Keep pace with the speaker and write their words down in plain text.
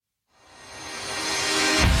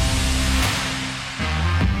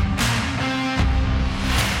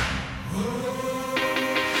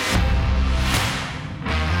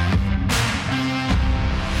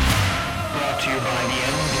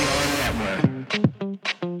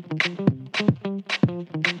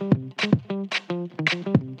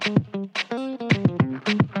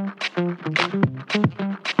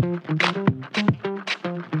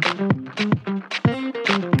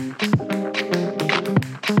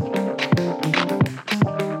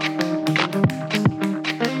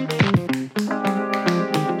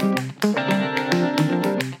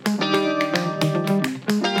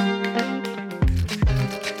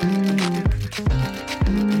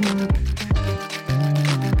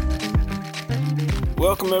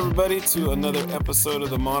welcome everybody to another episode of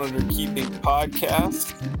the Monitor Keeping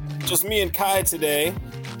Podcast. Just me and Kai today,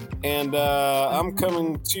 and I'm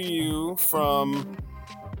coming to you from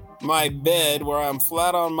my bed where I'm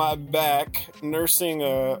flat on my back, nursing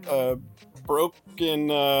a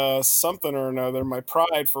broken something or another, my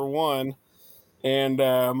pride for one, and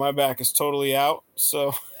my back is totally out,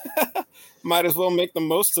 so might as well make the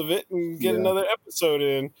most of it and get another episode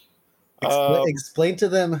in. Explain to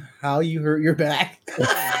them how you hurt your back.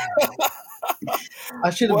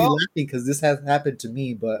 I shouldn't be laughing because this has happened to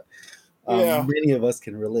me, but many of us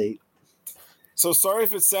can relate. So sorry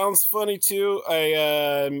if it sounds funny too.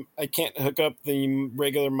 I can't hook up the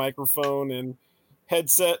regular microphone and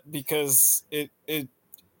headset because it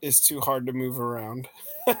is too hard to move around.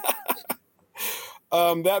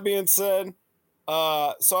 That being said, so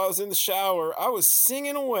I was in the shower. I was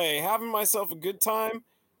singing away, having myself a good time.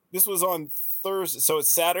 This was on Thursday, so it's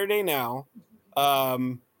Saturday now.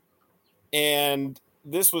 And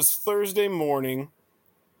this was Thursday morning,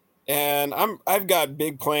 and I've got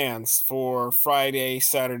big plans for Friday,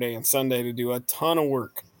 Saturday, and Sunday to do a ton of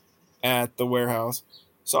work at the warehouse.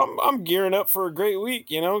 So I'm gearing up for a great week,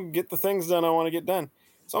 get the things done I want to get done.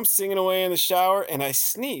 So I'm singing away in the shower, and I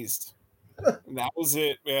sneezed. And that was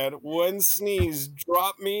it, man. One sneeze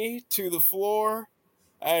dropped me to the floor.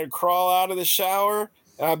 I had to crawl out of the shower,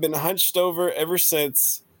 and I've been hunched over ever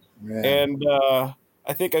since. Man. And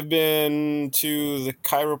I think I've been to the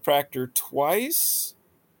chiropractor twice.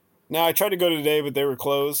 Now, I tried to go today, but they were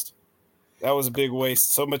closed. That was a big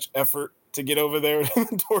waste. So much effort to get over there, and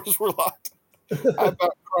the doors were locked. I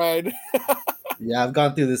about cried. Yeah, I've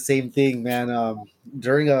gone through the same thing, man.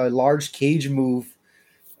 During a large cage move,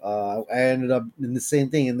 I ended up in the same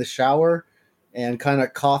thing in the shower and kind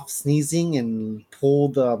of coughed, sneezing, and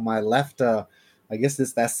pulled my left, I guess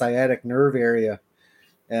it's that sciatic nerve area.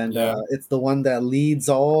 And it's the one that leads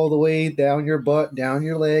all the way down your butt, down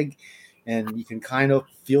your leg, and you can kind of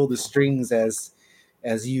feel the strings as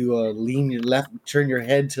you lean your left, turn your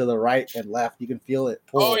head to the right and left. You can feel it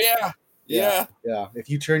pull. Oh yeah. If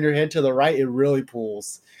you turn your head to the right, it really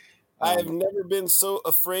pulls. I have never been so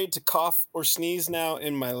afraid to cough or sneeze now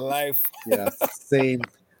in my life. Yeah, same.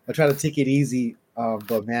 I try to take it easy,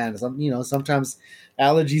 but man, sometimes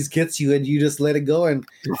allergies gets you, and you just let it go. And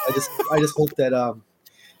I just hope that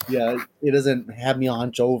it doesn't have me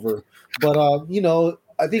hunch over. But I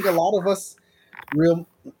think a lot of us real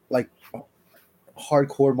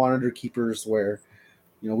hardcore monitor keepers where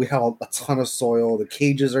we have a ton of soil, the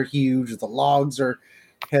cages are huge, the logs are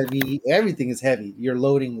heavy, everything is heavy. You're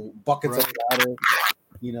loading buckets of water,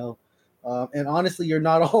 and honestly, you're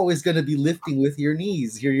not always going to be lifting with your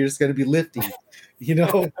knees. You're just going to be lifting,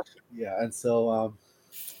 and so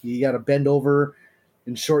you got to bend over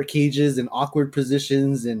in short cages and awkward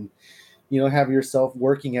positions, and have yourself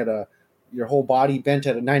working at your whole body bent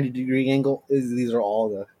at a 90-degree angle. These are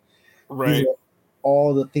all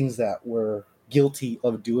the things that we're guilty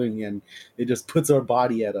of doing, and it just puts our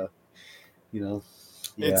body at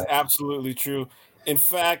It's absolutely true. In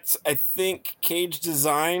fact, I think cage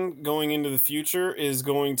design going into the future is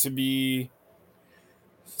going to be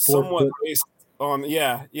somewhat based on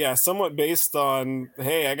somewhat based on,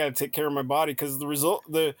 hey, I got to take care of my body, because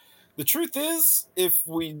the truth is, if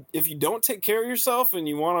you don't take care of yourself and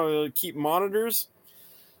you want to keep monitors,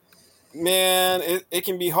 man, it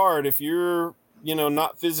can be hard if you're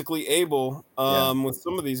not physically able with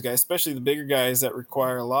some of these guys, especially the bigger guys that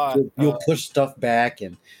require a lot. You'll push stuff back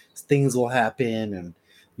and things will happen, and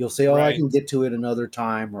you'll say, I can get to it another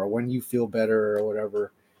time, or when you feel better or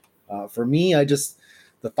whatever. For me,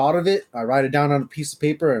 the thought of it, I write it down on a piece of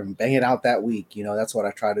paper and bang it out that week. That's what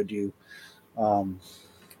I try to do.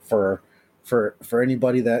 For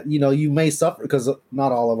anybody that, you may suffer, because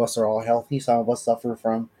not all of us are all healthy. Some of us suffer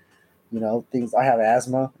from, things. I have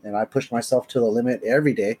asthma, and I push myself to the limit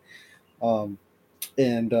every day. Whenever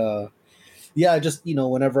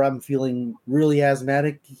I'm feeling really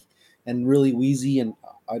asthmatic and really wheezy and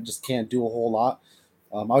I just can't do a whole lot,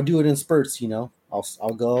 I'll do it in spurts.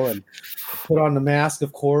 I'll go and put on the mask,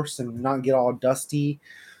 of course, and not get all dusty.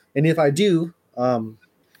 And if I do,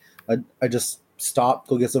 I just stop,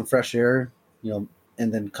 go get some fresh air, and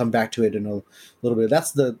then come back to it in a little bit.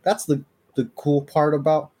 That's the cool part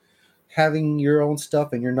about having your own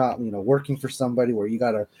stuff, and you're not, working for somebody where you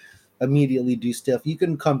got to immediately do stuff. You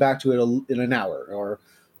can come back to it in an hour, or,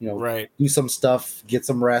 do some stuff, get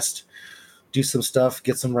some rest, do some stuff,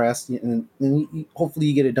 get some rest, and hopefully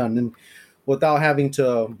you get it done. And without having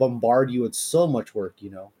to bombard you with so much work,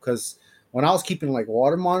 because when I was keeping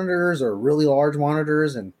water monitors or really large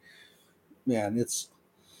monitors, and man,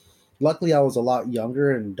 luckily I was a lot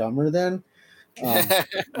younger and dumber then.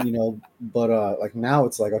 Um, but like now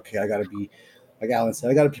it's like, okay, I gotta be, like Alan said,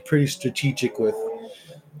 I gotta be pretty strategic with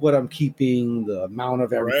what I'm keeping, the amount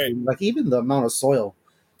of Right. everything, like even the amount of soil.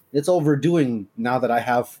 It's overdoing now that I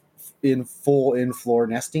have in full in floor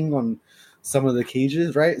nesting on some of the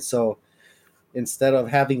cages, right? So instead of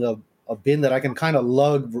having a bin that I can kind of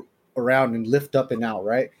lug around and lift up and out,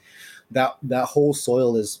 right? That whole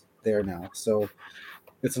soil is there now. So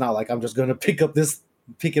it's not like I'm just gonna pick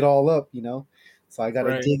it all up, So I gotta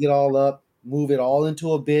Right. dig it all up, move it all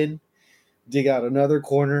into a bin, dig out another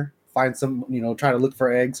corner, find some, try to look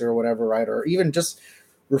for eggs or whatever, right? Or even just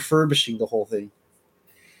refurbishing the whole thing.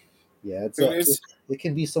 Yeah, Dude, it's it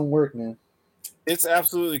can be some work, man. it's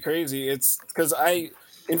absolutely crazy. It's because I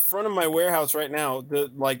in front of my warehouse right now. The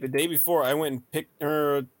day before, I went and picked,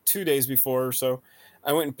 or 2 days before or so,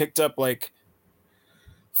 I went and picked up like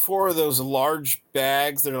four of those large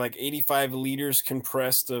bags. They're like 85 liters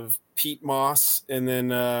compressed of peat moss, and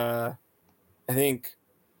then I think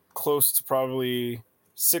close to probably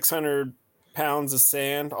 600 pounds of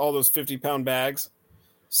sand. All those 50-pound bags.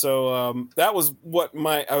 So that was what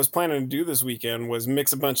I was planning to do this weekend, was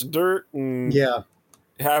mix a bunch of dirt and Yeah.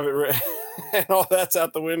 have it and all that's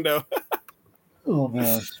out the window. Oh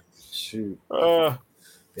man. Shoot. uh,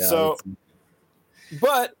 Yeah. so,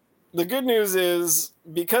 but the good news is,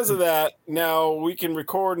 because of that, now we can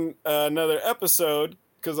record another episode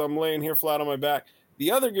because I'm laying here flat on my back. The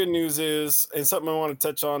other good news is, and something I want to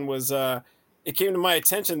touch on, was it came to my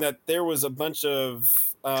attention that there was a bunch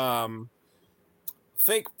of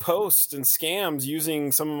fake posts and scams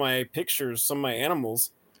using some of my pictures, some of my animals.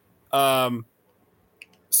 Um,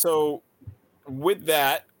 so with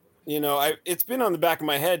that, it's been on the back of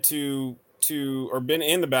my head or been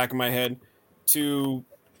in the back of my head to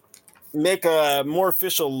make a more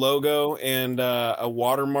official logo and a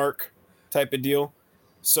watermark type of deal,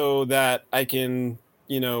 so that I can,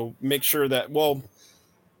 make sure that, well,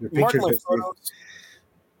 Your mark pictures my are safe. photos,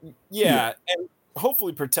 Yeah. yeah, and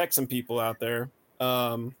hopefully protect some people out there.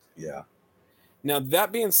 Yeah. Now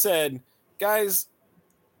that being said, guys,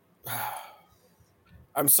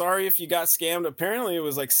 I'm sorry if you got scammed. Apparently, it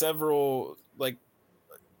was like several, like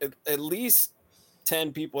at least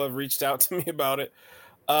 10 people have reached out to me about it.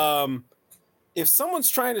 Um, if someone's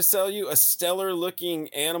trying to sell you a stellar looking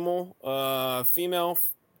animal, female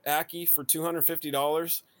Aki, for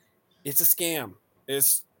 $250, it's a scam.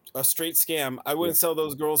 It's a straight scam. I Yeah. wouldn't sell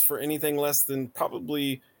those girls for anything less than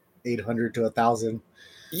probably, 800 to 1,000.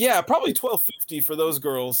 yeah, probably 1250 for those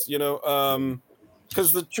girls,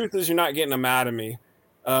 because the truth is, you're not getting them out of me.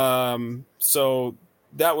 So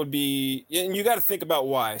that would be, and you got to think about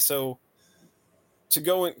why. So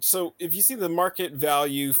if you see the market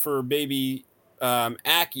value for baby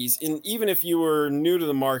Ackies, and even if you were new to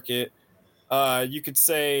the market, you could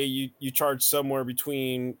say you charge somewhere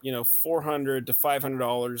between $400 to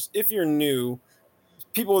 $500. If you're new,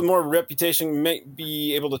 people with more reputation may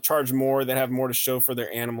be able to charge more, that have more to show for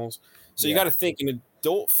their animals. So you Yeah. got to think an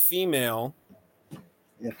adult female,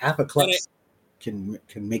 And half a and clutch can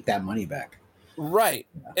make that money back. right.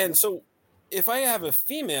 And so if I have a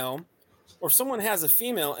female, or if someone has a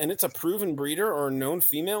female and it's a proven breeder or a known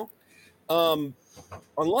female, um,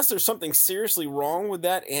 unless there's something seriously wrong with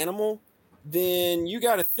that animal, then you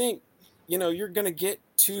got to think, you're going to get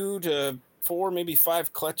 2 to 4, maybe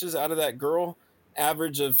 5 clutches out of that girl,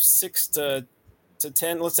 average of 6 to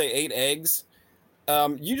 10, let's say 8 eggs.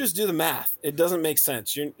 You just do the math. It doesn't make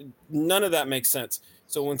sense. None of that makes sense.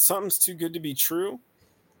 So when something's too good to be true,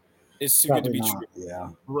 it's too good to Probably be true. not. Yeah.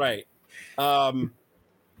 Right.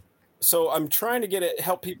 So I'm trying to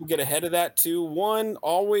help people get ahead of that too. One,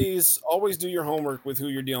 always do your homework with who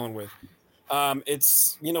you're dealing with.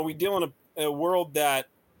 It's, we deal in a world that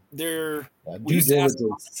we Due used to ask,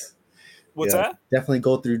 diligence. what's Yeah. that? Definitely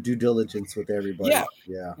go through due diligence with everybody. Yeah,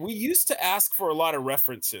 Yeah. we used to ask for a lot of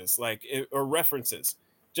references, or references,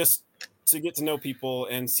 just to get to know people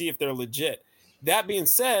and see if they're legit. That being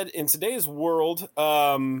said, in today's world,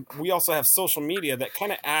 we also have social media that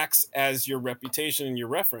kind of acts as your reputation and your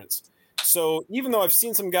reference. So even though I've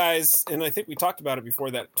seen some guys, and I think we talked about it before,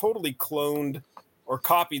 that totally cloned or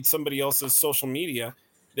copied somebody else's social media,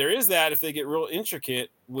 there is that if they get real intricate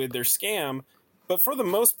with their scam. But for the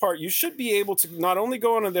most part, you should be able to not only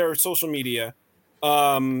go onto their social media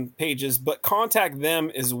pages, but contact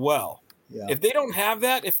them as well. Yeah. If they don't have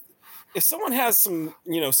that, if someone has some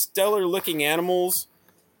stellar looking animals,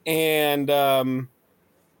 and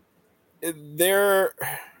they're,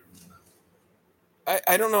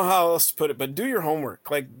 I don't know how else to put it, but do your homework.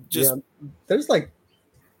 Like, Yeah. just There's like,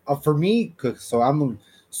 for me, so I'm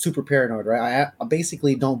super paranoid, right? I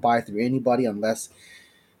basically don't buy through anybody unless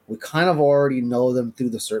we kind of already know them through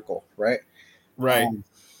the circle, right? Right. Um,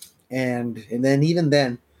 and then even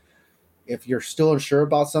then, if you're still unsure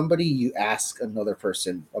about somebody, you ask another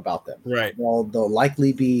person about them. Right. They'll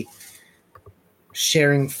likely be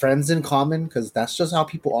sharing friends in common because that's just how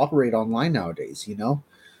people operate online nowadays, you know.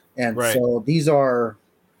 And Right. so these are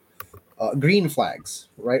green flags,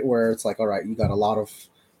 right? Where it's like, all right, you got a lot of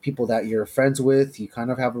people that you're friends with. You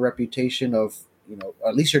kind of have a reputation of,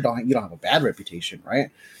 at least you don't have a bad reputation,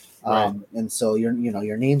 right? Right. And so your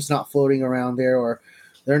name's not floating around there, or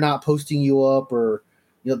they're not posting you up, or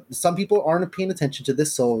some people aren't paying attention to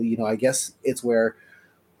this. So I guess it's where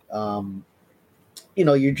um,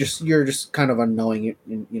 you're just kind of unknowing,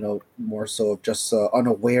 more so of just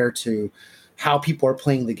unaware to how people are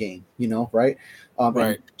playing the game, right? And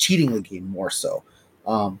Right. cheating the game more so.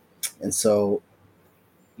 Um, and so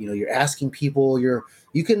you're asking people, you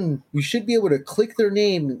should be able to click their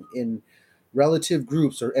name in relative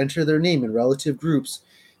groups or enter their name in relative groups,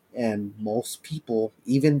 and most people,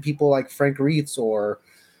 even people like Frank Reitz or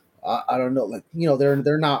I don't know, like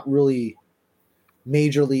they're not really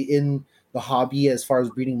majorly in the hobby as far as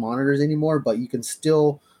breeding monitors anymore, but you can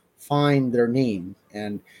still find their name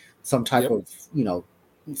and some type Yep.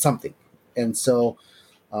 of something. And so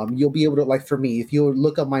you'll be able to, like, for me, if you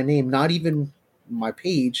look up my name, not even my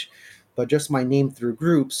page, but just my name through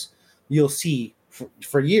groups, you'll see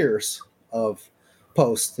for years of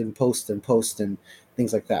posts and posts and posts and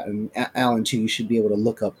things like that. And Alan too, you should be able to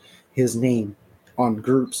look up his name on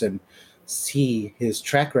groups and see his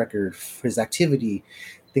track record, his activity,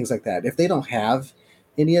 things like that. If they don't have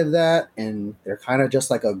any of that and they're kind of just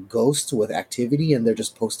like a ghost with activity and they're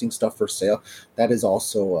just posting stuff for sale, that is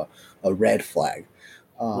also a red flag.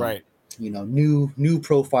 um, Right. new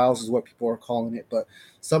profiles is what people are calling it, but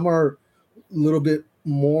some are a little bit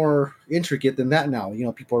more intricate than that now.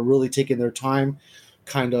 People are really taking their time,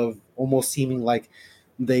 kind of almost seeming like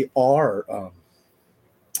they are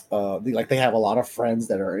like they have a lot of friends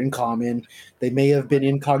that are in common. They may have been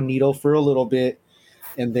incognito for a little bit,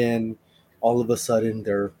 and then all of a sudden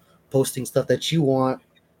they're posting stuff that you want.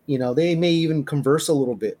 They may even converse a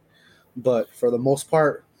little bit, but for the most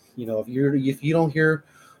part, if you don't hear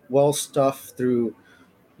well stuff through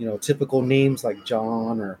typical names like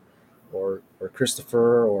John or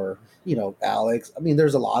Christopher or Alex. I mean,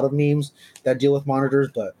 there's a lot of names that deal with monitors,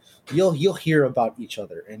 but you'll hear about each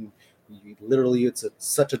other, and literally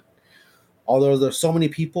such a, although there's so many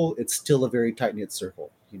people, it's still a very tight knit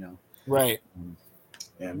circle. Right.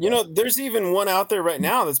 And There's even one out there right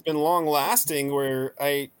now that's been long lasting where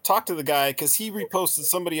I talked to the guy because he reposted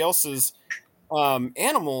somebody else's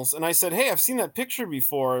animals, and I said, "Hey, I've seen that picture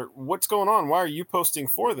before. What's going on? Why are you posting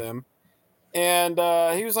for them?" And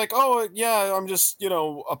he was like, "Oh, yeah, I'm just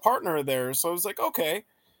a partner of theirs." So I was like, "Okay."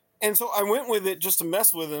 And so I went with it just to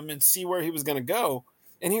mess with him and see where he was going to go.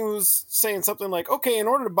 And he was saying something like, "Okay, in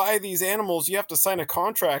order to buy these animals, you have to sign a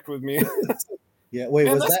contract with me." yeah, wait,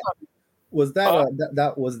 Man, was that's that not. was that Huh?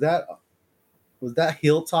 was that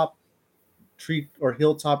hilltop tree or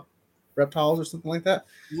hilltop reptiles or something like that?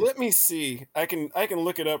 Let me see. I can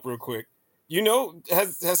look it up real quick.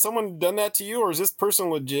 Has someone done that to you, or is this person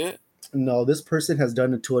legit? No, this person has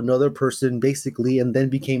done it to another person basically, and then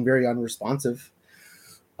became very unresponsive.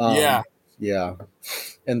 Yeah. Um, yeah,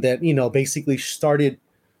 and then basically started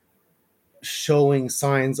showing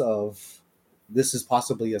signs of this is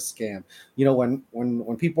possibly a scam.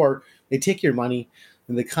 When people they take your money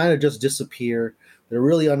and they kind of just disappear. They're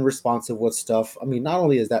really unresponsive with stuff. I mean, not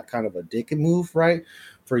only is that kind of a dick move, right,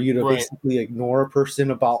 for you to Right. basically ignore a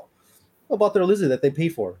person about their lizard that they pay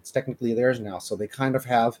for. It's technically theirs now, so they kind of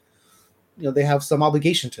have they have some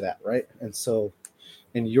obligation to that, right?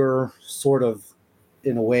 And you're sort of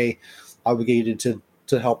in a way obligated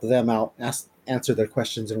to help them out, answer their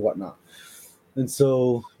questions and whatnot. And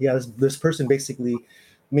so, yeah, this person basically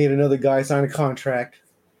made another guy sign a contract,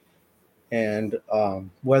 and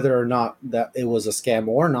whether or not that it was a scam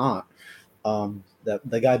or not, that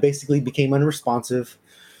the guy basically became unresponsive,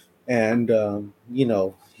 and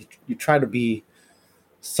you try to be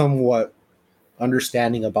somewhat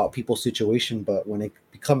understanding about people's situation, but when it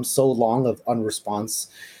becomes so long of unresponse,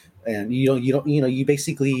 and you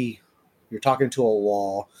basically you're talking to a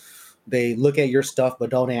wall. They look at your stuff but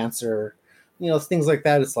don't answer. Things like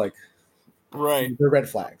that. It's like Right. they're red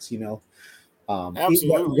flags.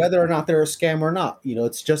 Absolutely. Whether or not they're a scam or not.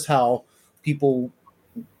 It's just how people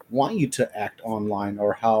want you to act online,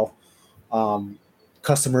 or how um,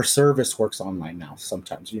 customer service works online now.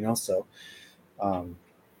 Sometimes, so um,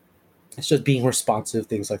 it's just being responsive,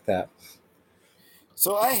 things like that.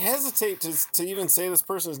 So I hesitate to even say this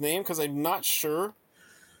person's name because I'm not sure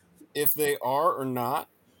if they are or not.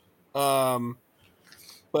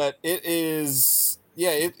 But it is,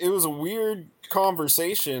 yeah, it was a weird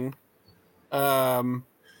conversation.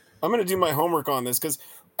 I'm going to do my homework on this because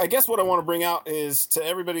I guess what I want to bring out is to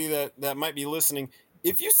everybody that might be listening.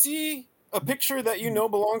 If you see a picture that you know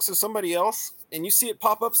belongs to somebody else and you see it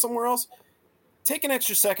pop up somewhere else, take an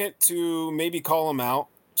extra second to maybe call them out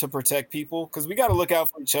to protect people because we got to look out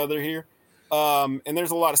for each other here. And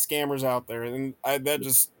there's a lot of scammers out there, and that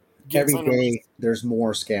just gets Every under my. day there's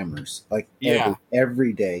more scammers, like Yeah,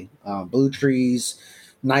 every day. Blue trees,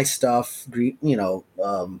 nice stuff,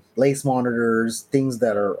 lace monitors, things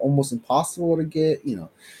that are almost impossible to get. Yeah,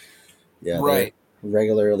 they're right,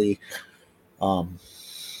 regularly. Um,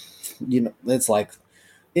 it's like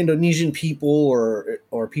Indonesian people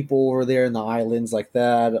or people over there in the islands like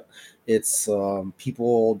that. It's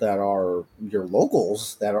people that are your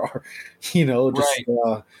locals that are, right,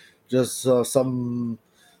 just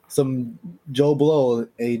some Joe Blow.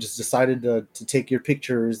 They just decided to take your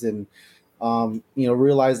pictures and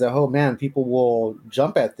realize that, oh man, people will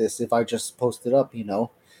jump at this if I just post it up.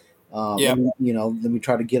 yeah, Let me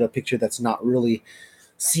try to get a picture that's not really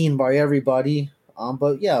seen by everybody.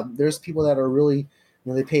 But yeah, there's people that are really,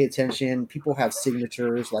 they pay attention. People have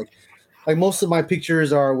signatures. Like most of my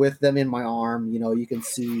pictures are with them in my arm. You can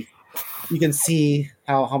see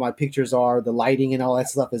how my pictures are. The lighting and all that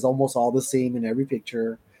stuff is almost all the same in every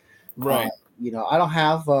picture. Uh, right. I don't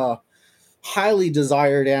have highly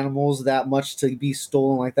desired animals that much to be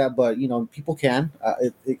stolen like that, but people can.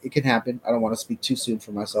 It can happen. I don't want to speak too soon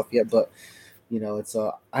for myself yet, but it's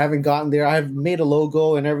I haven't gotten there. I've made a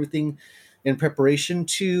logo and everything in preparation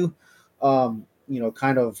to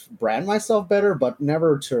kind of brand myself better, but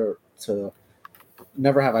never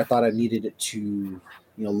have I thought I needed it to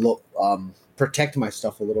look protect my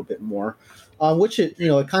stuff a little bit more, which it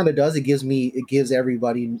kind of does. It gives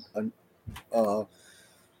everybody uh,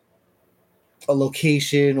 a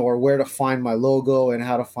location or where to find my logo and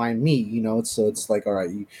how to find me. It's like, all right,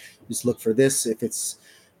 you just look for this. If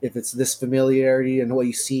it's this familiarity and what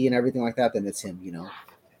you see and everything like that, then it's him.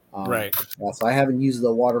 Um, Right. yeah, so I haven't used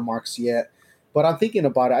the watermarks yet, but I'm thinking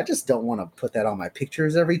about it. I just don't want to put that on my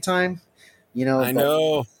pictures every time, I but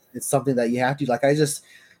know. it's something that you have to. Like,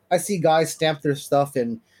 I see guys stamp their stuff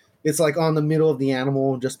and it's like on the middle of the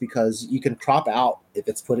animal just because you can crop out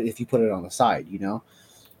if you put it on the side.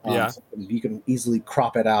 Yeah. So you can easily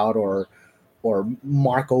crop it out or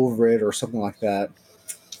mark over it or something like that.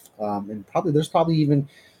 And there's probably even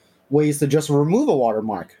ways to just remove a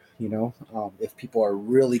watermark. If people are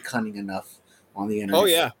really cunning enough on the Oh internet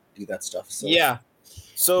to yeah. do that stuff. So Yeah. uh,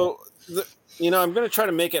 So I'm going to try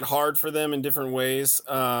to make it hard for them in different ways.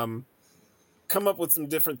 Come up with some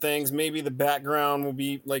different things. Maybe the background will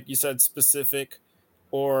be, like you said, specific,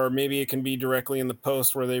 or maybe it can be directly in the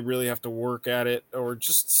post where they really have to work at it, or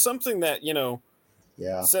just something that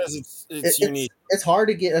yeah, says it, it's it's unique. it's hard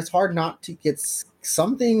to get. It's hard not to get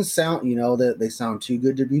some things sound. That they sound too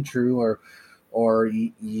good to be true, or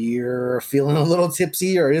you're feeling a little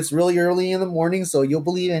tipsy, or it's really early in the morning, so you'll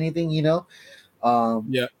believe anything.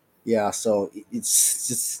 Um, Yeah. yeah, so it's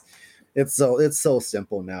just it's so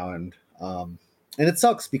simple now, and it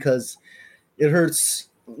sucks because it hurts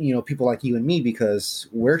people like you and me because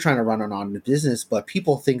we're trying to run an honest business, but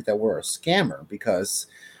people think that we're a scammer because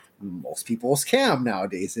most people scam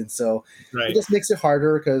nowadays, and so it Right. just makes it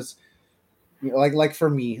harder because like for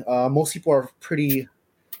me, most people are pretty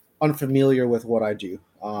unfamiliar with what I do.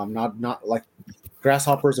 Not like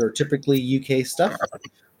grasshoppers are typically UK stuff.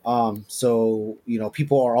 So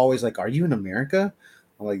people are always like, "Are you in America?"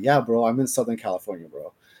 I'm like, "Yeah, bro. I'm in Southern California,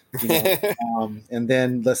 bro." You know. And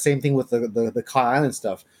then the same thing with the Kai Island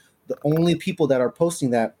stuff. The only people that are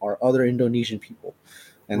posting that are other Indonesian people,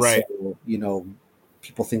 and so Right.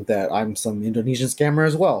 people think that I'm some Indonesian scammer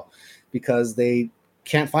as well because they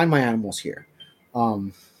can't find my animals here.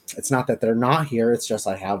 It's not that they're not here; it's just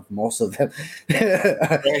I have most of them.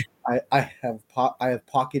 Right. I have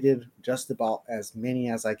pocketed just about as many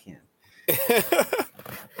as I can.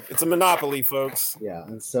 It's a monopoly, folks. Yeah,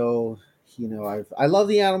 and so I love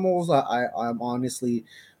the animals. I'm honestly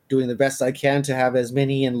doing the best I can to have as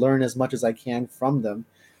many and learn as much as I can from them.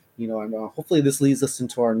 And hopefully this leads us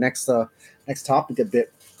into our next topic a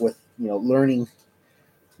bit with learning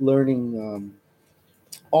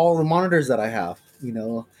all the monitors that I have.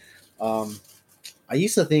 Um, I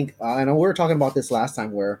used to think I know we were talking about this last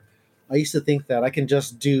time where I used to think that I can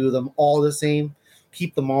just do them all the same,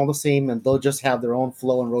 keep them all the same, and they'll just have their own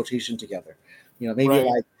flow and rotation together.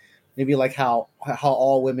 Right. Maybe like how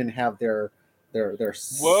all women have their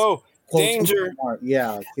Whoa. quotation Danger. mark,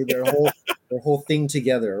 yeah, okay, their whole thing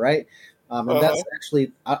together, right? And Uh-huh. that's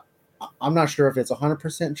actually I'm not sure if it's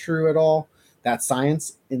 100% true at all. That's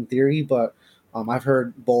science in theory, but I've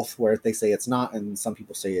heard both where they say it's not, and some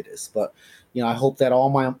people say it is. But I hope that all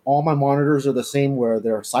my monitors are the same, where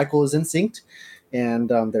their cycle is in sync, and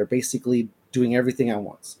they're basically doing everything at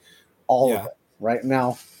once, all of Yeah. it. Right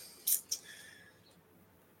now,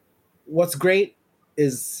 what's great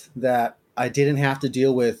is that I didn't have to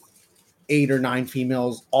deal with 8 or 9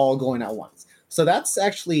 females all going at once. So that's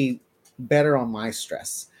actually better on my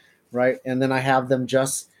stress, right? And then I have them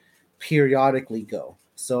just periodically go.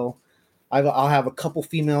 So I'll have a couple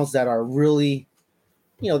females that are really,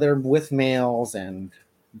 they're with males and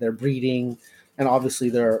they're breeding, and obviously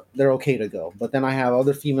they're okay to go. But then I have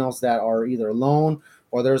other females that are either alone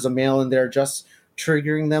or there's a male in there just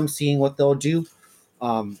triggering them, seeing what they'll do,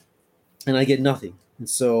 and I get nothing. And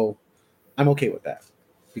so I'm okay with that,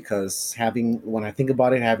 because when I think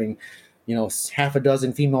about it, having half a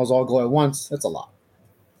dozen females all go at once, that's a lot.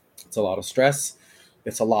 It's a lot of stress.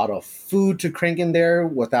 It's a lot of food to crank in there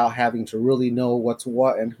without having to really know what's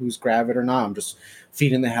what and who's grab it or not. I'm just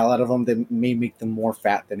feeding the hell out of them. That may make them more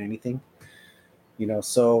fat than anything.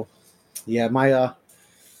 So yeah, my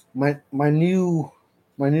new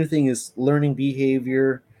thing is learning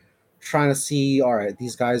behavior, trying to see, all right,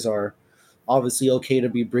 these guys are obviously okay to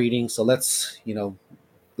be breeding, so let's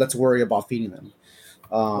worry about feeding them.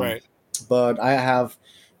 Um, Right. but I have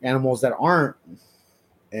animals that aren't,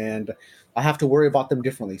 and I have to worry about them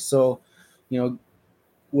differently. So, you know,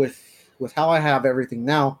 with how I have everything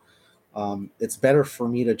now, it's better for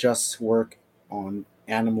me to just work on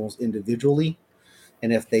animals individually,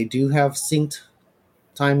 and if they do have synced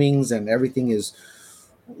timings and everything is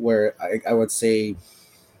where I would say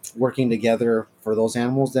working together for those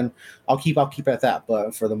animals, then I'll keep at that.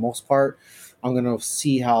 But for the most part, I'm gonna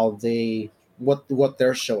see how what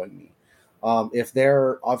they're showing me. If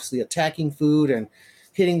they're obviously attacking food and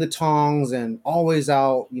hitting the tongs and always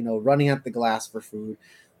out, running at the glass for food,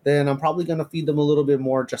 then I'm probably gonna feed them a little bit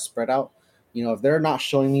more, just spread out. If they're not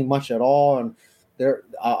showing me much at all, and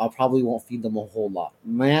I probably won't feed them a whole lot.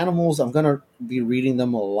 My animals, I'm gonna be reading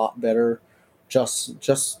them a lot better,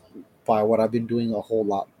 just by what I've been doing a whole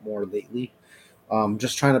lot more lately.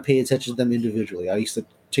 Just trying to pay attention to them individually. I used to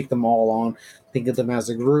take them all on, think of them as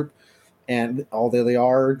a group, and although they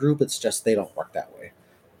are a group, it's just they don't work that way.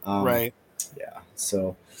 Um, Right. yeah.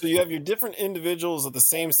 So So you have your different individuals of the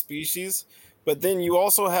same species, but then you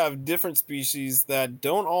also have different species that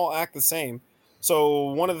don't all act the same.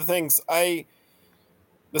 So one of the things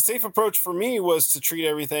the safe approach for me was to treat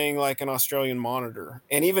everything like an Australian monitor.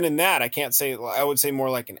 And even in that, I would say more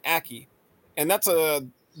like an Ackie. And that's a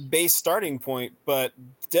base starting point, but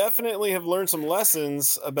definitely have learned some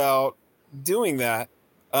lessons about doing that.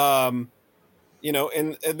 Um,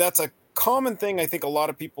 and that's a common thing I think a lot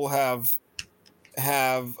of people have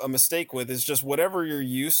a mistake with is just whatever you're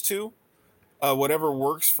used to, whatever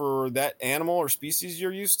works for that animal or species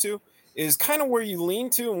you're used to is kind of where you lean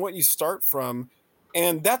to and what you start from.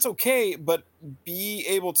 And that's okay, but be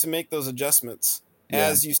able to make those adjustments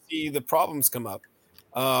yeah, as you see the problems come up,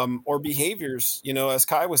 or behaviors. As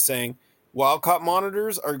Kai was saying, wild caught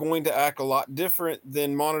monitors are going to act a lot different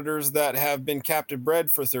than monitors that have been captive bred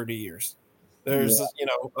for 30 years. yeah,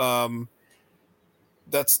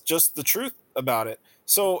 That's just the truth about it.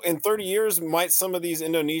 So in 30 years, might some of these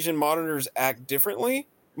Indonesian monitors act differently,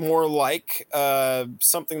 more like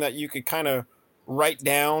something that you could kind of write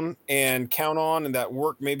down and count on, and that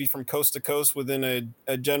work maybe from coast to coast within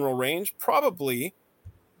a general range? Probably.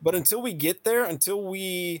 But until we get there, until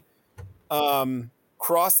we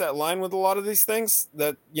cross that line with a lot of these things,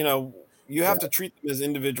 that you have to yeah. treat them as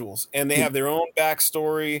individuals, and they have their own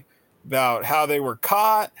backstory about how they were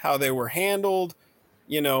caught, how they were handled.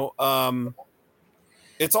 You know,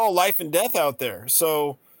 it's all life and death out there.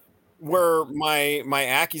 So where my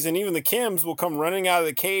Ackies and even the Kims will come running out of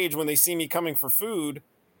the cage when they see me coming for food,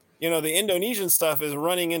 the Indonesian stuff is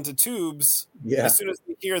running into tubes Yeah. as soon as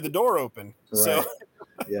they hear the door open. So Right.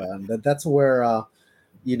 Yeah, and that's where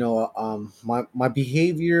my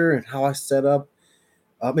behavior and how I set up,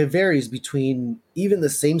 it varies between even the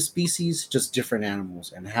same species, just different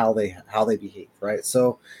animals and how they behave, right?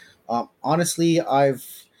 So honestly, I've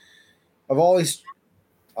always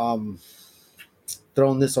um,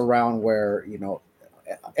 thrown this around where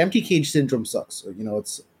empty cage syndrome sucks.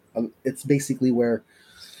 So, it's basically where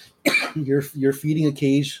you're feeding a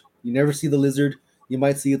cage, you never see the lizard, you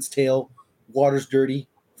might see its tail, water's dirty,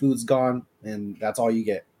 food's gone, and that's all you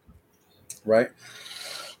get, right?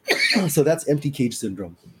 So that's empty cage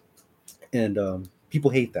syndrome, and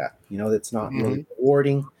people hate that. It's not really Mhm.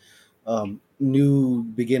 rewarding. New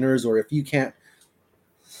beginners, or if you can't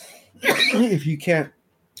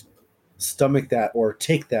stomach that or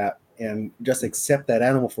take that and just accept that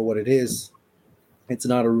animal for what it is, it's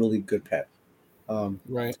not a really good pet. Um,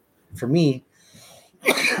 Right. for me,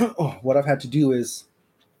 what I've had to do is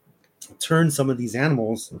turn some of these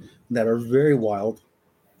animals that are very wild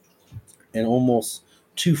and almost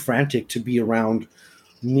too frantic to be around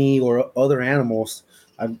me or other animals.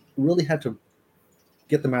 I've really had to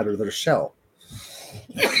get them out of their shell.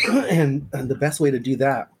 And the best way to do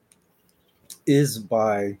that is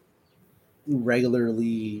by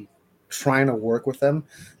regularly trying to work with them.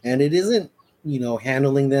 And it isn't,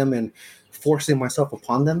 handling them and forcing myself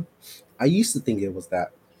upon them. I used to think it was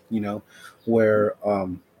that, where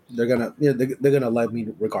they're gonna love me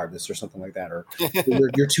regardless or something like that, or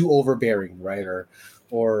you're too overbearing, right?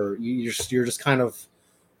 Or you're just kind of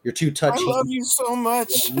you're too I touchy. love you so much.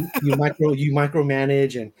 You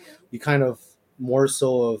micromanage, and you kind of more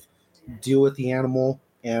so of deal with the animal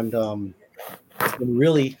and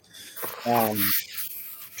really um,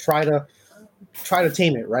 try to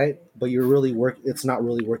tame it, right? But you're really it's not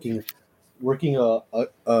really working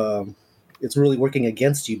it's really working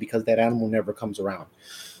against you because that animal never comes around.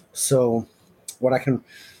 So what I can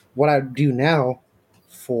what I do now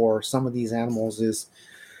for some of these animals is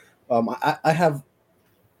I have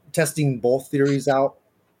testing both theories out,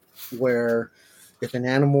 where if an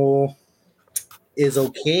animal is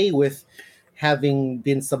okay with having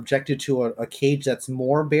been subjected to a cage that's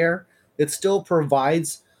more bare, it still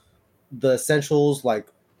provides the essentials like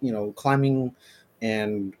climbing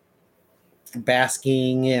and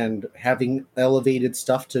basking and having elevated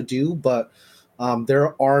stuff to do, but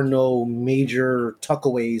there are no major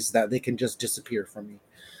tuckaways that they can just disappear from me.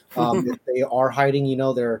 If they are hiding,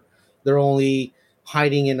 they're only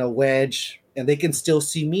hiding in a wedge, and they can still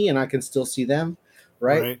see me, and I can still see them,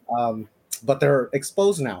 right? Right. But they're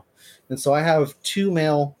exposed now, and so I have two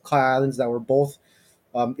male Kylians that were both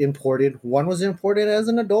imported. One was imported as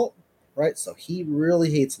an adult, right? So he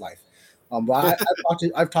really hates life. But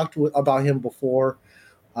I've talked about him before.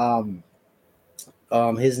 Um,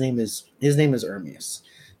 his name is Ermius.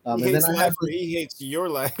 He And then hates I have life or he hates your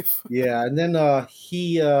life. yeah, and then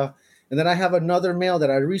and then I have another male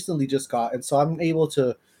that I recently just got, and so I'm able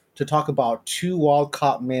to talk about two wild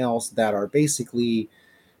caught males that are basically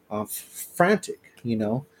frantic.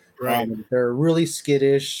 Right. They're really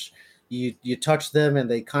skittish. You touch them and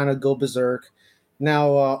they kind of go berserk.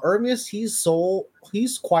 Now, Ermius,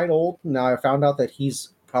 he's quite old now. I found out that he's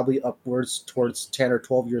probably upwards towards 10 or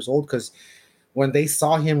 12 years old, because when they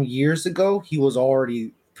saw him years ago, he was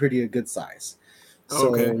already pretty a good size.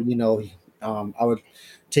 Okay. So I would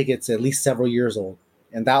take it to at least several years old,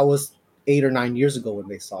 and that was 8 or 9 years ago when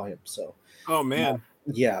they saw him. So Oh man.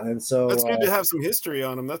 yeah, and That's so good to have some history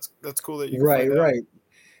on him. That's cool that you can right, find out. right.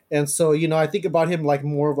 And so, I think about him like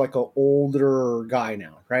more of like an older guy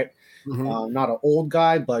now, right? Hmm. Not an old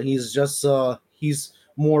guy, but he's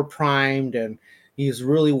more primed, and he's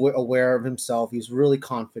really aware of himself. He's really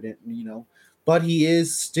confident, but he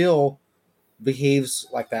is still behaves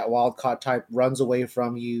like that wild caught type, runs away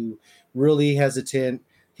from you, really hesitant.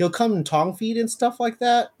 He'll come and tongue feed and stuff like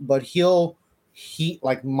that, but he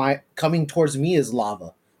like my coming towards me is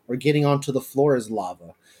lava, or getting onto the floor is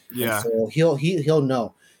lava, and Yeah. so he'll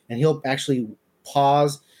know, and he'll actually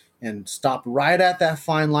pause and stop right at that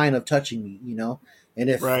fine line of touching me, and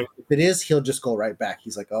Right. if it is, he'll just go right back.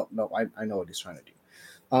 He's like, oh no, I know what he's trying to do.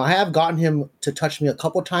 I have gotten him to touch me a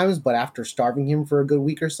couple times, but after starving him for a good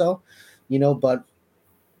week or so, but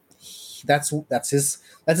that's his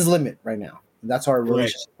limit right now. That's our Right.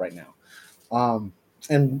 relationship right now.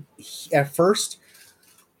 And at first,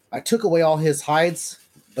 I took away all his hides,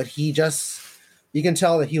 but you can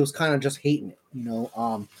tell that he was kind of just hating it.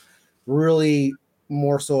 Really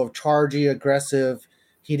more so of chargy, aggressive.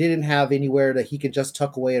 He didn't have anywhere that he could just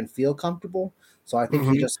tuck away and feel comfortable. So I think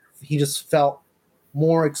he Hmm. just felt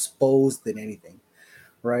more exposed than anything,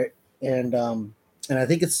 right? And I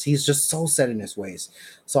think he's just so set in his ways.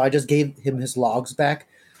 So I just gave him his logs back.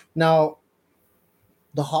 Now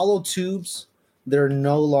the hollow tubes, they're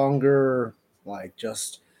no longer like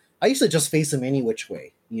just. I used to just face them any which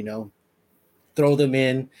way, throw them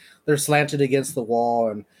in. They're slanted against the wall,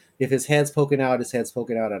 and if his head's poking out,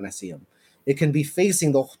 and I see him. It can be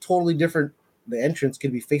facing the totally different. The entrance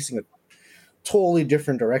can be facing a totally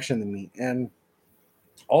different direction than me, and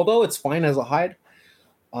although it's fine as a hide,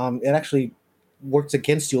 it actually works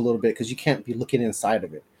against you a little bit because you can't be looking inside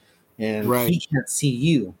of it, and Right. he can't see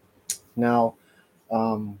you. Now,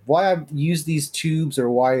 why I use these tubes, or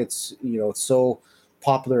why it's so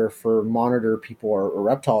popular for monitor people, or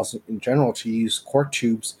reptiles in general to use cork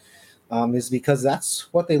tubes, is because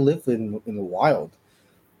that's what they live in the wild.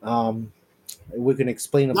 Um, We can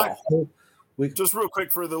explain Not about whole. We just real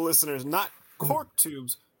quick for the listeners, not cork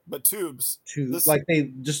tubes, but tubes. to This like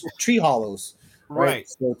they just tree hollows, right? right,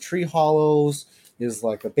 So tree hollows is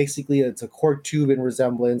like basically it's a cork tube in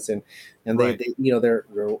resemblance, and right, they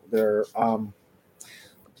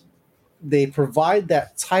they provide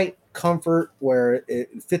that tight comfort where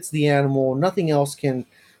it fits the animal. Nothing else can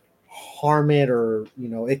harm it, or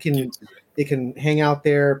get to it. it can hang out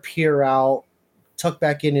there, peer out, tuck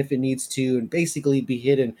back in if it needs to, and basically be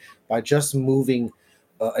hidden by just moving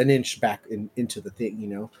an inch back into the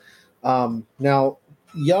thing. Now,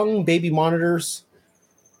 young baby monitors,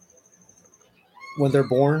 when they're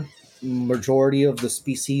born, majority of the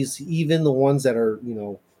species, even the ones that are,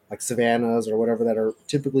 like savannas or whatever, that are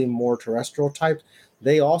typically more terrestrial types,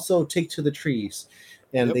 they also take to the trees,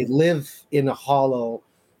 and Yep. they live in a hollow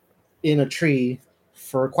in a tree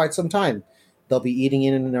for quite some time. They'll be eating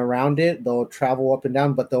in and around it. They'll travel up and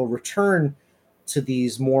down, but they'll return to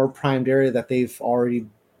these more primed area that they've already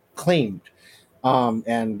claimed,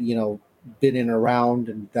 and been in and around,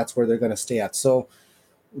 and that's where they're going to stay at. So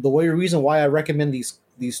reason why I recommend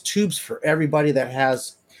these tubes for everybody that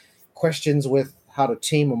has questions with how to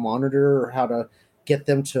tame a monitor, or how to get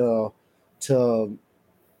them to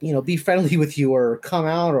be friendly with you, or come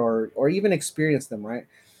out, or even experience them, right?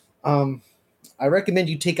 um, I recommend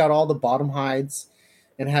you take out all the bottom hides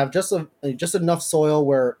and have just enough soil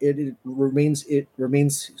where it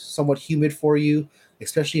remains somewhat humid for you,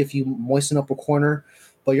 especially if you moisten up a corner.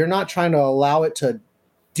 But you're not trying to allow it to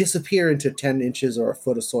disappear into 10 inches or a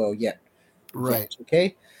foot of soil Right.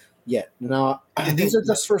 okay? Yet. Now, these And are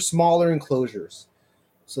just for smaller enclosures.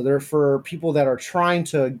 So they're for people that are trying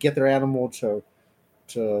to get their animal to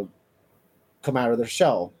come out of their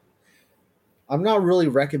shell. I'm not really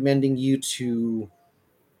recommending you to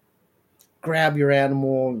grab your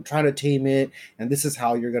animal and try to tame it, and this is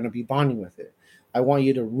how you're going to be bonding with it. I want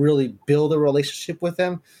you to really build a relationship with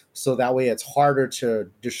them, so that way it's harder to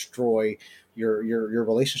destroy your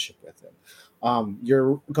relationship with them.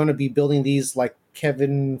 You're going to be building these, like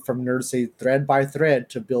Kevin from Nerd say, thread by thread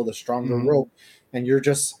to build a stronger mhm, rope. And you're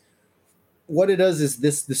just, what it does is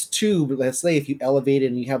this tube, let's say if you elevate it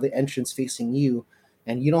and you have the entrance facing you,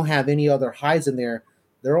 and you don't have any other hides in there,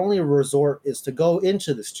 their only resort is to go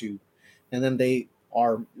into this tube, and then they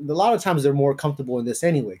are, a lot of times they're more comfortable in this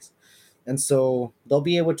anyways, and so they'll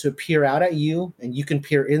be able to peer out at you, and you can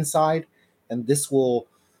peer inside, and this will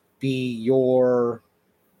be your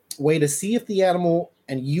way to see if the animal,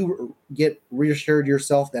 and you get reassured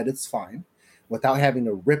yourself that it's fine, without having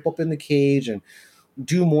to rip open the cage and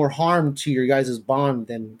do more harm to your guys' bond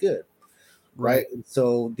than good, right? right. And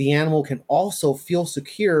so the animal can also feel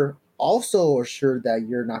secure, also assured that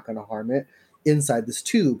you're not going to harm it inside this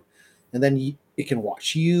tube. And then it can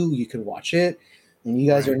watch you, you can watch it, and you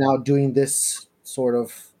guys are Right. now doing this sort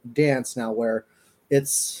of dance now where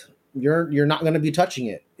it's you're not going to be touching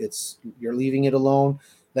it. It's you're leaving it alone,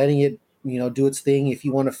 letting it, do its thing. If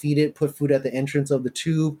you want to feed it, put food at the entrance of the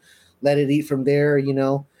tube, let it eat from there,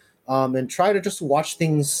 and try to just watch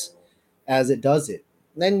things as it does it.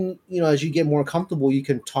 Then, as you get more comfortable, you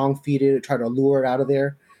can tongue feed it, try to lure it out of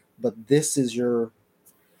there. But this is your,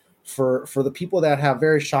 for the people that have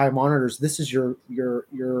very shy monitors, this is your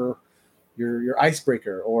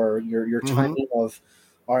icebreaker, or your Hmm. timing of,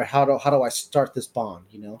 all right, how do I start this bond.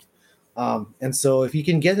 And so if you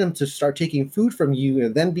can get them to start taking food from you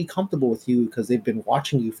and then be comfortable with you because they've been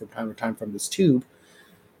watching you from time to time from this tube,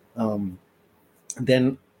 um,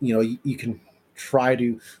 then you can try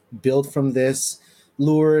to build from this,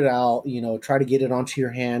 lure it out, try to get it onto your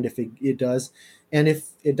hand if it does, and if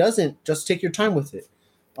it doesn't, just take your time with it.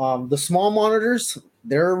 The small monitors,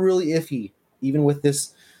 they're really iffy, even with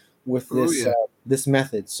this with Oh this yeah. uh, this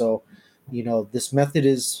method. So this method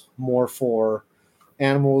is more for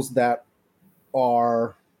animals that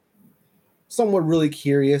are somewhat really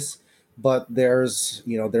curious, but there's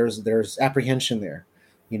apprehension there.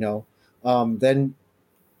 Then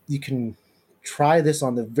you can try this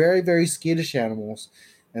on the very, very skittish animals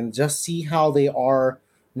and just see how they are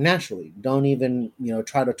naturally. Don't even,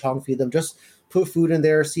 try to tongue feed them. Just put food in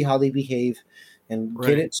there, see how they behave, and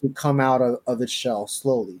get Right. it to come out of its shell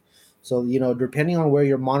slowly. So, depending on where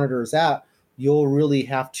your monitor is at, you'll really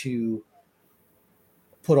have to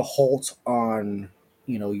put a halt on,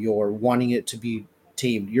 your wanting it to be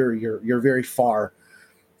tamed. You're very far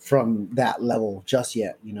from that level just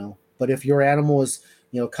yet. But if your animal is,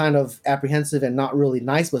 kind of apprehensive and not really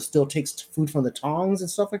nice, but still takes food from the tongs and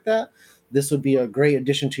stuff like that, this would be a great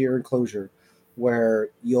addition to your enclosure, where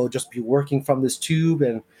you'll just be working from this tube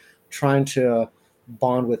and trying to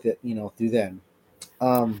bond with it, through then.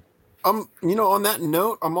 Um, On that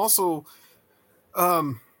note, I'm also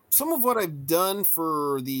Some of what I've done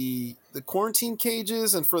for the quarantine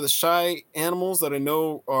cages and for the shy animals that I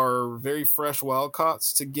know are very fresh wild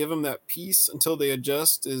caughts to give them that peace until they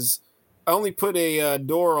adjust is I only put a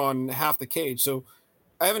door on half the cage. So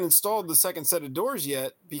I haven't installed the second set of doors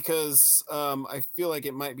yet because I feel like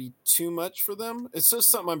it might be too much for them. It's just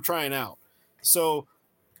something I'm trying out. So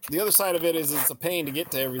the other side of it is it's a pain to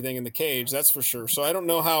get to everything in the cage, that's for sure. So I don't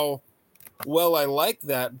know how well I like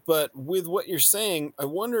that, but with what you're saying, I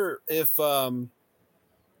wonder if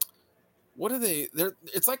what are they? They're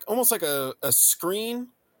it's like almost like a screen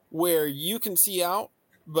where you can see out,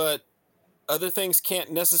 but other things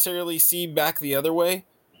can't necessarily see back the other way.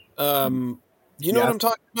 Um, you know what Yeah, I'm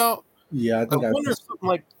talking about? yeah, I I think I wonder if something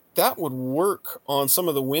like that would work on some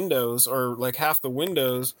of the windows or like half the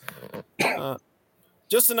windows. Uh,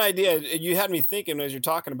 just an idea. You had me thinking as you're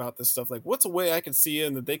talking about this stuff. Like, what's a way I could see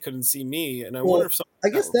in that they couldn't see me? And I wonder well, if something I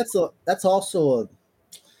like that guess would. that's also a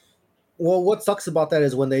well. What sucks about that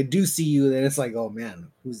is when they do see you, then it's like, oh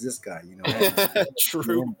man, who's this guy? You know, I haven't seen him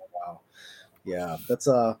True. in a while. Yeah, that's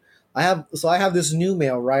I have this new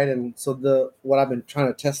mail, right? And so the what I've been trying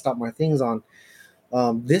to test out my things on.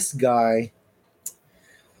 This guy,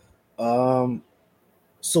 um,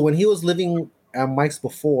 so when he was living at Mike's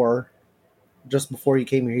before, just before he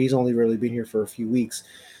came here, he's only really been here for a few weeks.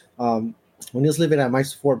 Um, when he was living at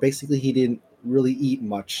Mike's before, basically he didn't really eat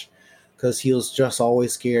much because he was just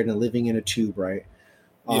always scared and living in a tube, right?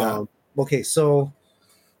 Yeah. Okay, so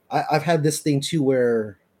I've had this thing too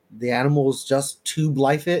where the animals just tube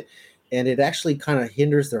life it, and it actually kind of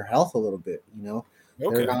hinders their health a little bit. You know,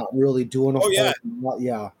 they're Okay. not really doing a Oh yeah. whole lot.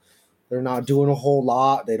 Yeah, they're not doing a whole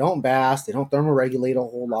lot. They don't bass. They don't thermoregulate a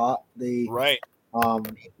whole lot. Right.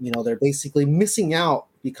 They're basically missing out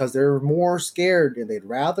because they're more scared and they'd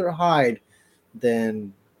rather hide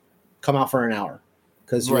than come out for an hour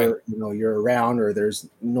because Right. you're around or there's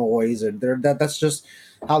noise or that's just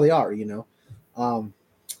how they are.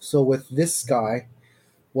 So with this guy,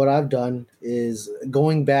 what I've done is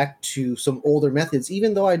going back to some older methods,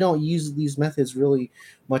 even though I don't use these methods really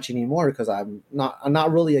much anymore because I'm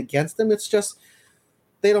not really against them. It's just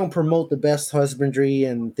they don't promote the best husbandry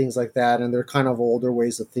and things like that, and they're kind of older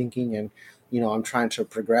ways of thinking. And I'm trying to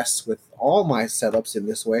progress with all my setups in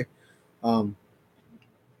this way. Um,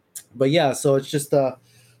 but yeah, so it's just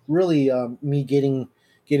really me getting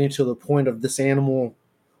to the point of this animal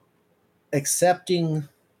accepting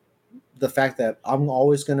the fact that I'm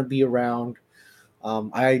always going to be around.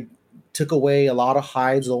 I took away a lot of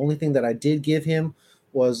hides. The only thing that I did give him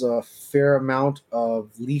was a fair amount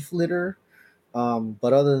of leaf litter.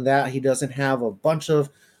 But other than that, he doesn't have a bunch of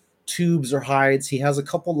tubes or hides. He has a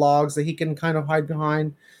couple logs that he can kind of hide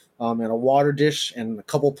behind, and a water dish and a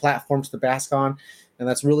couple platforms to bask on, and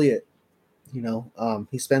that's really it.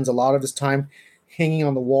 He spends a lot of his time hanging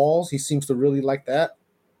on the walls. He seems to really like that.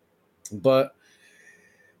 But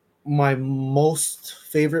my most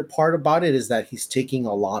favorite part about it is that he's taking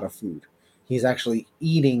a lot of food. He's actually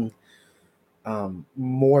eating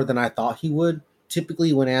more than I thought he would.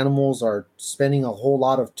 Typically, when animals are spending a whole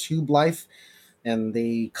lot of tube life and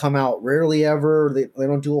they come out rarely ever, they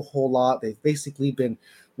don't do a whole lot. They've basically been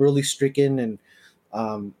really stricken and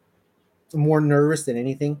um, more nervous than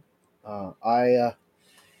anything.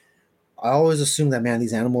 I always assume that, man,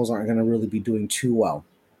 these animals aren't going to really be doing too well,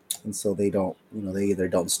 and so they don't. They either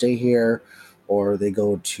don't stay here, or they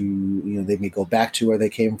go to they may go back to where they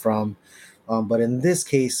came from. But in this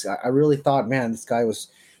case, I really thought, man, this guy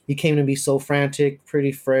he came to be so frantic,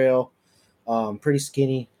 pretty frail, pretty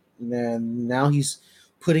skinny, and then now he's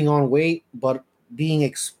putting on weight, but being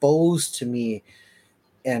exposed to me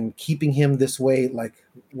and keeping him this way, like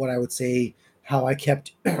what I would say, how I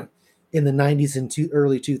kept in the 90s and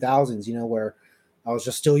early 2000s, where I was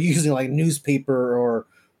just still using like newspaper or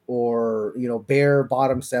bare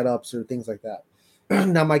bottom setups or things like that.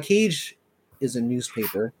 Now my cage is a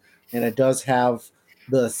newspaper and it does have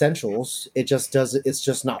the essentials. It's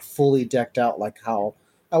just not fully decked out like how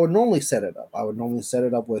I would normally set it up. I would normally set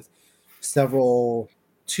it up with several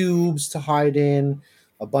tubes to hide in,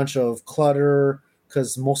 a bunch of clutter,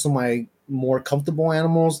 because most of my more comfortable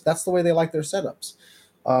animals, that's the way they like their setups.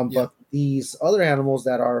 Yeah. But these other animals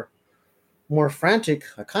that are more frantic,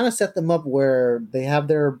 I kind of set them up where they have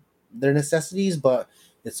their necessities, but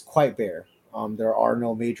it's quite bare. There are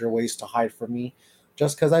no major ways to hide from me,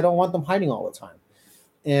 just because I don't want them hiding all the time.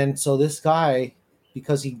 And so this guy,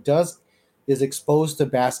 because he does is exposed to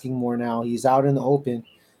basking more now, he's out in the open.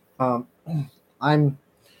 Um, I'm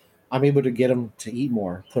I'm able to get him to eat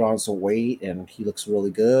more, put on some weight, and he looks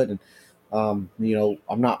really good. And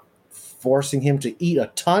I'm not forcing him to eat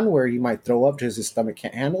a ton where he might throw up because his stomach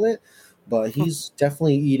can't handle it. but he's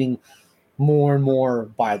definitely eating more and more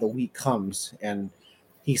by the week comes, and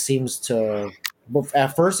he seems to.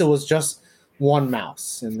 At first, it was just one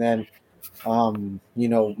mouse, and then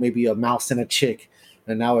maybe a mouse and a chick,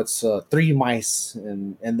 and now it's three mice,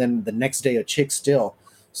 and then the next day a chick still.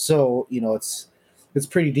 So it's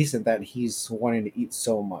pretty decent that he's wanting to eat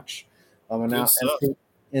so much. And Good now stuff.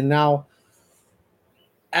 and now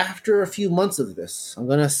after a few months of this, I'm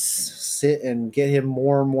gonna sit and get him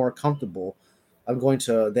more and more comfortable. I'm going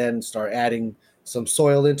to then start adding some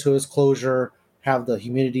soil into his closure, have the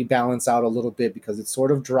humidity balance out a little bit because it's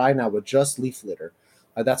sort of dry now with just leaf litter.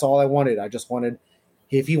 That's all I wanted. I just wanted,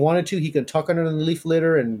 if he wanted to, he can tuck under the leaf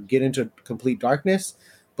litter and get into complete darkness,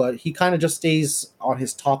 but he kind of just stays on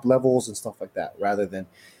his top levels and stuff like that rather than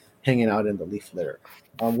hanging out in the leaf litter,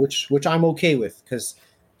 which I'm okay with because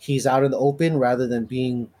he's out in the open rather than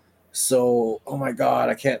being so, oh my god,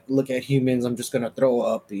 I can't look at humans, I'm just gonna throw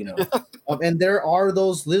up. And there are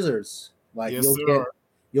those lizards like Yes, there are.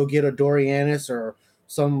 you'll get a Dorianus or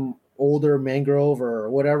some older mangrove or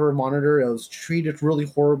whatever monitor. It was treated really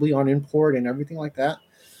horribly on import and everything like that,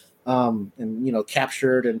 and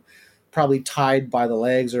captured and probably tied by the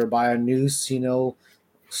legs or by a noose,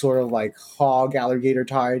 sort of like hog alligator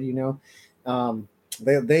tied. They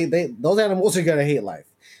those animals are gonna hate life.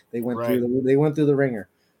 Right. They went through the ringer,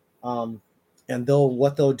 and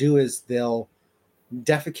they'll do is they'll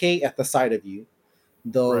defecate at the sight of you.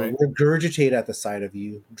 They'll Right. regurgitate at the sight of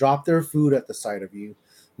you, drop their food at the sight of you,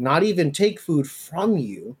 not even take food from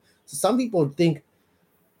you. So some people think,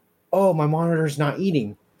 oh, my monitor's not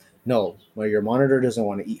eating. No, well, your monitor doesn't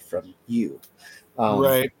want to eat from you.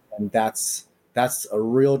 Right. And that's a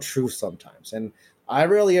real truth sometimes. And I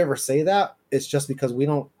rarely ever say that. It's just because we're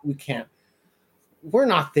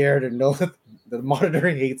not there to know that the monitor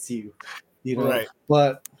hates you. Right.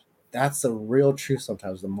 But that's a real truth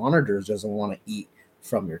sometimes. The monitor doesn't want to eat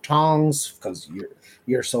from your tongs because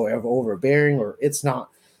you're so overbearing, or it's not.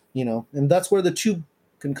 And that's where the tube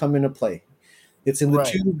can come into play. It's in the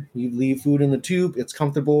Right. tube. You leave food in the tube. It's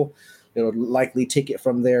comfortable. It'll likely take it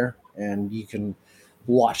from there, and you can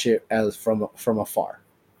watch it as from afar.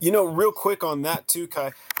 Real quick on that too,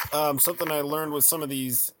 Kai. Something I learned with some of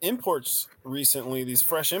these imports recently, these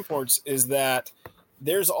fresh imports, is that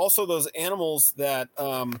there's also those animals that,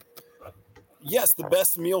 yes, the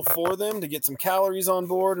best meal for them to get some calories on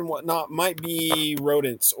board and whatnot might be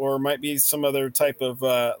rodents or might be some other type of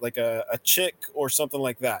like a chick or something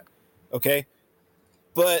like that. Okay.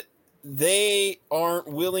 But they aren't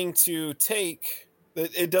willing to take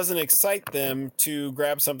it. Doesn't excite them to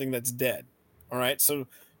grab something that's dead. All right. So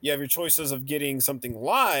you have your choices of getting something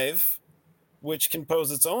live, which can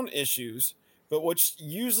pose its own issues, but what's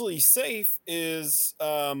usually safe is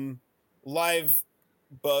live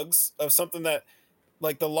bugs of something that,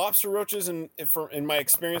 like the lobster roaches, in my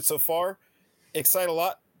experience so far, excite a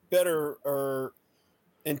lot better or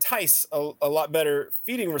entice a lot better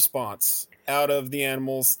feeding response out of the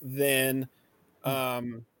animals than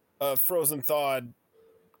a frozen thawed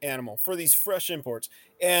animal for these fresh imports.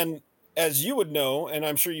 And as you would know, and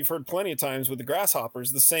I'm sure you've heard plenty of times with the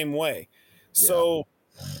grasshoppers, the same way. Yeah. So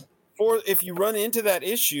for if you run into that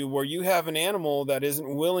issue where you have an animal that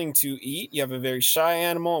isn't willing to eat, you have a very shy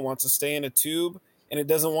animal, it wants to stay in a tube, and it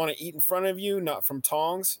doesn't want to eat in front of you, not from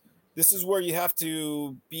tongs. This is where you have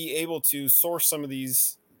to be able to source some of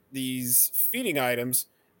these feeding items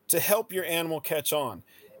to help your animal catch on.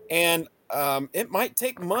 And it might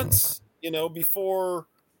take months, before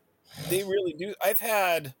they really do. I've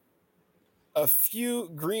had a few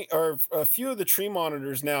of the tree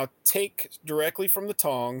monitors now take directly from the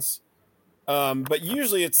tongs, but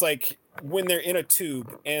usually it's like when they're in a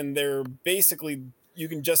tube and they're basically, you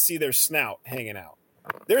can just see their snout hanging out.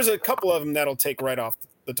 There's a couple of them that'll take right off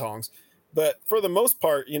the tongs, but for the most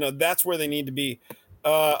part, that's where they need to be.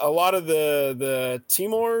 A lot of the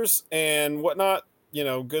Timors and whatnot,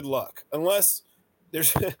 good luck unless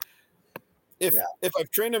there's Yeah. if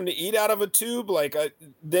I've trained them to eat out of a tube, like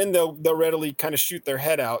then they'll readily kind of shoot their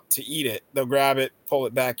head out to eat it. They'll grab it, pull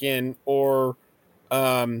it back in, or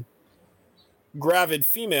um, gravid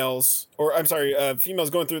females, or I'm sorry,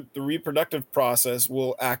 females going through the reproductive process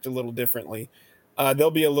will act a little differently.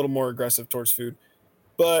 They'll be a little more aggressive towards food,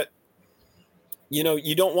 but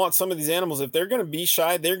you don't want some of these animals, if they're going to be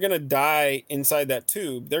shy, they're going to die inside that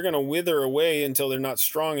tube. They're going to wither away until they're not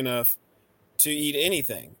strong enough to eat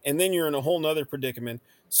anything. And then you're in a whole nother predicament.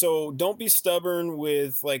 So don't be stubborn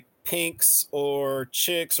with like pinks or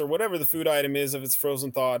chicks or whatever the food item is if it's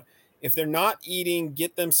frozen thawed. If they're not eating,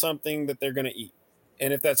 get them something that they're going to eat.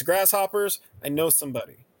 And if that's grasshoppers, I know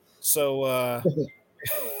somebody. So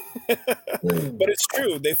But it's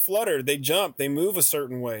true. They flutter, they jump, they move a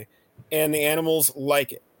certain way, and the animals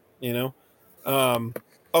like it. You know.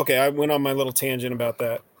 Okay, I went on my little tangent about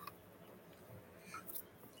that.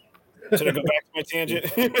 Should I go back to my tangent?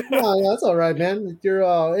 No, that's all right, man.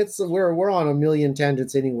 You're it's we're on a million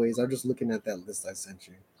tangents anyways. I'm just looking at that list I sent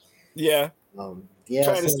you. Yeah, Yeah.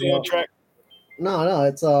 trying to So stay on track. no,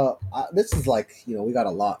 it's this is like we got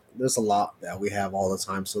a lot. There's a lot that we have all the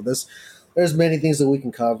time. So there's many things that we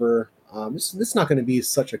can cover. This is not going to be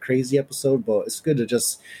such a crazy episode, but it's good to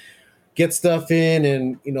just get stuff in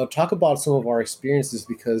and talk about some of our experiences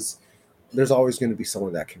because there's always going to be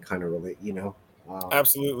someone that can kind of relate.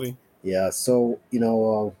 Absolutely. Yeah. So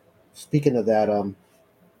speaking of that,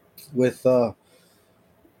 with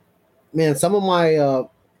man, some of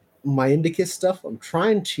my Indicus stuff, I'm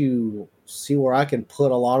trying to see where I can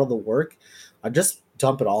put a lot of the work. I just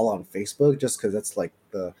dump it all on Facebook just because that's like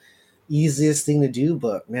the easiest thing to do.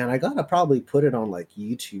 But man, I gotta probably put it on like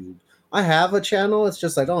YouTube. I have a channel. It's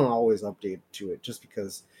just I don't always update to it just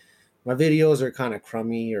because my videos are kind of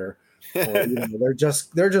crummy or they're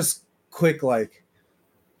just quick like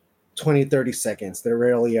 20-30 seconds. They're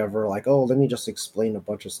rarely ever like, oh, let me just explain a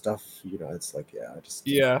bunch of stuff. It's like, yeah, I just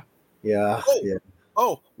Yeah. yeah, Oh, yeah.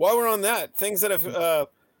 oh, while we're on that, things that have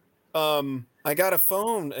I got a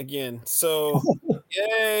phone again. So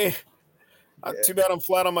yay. Yeah. Too bad I'm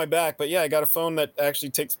flat on my back, but yeah, I got a phone that actually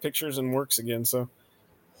takes pictures and works again. So,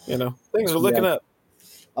 things are Yeah. looking up.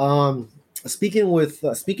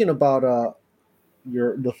 Speaking about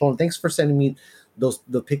the phone. Thanks for sending me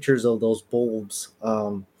the pictures of those bulbs.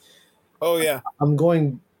 Oh yeah. I'm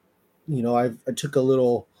going. I took a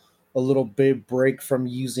little big break from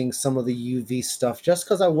using some of the UV stuff just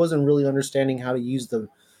because I wasn't really understanding how to use the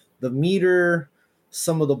meter.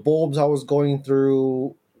 Some of the bulbs I was going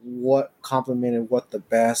through, what complemented what the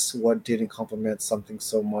best, what didn't complement something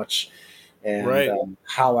so much, and Right.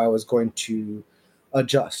 how I was going to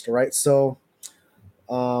adjust. Right. So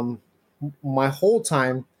my whole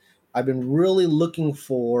time, I've been really looking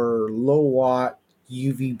for low watt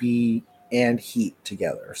UVB and heat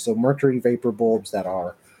together. So mercury vapor bulbs that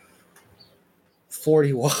are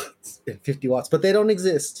 40 watts and 50 watts, but they don't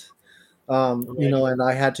exist. Right. And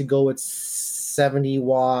I had to go with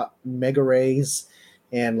 70-watt mega rays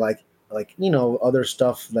and other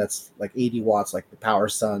stuff that's like 80 watts, like the Power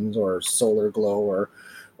Suns or Solar Glow or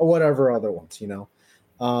whatever other ones.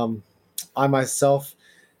 I myself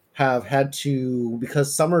have had to,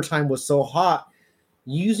 because summertime was so hot,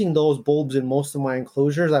 using those bulbs in most of my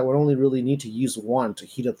enclosures, I would only really need to use one to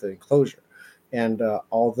heat up the enclosure. And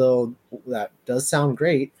although that does sound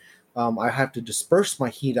great, I have to disperse my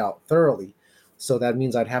heat out thoroughly. So that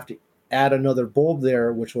means I'd have to add another bulb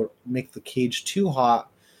there, which would make the cage too hot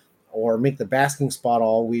or make the basking spot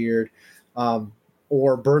all weird,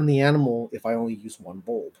 or burn the animal if I only use one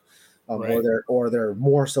bulb. Right. Or they're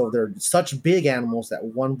more so they're such big animals that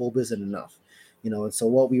one bulb isn't enough. And so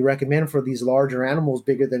what we recommend for these larger animals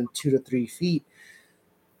bigger than 2 to 3 feet,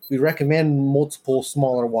 we recommend multiple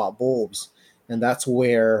smaller watt bulbs, and that's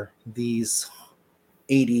where these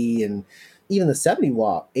 80 and even the 70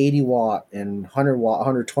 watt, 80 watt, and 100 watt,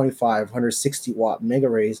 125, 160-watt mega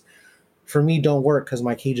rays for me don't work because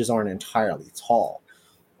my cages aren't entirely tall.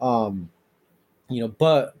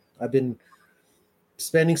 But I've been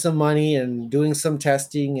spending some money and doing some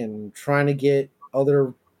testing and trying to get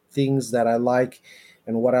other things that I like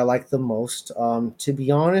and what I like the most. To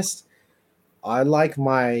be honest, I like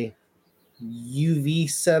my UV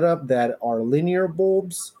setup that are linear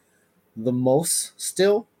bulbs the most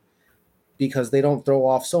still because they don't throw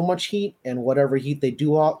off so much heat, and whatever heat they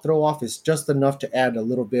do throw off is just enough to add a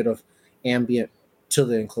little bit of ambient to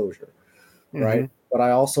the enclosure, Mm-hmm. right? But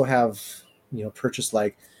I also have purchased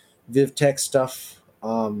like VivTech stuff,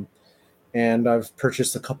 and I've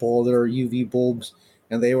purchased a couple other UV bulbs,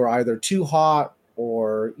 and they were either too hot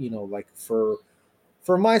or like for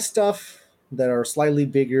my stuff that are slightly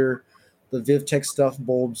bigger, the VivTech stuff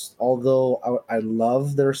bulbs, although I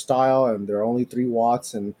love their style and they're only 3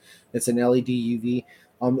 watts and it's an LED UV,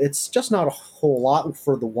 it's just not a whole lot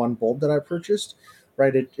for the one bulb that I purchased,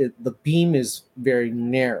 right? The beam is very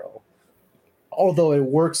narrow. Although it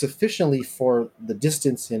works efficiently for the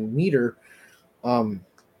distance in meter, um,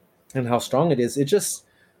 and how strong it is,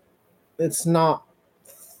 it's not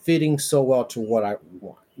fitting so well to what I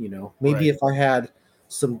want. Maybe Right. if I had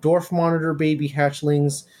some dwarf monitor baby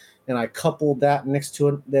hatchlings and I coupled that next to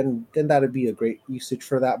it, then that'd be a great usage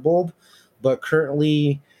for that bulb. But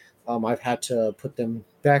currently, I've had to put them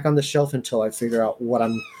back on the shelf until I figure out what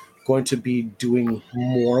I'm going to be doing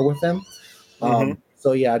more with them. Mm-hmm.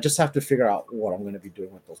 So yeah, I just have to figure out what I'm going to be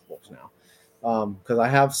doing with those bulbs now. because I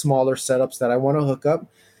have smaller setups that I want to hook up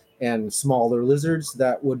and smaller lizards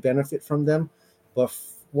that would benefit from them. But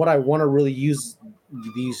what I want to really use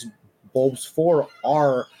these bulbs for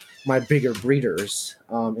are my bigger breeders,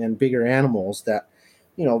 and bigger animals that,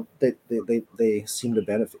 they seem to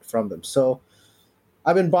benefit from them. So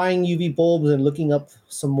I've been buying UV bulbs and looking up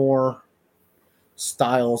some more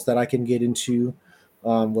styles that I can get into,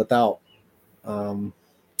 without um,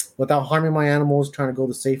 without harming my animals, trying to go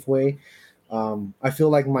the safe way. I feel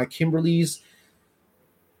like my Kimberleys,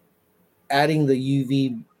 adding the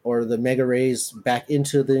UV or the mega rays back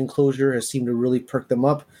into the enclosure has seemed to really perk them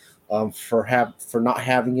up, for not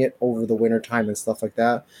having it over the winter time and stuff like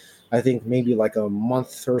that. I think maybe like a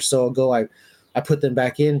month or so ago, I put them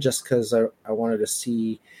back in just because I wanted to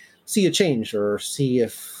see a change, or see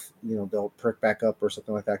if they'll perk back up or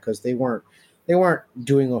something like that, because they weren't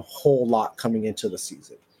doing a whole lot coming into the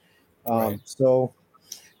season. Right. So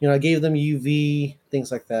I gave them UV,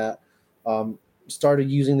 things like that. Started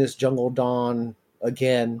using this Jungle Dawn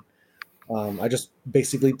again. I just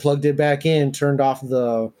basically plugged it back in, turned off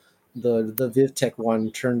the VivTech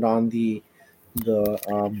one, turned on the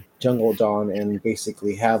Jungle Dawn, and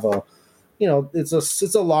basically have a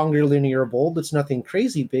it's a longer linear bulb. It's nothing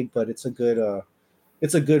crazy big, but it's a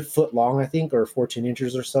good foot long, I think, or 14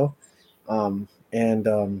 inches or so. And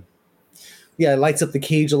Yeah, it lights up the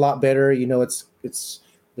cage a lot better. It's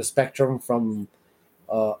the spectrum from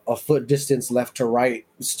a foot distance left to right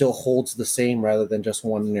still holds the same rather than just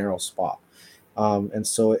one narrow spot. And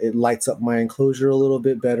so it lights up my enclosure a little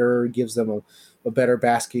bit better, gives them a better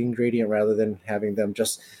basking gradient rather than having them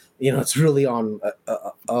just, it's really on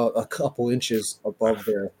a couple inches above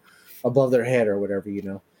their head or whatever.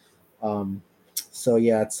 So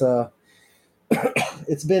yeah,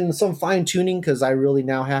 it's been some fine tuning, because I really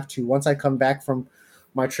now have to, once I come back from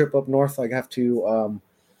my trip up north, I have to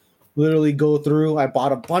literally go through. I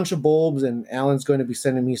bought a bunch of bulbs, and Alan's going to be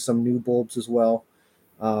sending me some new bulbs as well.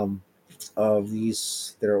 Um, of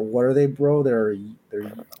these, what are they, bro? They're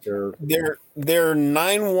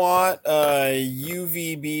 9 watt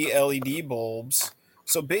UVB LED bulbs.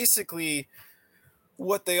 So basically,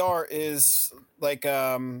 what they are is like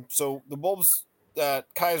so the bulbs that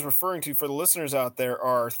Kai is referring to for the listeners out there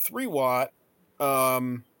are 3 watt,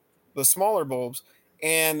 um, the smaller bulbs,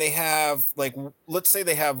 and they have like let's say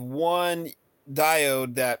they have one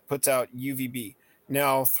diode that puts out UVB.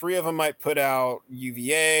 Now, three of them might put out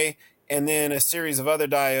UVA, and then a series of other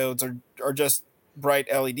diodes are just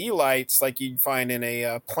bright LED lights like you'd find in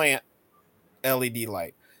a plant LED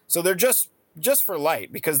light. So they're just for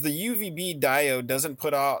light, because the UVB diode doesn't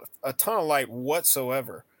put out a ton of light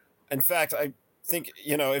whatsoever. In fact, I think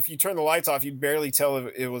if you turn the lights off, you'd barely tell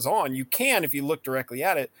if it was on. You can if you look directly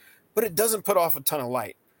at it, but it doesn't put off a ton of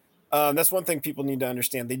light. That's one thing people need to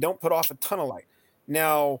understand. They don't put off a ton of light.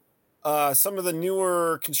 Now, some of the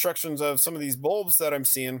newer constructions of some of these bulbs that I'm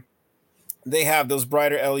seeing, they have those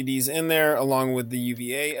brighter LEDs in there along with the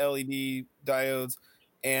UVA LED diodes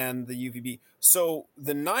and the UVB. So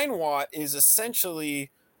the 9 watt is essentially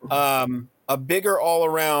a bigger all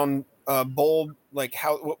around bulb, like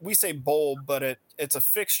how we say bulb, but it's a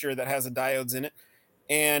fixture that has a diodes in it.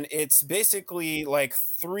 And it's basically like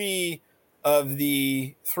three of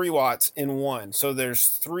the 3 watts in one. So there's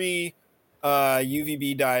three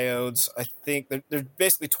UVB diodes. I think there's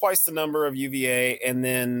basically twice the number of UVA, and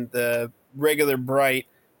then the regular bright,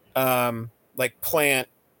 like plant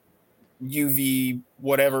UV,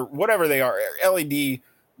 whatever they are, LED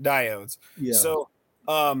diodes. Yeah. So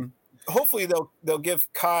um, hopefully they'll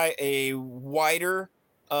give Kai a wider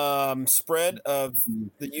spread of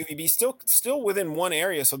the UVB, still within one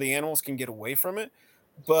area, so the animals can get away from it,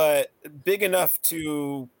 but big enough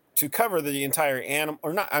to cover the entire animal,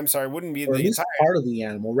 or not. I'm sorry, wouldn't be Or at the least entire. part of the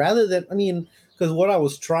animal, rather than, because what I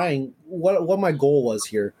was trying, what my goal was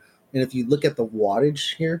here, and if you look at the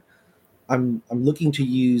wattage here, I'm looking to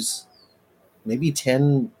use maybe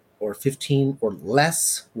 10 or 15 or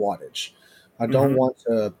less wattage. I don't Mhm. want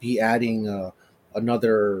to be adding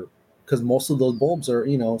another, because most of those bulbs are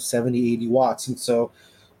 70, 80 watts, and so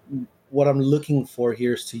what I'm looking for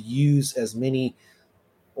here is to use as many,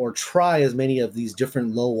 or try as many of these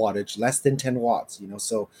different low wattage, less than 10 watts.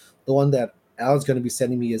 So the one that Al's going to be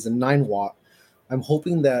sending me is a 9 watt. I'm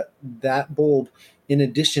hoping that that bulb, in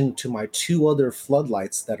addition to my two other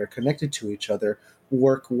floodlights that are connected to each other,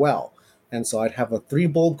 work well. And so I'd have a three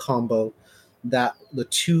bulb combo that the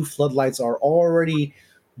two floodlights are already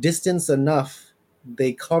distanced enough.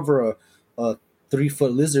 They cover a 3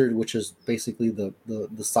 foot lizard, which is basically the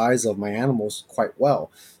size of my animals, quite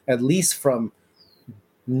well, at least from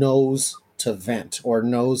nose to vent, or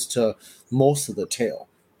nose to most of the tail.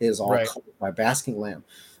 is all Right. covered by basking lamp.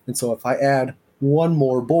 And so if I add one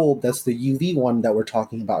more bulb, that's the UV one that we're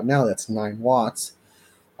talking about now, that's 9 watts,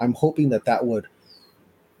 I'm hoping that that would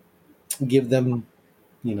give them,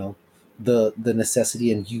 you know, the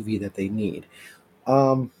necessity and UV that they need.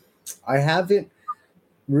 Um, I haven't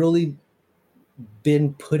really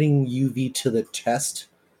been putting UV to the test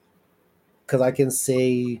because I can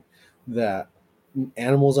say that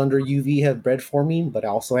animals under UV have bred for me, but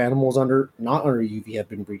also animals under not under UV have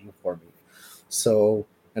been breeding for me. So,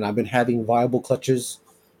 and I've been having viable clutches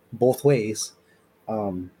both ways.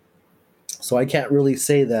 Um, so I can't really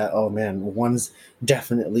say that, oh man, one's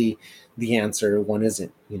definitely the answer, one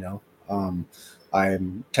isn't, you know. Um,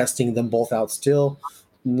 I'm testing them both out still.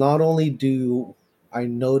 Not only do I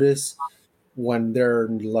notice when they're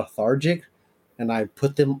lethargic and I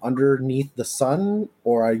put them underneath the sun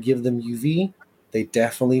or I give them UV, they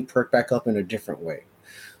definitely perk back up in a different way.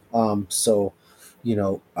 So,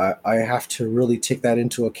 I have to really take that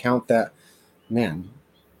into account that, man,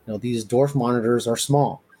 these dwarf monitors are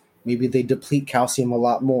small. Maybe they deplete calcium a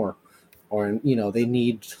lot more, or they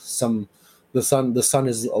need some. The sun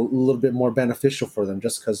is a little bit more beneficial for them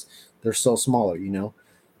just because they're so smaller.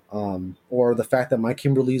 Or the fact that my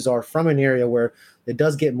Kimberleys are from an area where it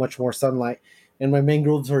does get much more sunlight, and my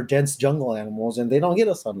mangroves are dense jungle animals, and they don't get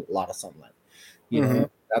a lot of sunlight. Mm-hmm.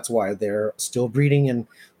 That's why they're still breeding, and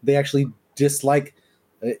they actually dislike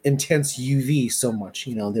intense UV so much.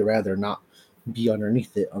 They rather not be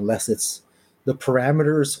underneath it unless it's the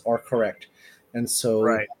parameters are correct. And so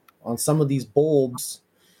Right. on some of these bulbs,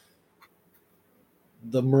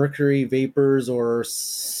 the mercury vapors or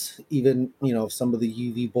even some of the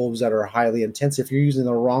UV bulbs that are highly intense, if you're using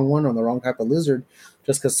the wrong one or the wrong type of lizard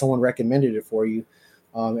just because someone recommended it for you,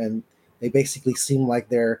 and they basically seem like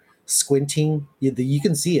they're squinting, you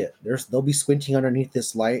can see it, they'll be squinting underneath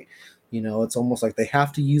this light. It's almost like they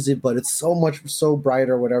have to use it, but it's so bright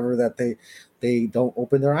or whatever that they don't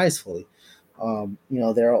open their eyes fully.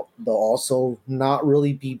 They'll also not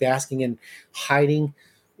really be basking and hiding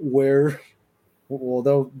where, well,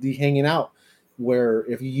 they'll be hanging out where,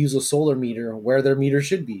 if you use a solar meter, where their meter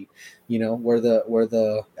should be, where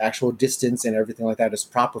the actual distance and everything like that is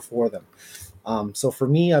proper for them. So for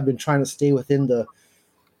me, I've been trying to stay within the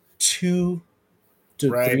two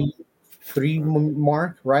to Right. three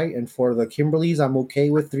mark, right? And for the Kimberleys, I'm okay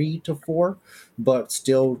with 3 to 4, but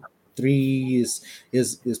still three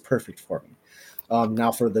is perfect for me.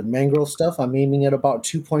 Now for the mangrove stuff, I'm aiming at about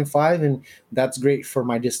 2.5, and that's great for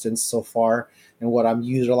my distance so far and what I'm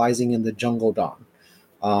utilizing in the jungle dawn.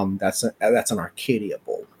 That's an Arcadia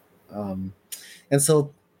bulb. And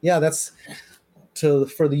so yeah, that's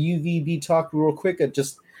for the UVB talk real quick. I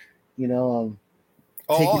just you know um,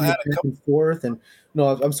 Oh, I'll taking add it a back couple. and forth, and no,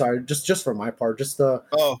 I'm sorry, just for my part, just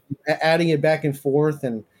Oh, adding it back and forth,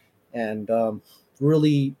 and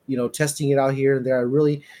really testing it out here and there. I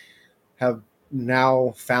really have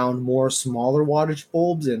now found more smaller wattage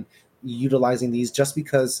bulbs and utilizing these just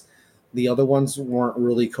because the other ones weren't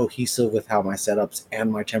really cohesive with how my setups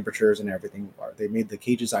and my temperatures and everything are. They made the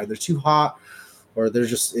cages either too hot or it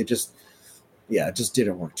just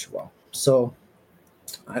didn't work too well. So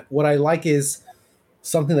what I like is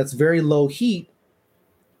something that's very low heat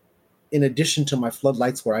in addition to my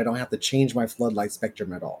floodlights, where I don't have to change my floodlight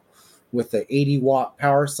spectrum at all. With the 80-watt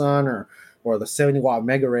Power Sun or the 70-watt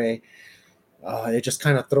Mega Ray, it just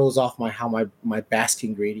kind of throws off how my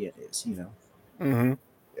basking gradient is. mm-hmm.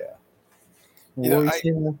 Yeah. You What know, were you I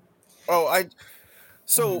saying? oh I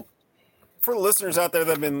so for the listeners out there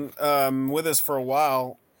that have been with us for a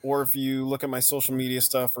while, or if you look at my social media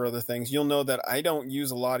stuff or other things, you'll know that I don't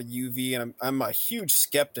use a lot of UV, and I'm a huge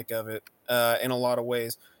skeptic of it in a lot of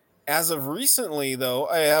ways. As of recently, though,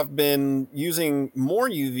 I have been using more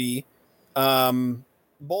UV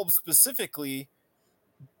bulbs specifically,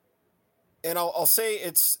 and I'll say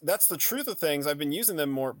that's the truth of things. I've been using them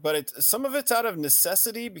more, but some of it's out of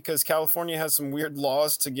necessity because California has some weird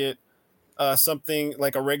laws to get something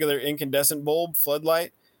like a regular incandescent bulb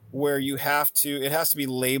floodlight, where it has to be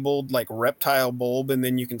labeled like reptile bulb, and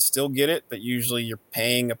then you can still get it, but usually you're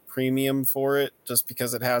paying a premium for it just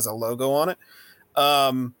because it has a logo on it.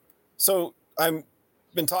 So I'm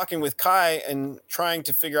been talking with Kai and trying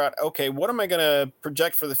to figure out, okay, what am I going to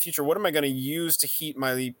project for the future? What am I going to use to heat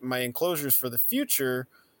my enclosures for the future?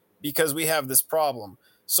 Because we have this problem.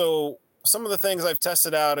 So some of the things I've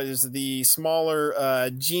tested out is the smaller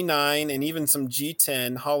G9 and even some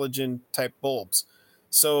G10 halogen type bulbs.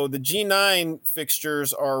 So the G9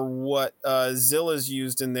 fixtures are what Zilla's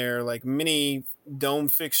used in their like mini dome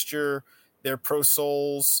fixture, their Pro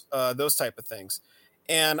Sols, those type of things.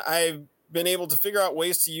 And I've been able to figure out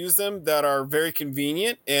ways to use them that are very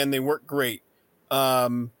convenient and they work great.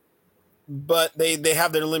 Um, but they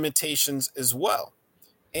have their limitations as well.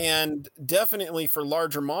 And definitely for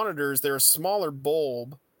larger monitors, they're a smaller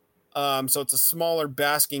bulb, so it's a smaller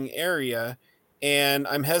basking area. And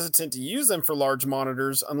I'm hesitant to use them for large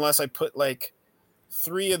monitors unless I put like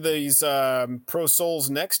three of these Pro Souls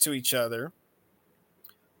next to each other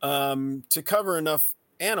to cover enough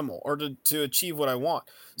animal or to achieve what I want.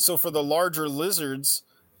 So for the larger lizards,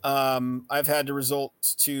 I've had to resort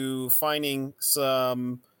to finding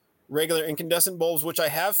some regular incandescent bulbs, which I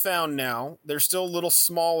have found now. They're still a little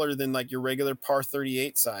smaller than like your regular par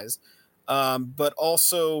 38 size, but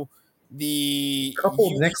also the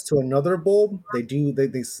Coupled next to another bulb,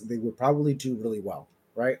 they would probably do really well,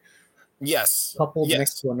 right? yes, Coupled next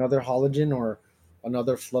yes, to another halogen or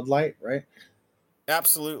another floodlight, right?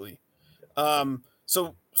 absolutely. And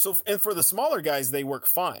for the smaller guys, they work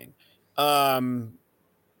fine. Um,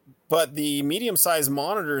 but the medium sized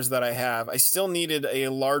monitors that I have, I still needed a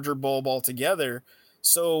larger bulb altogether.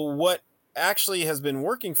 So what actually has been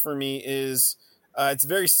working for me is it's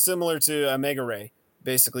very similar to a Mega Ray.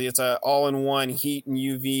 Basically, it's a all-in-one heat and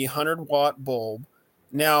UV 100-watt bulb.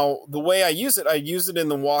 Now, the way I use it in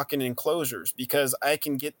the walk-in enclosures because I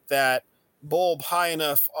can get that bulb high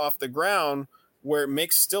enough off the ground where it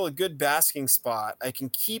makes still a good basking spot. I can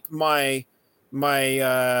keep my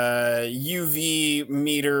UV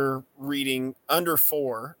meter reading under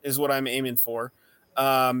 4 is what I'm aiming for.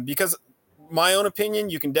 Because my own opinion,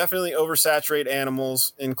 you can definitely oversaturate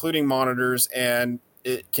animals, including monitors, and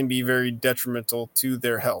it can be very detrimental to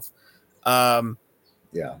their health. Um,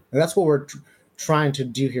 Yeah, and that's what we're trying to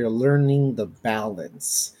do here, learning the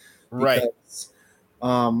balance, right. because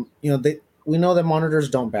we know that monitors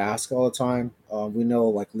don't bask all the time. We know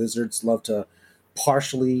like lizards love to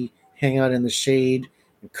partially hang out in the shade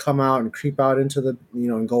and come out and creep out into the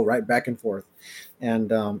and go right back and forth, and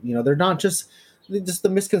they're not just the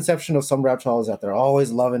misconception of some reptiles that they're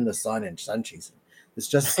always loving the sun and sun chasing. It's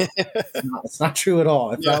just it's not true at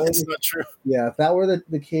all. If Yeah, that were it's not true. yeah, if that were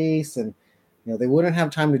the case, and they wouldn't have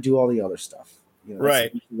time to do all the other stuff.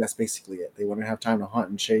 Right. That's basically it. They wouldn't have time to hunt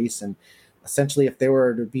and chase. And essentially, if they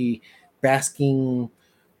were to be basking,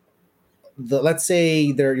 let's say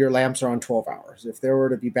your lamps are on 12 hours. If they were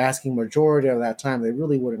to be basking majority of that time, they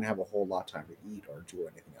really wouldn't have a whole lot of time to eat or do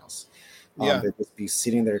anything else. Yeah. They'd just be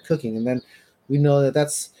sitting there cooking. And then we know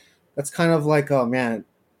that's kind of like, oh man,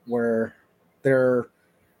 where they're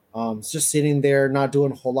it's just sitting there, not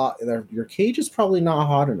doing a whole lot. Your cage is probably not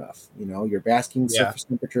hot enough. Your basking Yeah. surface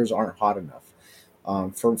temperatures aren't hot enough.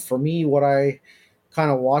 For me, what I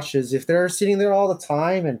kind of watch is if they're sitting there all the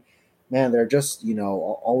time and man, they're just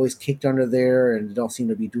always kicked under there and don't seem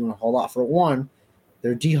to be doing a whole lot. For one,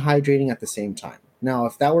 they're dehydrating at the same time. Now,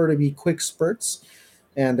 if that were to be quick spurts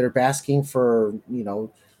and they're basking for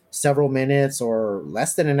several minutes or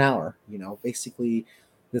less than an hour, basically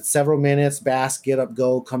it's several minutes, bask, get up,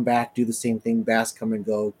 go, come back, do the same thing, bask, come and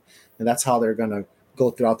go. And that's how they're going to go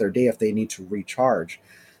throughout their day if they need to recharge.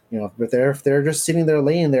 But if they're just sitting there,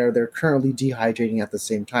 laying there, they're currently dehydrating at the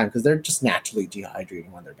same time because they're just naturally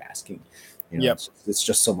dehydrating when they're basking. Yep. It's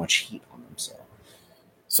just so much heat on them.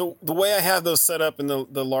 So the way I have those set up in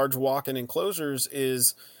the large walk-in enclosures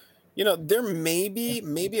is, they're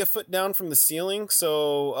maybe a foot down from the ceiling,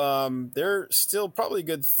 so they're still probably a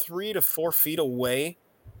good 3 to 4 feet away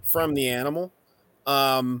from the animal.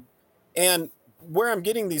 And where I'm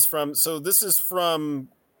getting these from, so this is from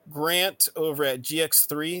Grant over at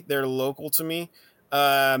GX3. They're local to me.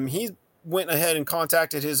 He went ahead and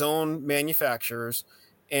contacted his own manufacturers,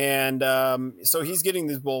 and so he's getting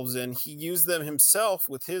these bulbs in. He used them himself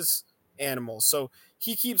with his animals, so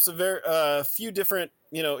he keeps a few different.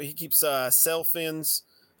 He keeps sailfins.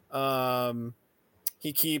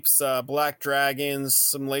 He keeps black dragons,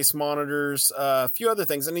 some lace monitors, a few other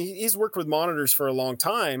things, and he's worked with monitors for a long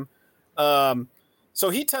time. So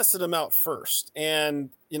he tested them out first, and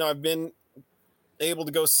I've been able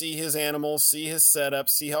to go see his animals, see his setup,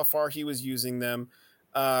 see how far he was using them.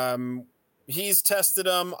 He's tested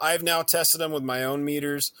them. I've now tested them with my own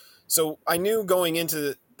meters, so I knew going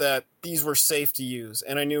into that these were safe to use,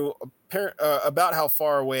 and I knew about how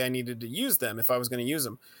far away I needed to use them if I was going to use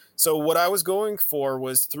them. So what I was going for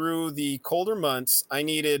was through the colder months, I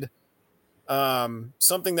needed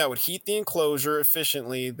something that would heat the enclosure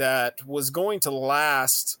efficiently, that was going to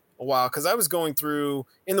last a while, because I was going through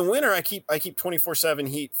in the winter. I keep 24/7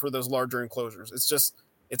 heat for those larger enclosures.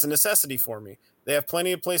 It's a necessity for me. They have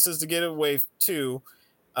plenty of places to get away to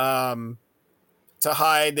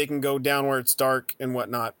hide. They can go down where it's dark and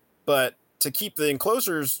whatnot, but to keep the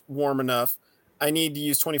enclosures warm enough, I need to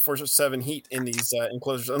use 24/7 heat in these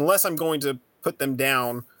enclosures unless I'm going to put them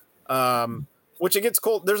down. Which it gets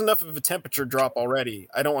cold. There's enough of a temperature drop already.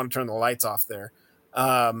 I don't want to turn the lights off there.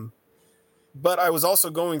 But I was also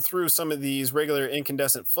going through some of these regular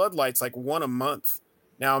incandescent floodlights, like one a month.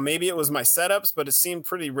 Now, maybe it was my setups, but it seemed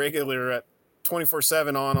pretty regular at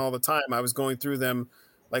 24/7 on all the time. I was going through them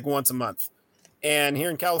like once a month. And here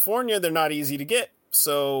in California, they're not easy to get.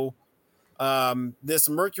 So this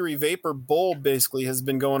mercury vapor bulb basically has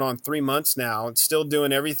been going on 3 months now. It's still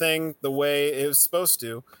doing everything the way it was supposed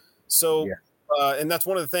to. So, Yeah. and that's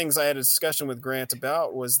one of the things I had a discussion with Grant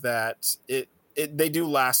about was that they do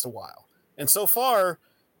last a while. And so far,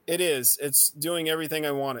 it's doing everything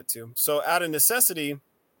I want it to. So out of necessity,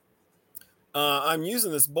 I'm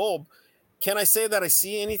using this bulb. Can I say that I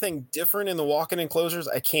see anything different in the walk-in enclosures?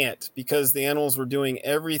 I can't because the animals were doing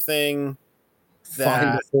everything Fine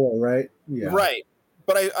that before, right? Yeah. right.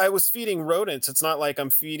 But I was feeding rodents. It's not like I'm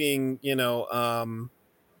feeding,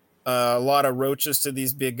 a lot of roaches to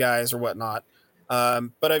these big guys or whatnot.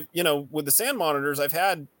 But with the sand monitors, I've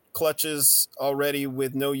had clutches already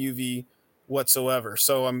with no UV whatsoever.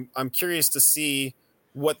 So I'm curious to see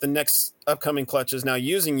what the next upcoming clutches now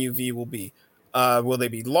using UV will be. Will they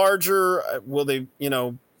be larger? Will they,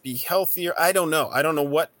 be healthier? I don't know. I don't know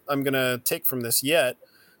what I'm going to take from this yet,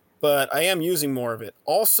 but I am using more of it.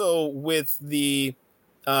 Also with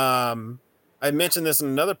I mentioned this in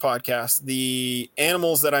another podcast, the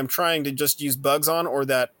animals that I'm trying to just use bugs on or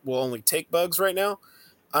that will only take bugs right now,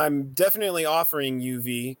 I'm definitely offering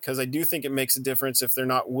UV because I do think it makes a difference if they're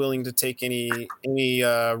not willing to take any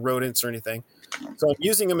rodents or anything. So I'm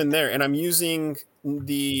using them in there, and I'm using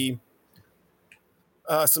the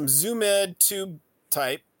some Zoom Ed tube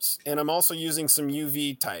types, and I'm also using some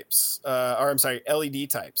UV types, or I'm sorry, LED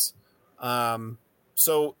types.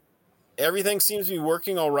 So everything seems to be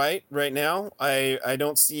working all right now. I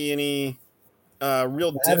don't see any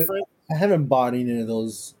real I haven't difference. I haven't bought any of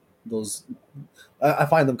those. I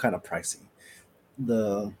find them kind of pricey.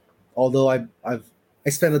 The Although I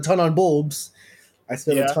spent a ton on bulbs. I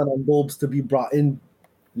spent a Yeah. ton on bulbs to be brought in,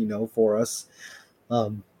 for us.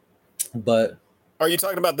 Um, but Are you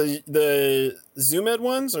talking about the Zoom Ed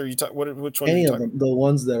ones, or which one are you any of talking them, about? the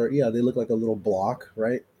ones that are, yeah, they look like a little block,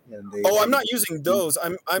 right? And Oh, I'm not using those.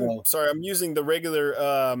 I'm oh, sorry. I'm using the regular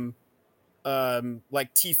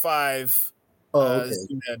like T5 okay.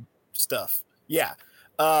 Zoom Ed stuff. Yeah.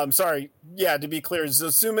 Sorry. Yeah, to be clear, so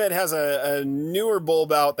Zoom Ed has a newer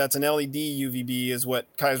bulb out that's an LED UVB is what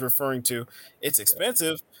Kai's referring to. It's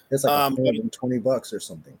expensive. It's like But $120 or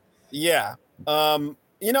something. yeah.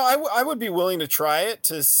 I would be willing to try it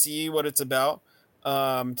to see what it's about,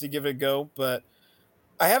 to give it a go, but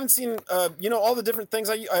I haven't seen, all the different things.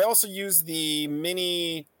 I also use the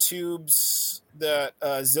mini tubes that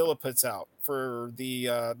Zilla puts out for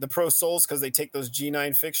the Pro Souls because they take those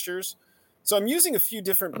G9 fixtures. So I'm using a few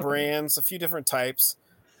different brands, a few different types.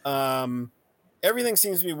 Um, Everything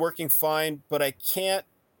seems to be working fine, but I can't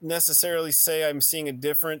necessarily say I'm seeing a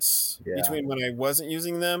difference Yeah. between when I wasn't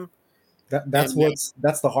using them That's and now.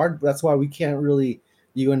 that's the hard. That's why we can't really,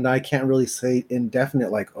 you and I can't really say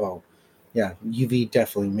indefinite, like, oh, yeah, UV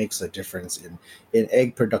definitely makes a difference in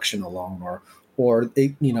egg production alone, or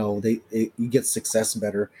you get success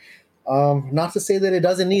better. Not to say that it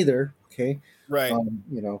doesn't either. Okay. Right.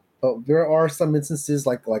 But there are some instances,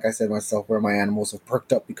 like I said myself, where my animals have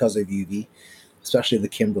perked up because of UV, especially the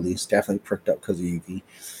Kimberleys definitely perked up because of UV,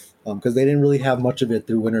 because they didn't really have much of it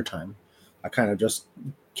through wintertime. I kind of just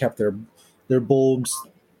kept their bulbs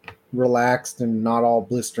relaxed and not all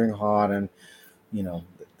blistering hot, and you know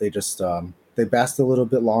they just they basked a little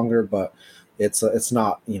bit longer, but it's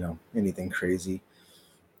not anything crazy.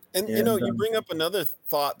 And And you bring up another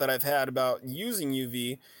thought that I've had about using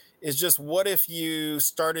UV is just what if you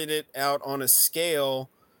started it out on a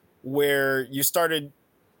scale where you started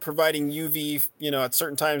providing UV, at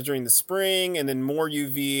certain times during the spring and then more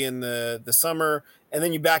UV in the summer, and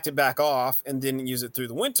then you backed it back off and didn't use it through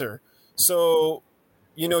the winter. So,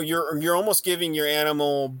 you're almost giving your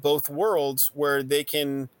animal both worlds where they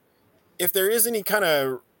can, if there is any kind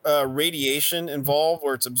of radiation involved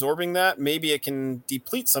where it's absorbing that, maybe it can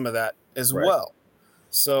deplete some of that as right, well. yeah,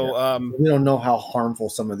 So, we don't know how harmful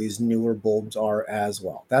some of these newer bulbs are as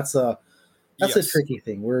well. That's a yes, tricky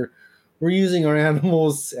thing. We're using our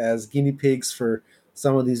animals as guinea pigs for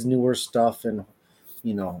some of these newer stuff, and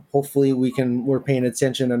hopefully we're paying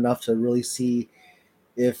attention enough to really see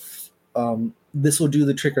if this will do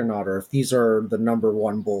the trick or not, or if these are the number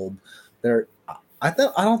one bulb. They're I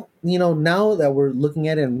don't now that we're looking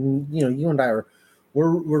at it, and you and I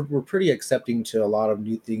we're pretty accepting to a lot of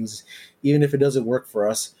new things, even if it doesn't work for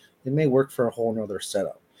us. it may work for a whole nother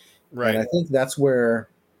setup. And Right. I think that's where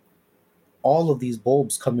all of these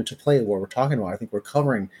bulbs come into play. What we're talking about, I think we're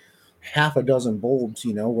covering half a dozen bulbs.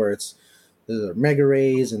 Where there's mega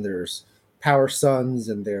rays and there's power suns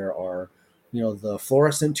and there are the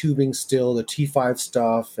fluorescent tubing still, the T5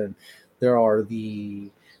 stuff, and there are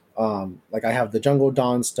the like I have the Jungle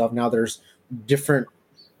Dawn stuff. Now there's different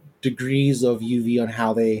degrees of UV on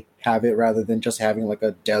how they have it, rather than just having like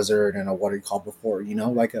a desert and a what do you call before,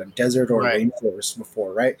 like a desert or a Right. rainforest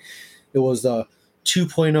before, right? It was a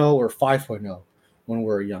 2.0 or 5.0 when we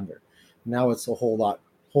were younger. Now it's a whole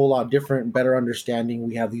lot different, better understanding.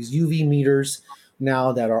 We have these UV meters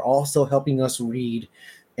now that are also helping us read,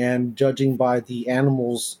 and judging by the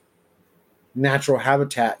animals' natural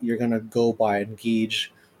habitat, you're gonna go by and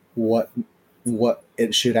gauge what what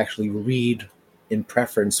it should actually read in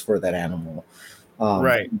preference for that animal.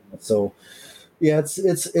 Right. So yeah,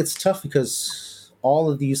 it's tough because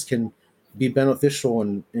all of these can be beneficial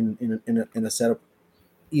in a setup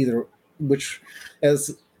either, which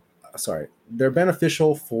as sorry, they're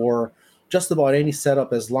beneficial for just about any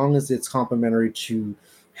setup as long as it's complementary to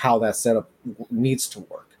how that setup needs to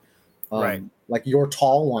work. Right. Like your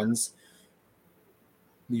tall ones,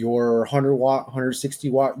 your 100 watt, 160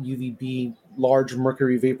 watt UVB large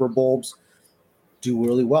mercury vapor bulbs do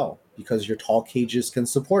really well because your tall cages can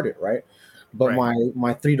support it, right? But Right.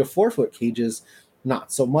 my 3 to 4 foot cages,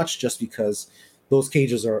 not so much, just because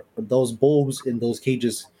those bulbs in those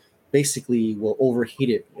cages basically will overheat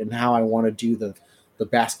it and how I want to do the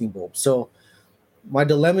basking bulb. So my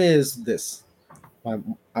dilemma is this: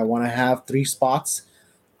 I want to have 3 spots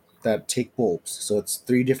that take bulbs, so it's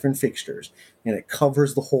 3 different fixtures, and it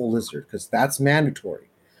covers the whole lizard because that's mandatory,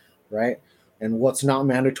 right? And what's not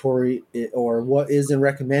mandatory, or what isn't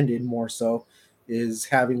recommended more so, is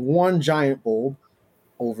having one giant bulb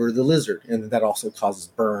over the lizard, and that also causes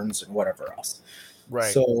burns and whatever else.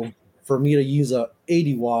 Right. So for me to use a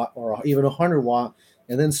 80 watt or even 100 watt,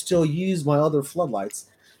 and then still use my other floodlights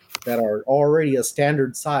that are already a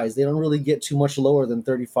standard size, they don't really get too much lower than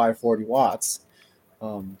 35, 40 watts.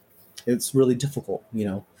 Um, it's really difficult.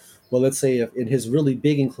 Well, let's say if in his really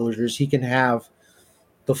big enclosures, he can have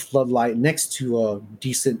the floodlight next to a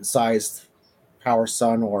decent sized power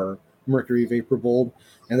sun or mercury vapor bulb,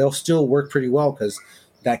 and they'll still work pretty well because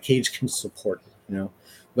that cage can support it.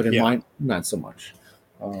 But in Yeah. mine, not so much.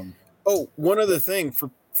 Um, Oh, one other thing for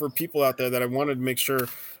people out there that I wanted to make sure,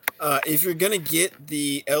 if you're gonna get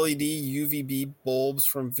the LED UVB bulbs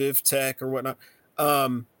from VivTech or whatnot,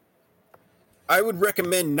 um, I would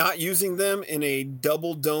recommend not using them in a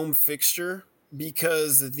double dome fixture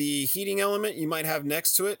because the heating element you might have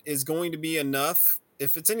next to it is going to be enough.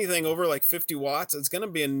 If it's anything over like 50 watts, it's going to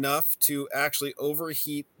be enough to actually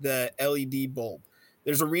overheat the LED bulb.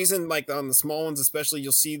 There's a reason, like on the small ones, especially,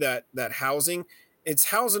 you'll see that housing. It's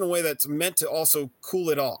housed in a way that's meant to also cool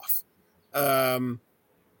it off.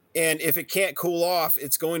 And if it can't cool off,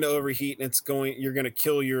 it's going to overheat and you're going to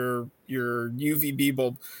kill your UVB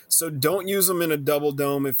bulb. So don't use them in a double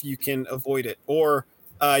dome if you can avoid it, or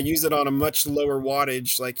use it on a much lower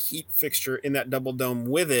wattage like heat fixture in that double dome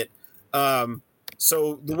with it.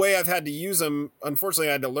 So the way I've had to use them, unfortunately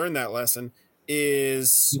I had to learn that lesson,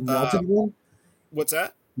 is you melted one. what's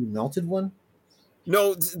that? You melted one.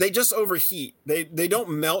 No, they just overheat. They don't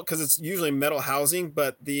melt because it's usually metal housing,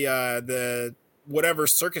 but the whatever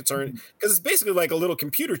circuits are, because it's basically like a little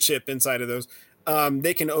computer chip inside of those.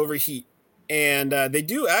 They can overheat, and they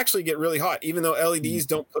do actually get really hot, even though LEDs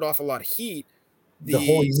don't put off a lot of heat. The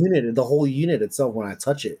The whole unit itself, when I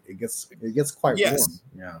touch it, it gets quite warm. Yes,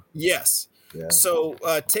 Yeah. yes. Yeah. So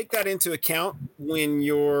take that into account when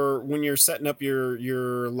you're setting up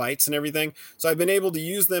your lights and everything. So I've been able to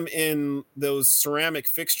use them in those ceramic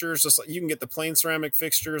fixtures. Just like you can get the plain ceramic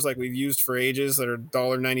fixtures like we've used for ages that are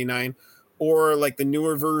 $1.99, or like the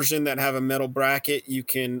newer version that have a metal bracket you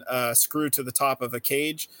can screw to the top of a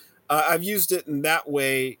cage. I've used it in that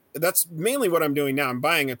way. That's mainly what I'm doing now. I'm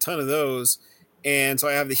buying a ton of those, and so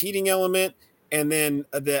I have the heating element and then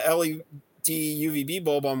the LED UVB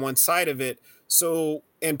bulb on one side of it. So,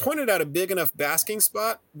 and pointed out a big enough basking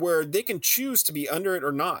spot where they can choose to be under it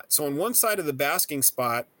or not. So, on one side of the basking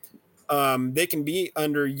spot, they can be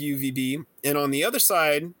under UVB, and on the other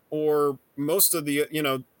side, or most of the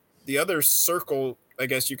other circle, I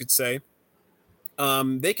guess you could say,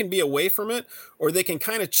 they can be away from it, or they can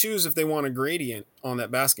kind of choose if they want a gradient on that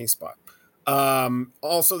basking spot.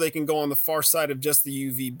 Also, they can go on the far side of just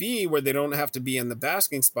the UVB where they don't have to be in the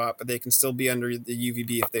basking spot, but they can still be under the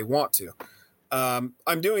UVB if they want to.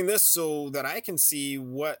 I'm doing this so that I can see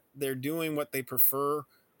what they're doing, what they prefer.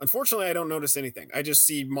 Unfortunately, I don't notice anything. I just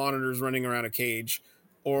see monitors running around a cage.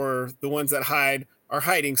 or the ones that hide are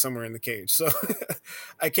hiding somewhere in the cage. So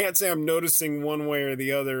I can't say I'm noticing one way or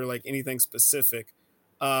the other, like anything specific.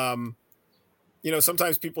 Um,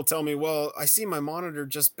 sometimes people tell me, well, I see my monitor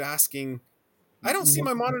just basking. I don't see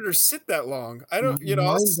my monitor sit that long. I don't,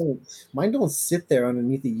 Mine don't sit there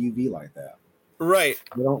underneath the UV like that. right.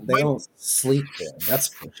 They don't sleep there. That's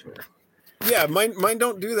for sure. Yeah, mine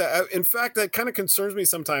don't do that. In fact, that kind of concerns me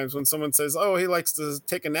sometimes when someone says, "Oh, he likes to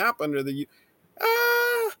take a nap under the."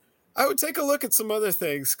 I would take a look at some other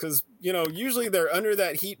things because usually they're under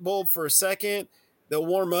that heat bulb for a second. They'll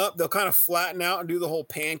warm up. They'll kind of flatten out and do the whole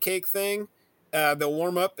pancake thing. They'll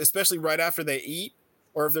warm up, especially right after they eat,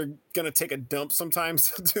 or if they're gonna take a dump. Sometimes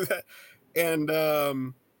they'll do that, and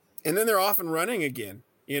then they're off and running again.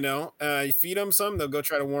 You feed them some, they'll go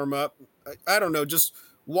try to warm up. I don't know, just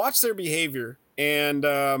watch their behavior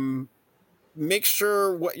and make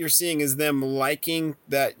sure what you're seeing is them liking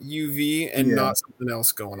that UV and not something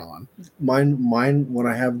else going on. Mine when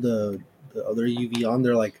I have the other UV on,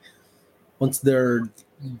 they're like, once they're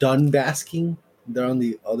done basking, they're on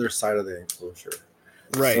the other side of the enclosure.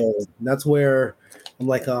 Right. So that's where I'm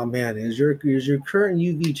like, oh man, is your current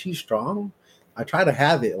UV too strong? I try to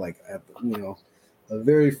have it like at the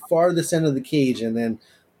very farthest end of the cage, and then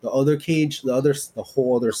the other cage, the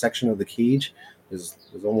whole other section of the cage is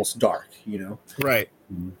almost dark. Right.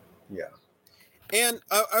 Yeah. And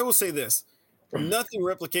I will say this: nothing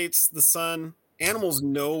replicates the sun. Animals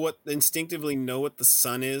instinctively know what the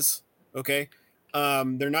sun is. Okay,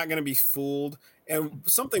 they're not going to be fooled. And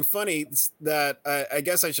something funny that I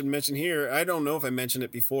guess I should mention here, I don't know if I mentioned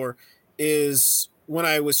it before, is when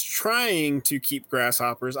I was trying to keep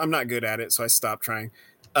grasshoppers, I'm not good at it, so I stopped trying.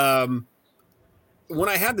 When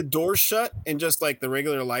I had the doors shut and just like the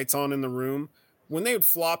regular lights on in the room, when they would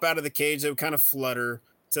flop out of the cage, they would kind of flutter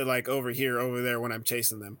to like over here, over there when I'm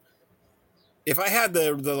chasing them. If I had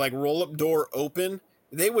the like roll up door open,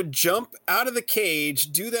 they would jump out of the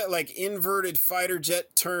cage, do that like inverted fighter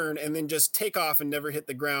jet turn, and then just take off and never hit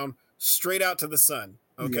the ground straight out to the sun.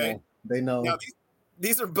 Okay. Yeah, they know. Now,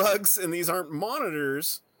 these are bugs and these aren't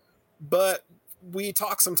monitors, but we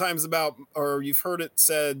talk sometimes about, or you've heard it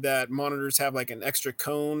said that monitors have like an extra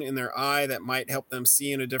cone in their eye that might help them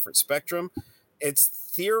see in a different spectrum. It's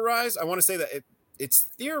theorized. I want to say that it's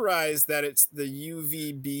theorized that it's the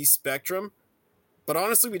UVB spectrum, but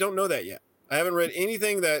honestly, we don't know that yet. I haven't read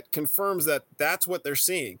anything that confirms that that's what they're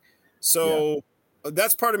seeing. So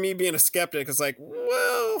that's part of me being a skeptic. It's like,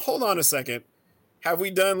 well, hold on a second. Have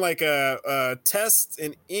we done like a test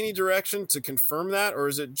in any direction to confirm that, or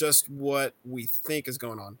is it just what we think is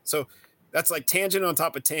going on? So that's like tangent on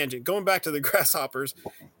top of tangent. Going back to the grasshoppers,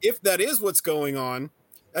 if that is what's going on,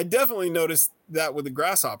 I definitely noticed that with the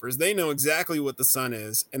grasshoppers. They know exactly what the sun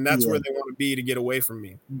is, and that's where they want to be to get away from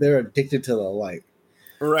me. They're addicted to the light.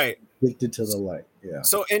 Right. Addicted to the light. Yeah.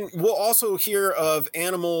 So, and we'll also hear of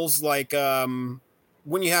animals like when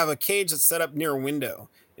you have a cage that's set up near a window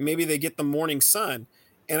and maybe they get the morning sun.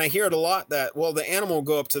 And I hear it a lot that, well, the animal will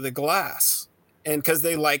go up to the glass and because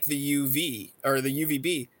they like the UV or the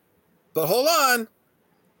UVB. But hold on.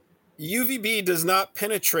 UVB does not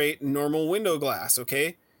penetrate normal window glass.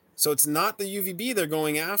 Okay. So it's not the UVB they're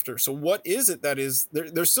going after. So what is it that is,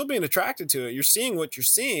 they're still being attracted to it. You're seeing what you're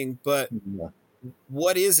seeing, but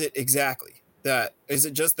what is it exactly? That is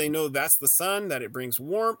it just they know that's the sun, that it brings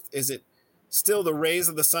warmth? Is it still the rays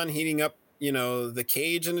of the sun heating up, the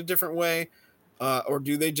cage in a different way? Or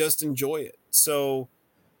do they just enjoy it? So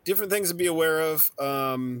different things to be aware of,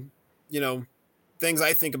 things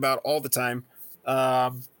I think about all the time.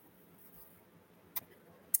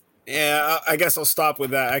 Yeah, I guess I'll stop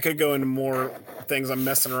with that. I could go into more things I'm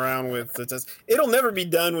messing around with. It'll never be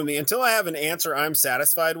done with me until I have an answer I'm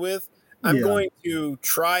satisfied with. I'm going to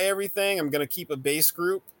try everything. I'm going to keep a base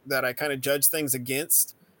group that I kind of judge things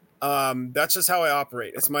against. That's just how I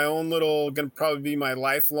operate. It's my own going to probably be my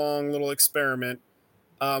lifelong little experiment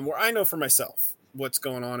where I know for myself what's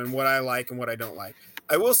going on and what I like and what I don't like.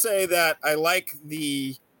 I will say that I like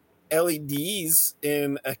the LEDs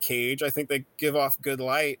in a cage. I think they give off good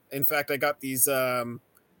light. In fact, I got these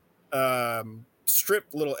strip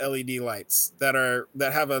little LED lights that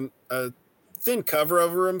have a thin cover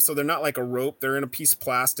over them, so they're not like a rope. They're in a piece of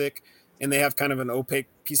plastic, and they have kind of an opaque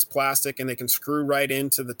piece of plastic, and they can screw right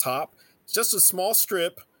into the top. It's just a small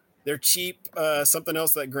strip. They're cheap. Something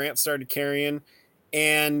else that Grant started carrying,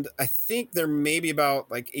 and I think they're maybe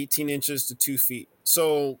about like 18 inches to 2 feet.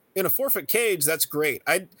 So in a 4-foot cage, that's great.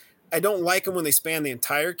 I don't like them when they span the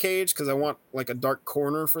entire cage because I want like a dark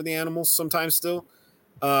corner for the animals sometimes still.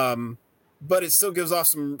 But it still gives off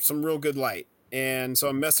some real good light. And so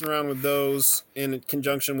I'm messing around with those in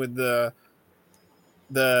conjunction with the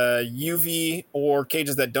the UV or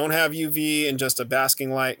cages that don't have UV and just a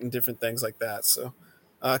basking light and different things like that. So,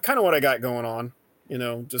 kind of what I got going on,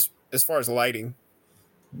 just as far as lighting.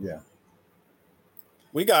 Yeah.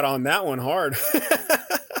 We got on that one hard.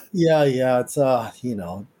 Yeah, it's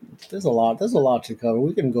there's a lot to cover.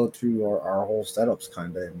 We can go through our whole setups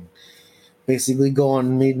kind of and basically go on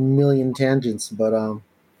a million tangents, but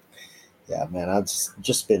yeah, man, I've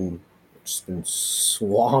just been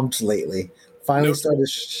swamped lately. Finally No,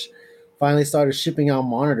 started shipping out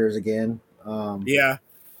monitors again. yeah,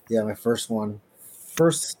 Yeah, my first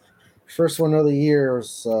first one of the year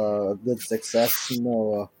was a good success.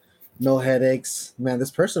 No headaches. Man,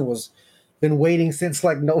 this person was been waiting since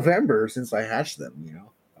like November since I hatched them.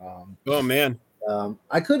 oh man,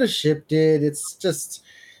 I could have shipped it. It's just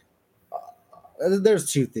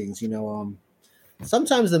there's two things.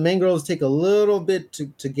 Sometimes the mangroves take a little bit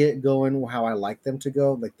to get going how I like them to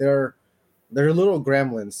go. Like they're little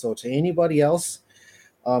gremlins. So to anybody else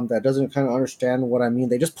that doesn't kind of understand what I mean,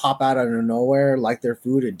 they just pop out of nowhere like their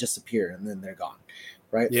food and disappear and then they're gone,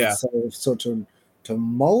 right? And yeah, so to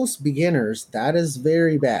most beginners that is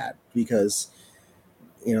very bad because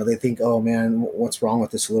they think, oh man, what's wrong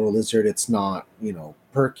with this little lizard? It's not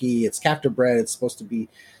perky. It's captive bred. It's supposed to be.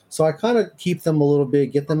 So I kind of keep them a little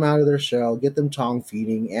bit, get them out of their shell, get them tongue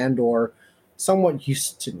feeding and or somewhat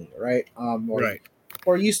used to me, right? right,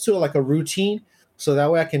 Or used to like a routine, so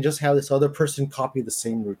that way I can just have this other person copy the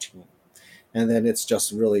same routine, and then it's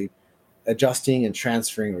just really adjusting and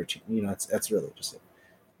transferring routine. That's really just it.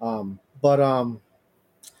 But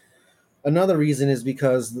another reason is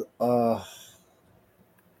because the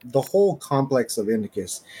whole complex of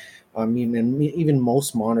Indicus. I mean, and even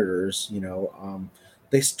most monitors,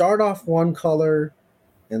 they start off one color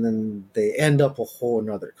and then they end up a whole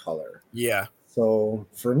another color. yeah, So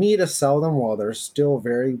for me to sell them while they're still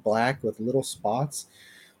very black with little spots,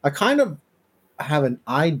 I kind of have an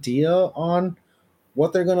idea on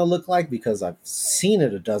what they're going to look like because I've seen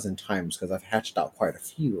it a dozen times because I've hatched out quite a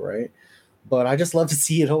few, right? But I just love to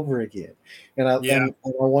see it over again, and I yeah, and,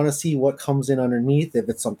 and I want to see what comes in underneath. If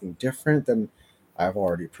it's something different than I've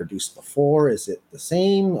already produced before, is it the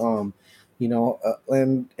same?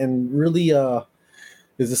 And really,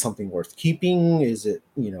 is this something worth keeping? Is it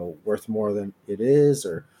worth more than it is,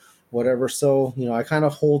 or whatever? So I kind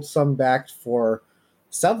of hold some back for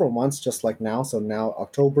several months, just like now. So now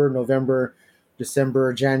October, November,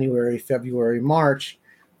 December, January, February, March.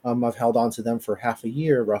 I've held on to them for half a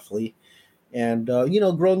year roughly and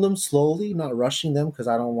grown them slowly, not rushing them because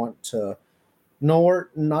I don't want to. Nor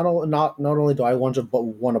not only do I want a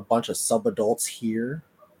bunch of sub adults here.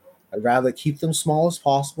 I'd rather keep them small as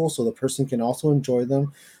possible so the person can also enjoy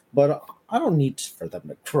them, but I don't need for them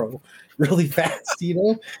to grow really fast.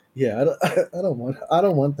 Yeah, I don't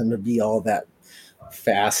want them to be all that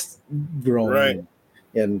fast growing right.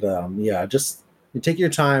 and yeah, just you take your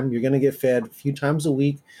time. You're gonna get fed a few times a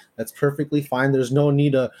week. That's perfectly fine. There's no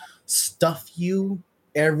need to stuff you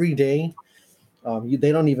every day.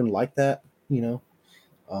 They don't even like that,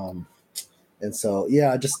 um, and so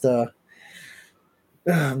yeah, I just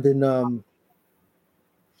been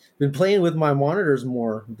been playing with my monitors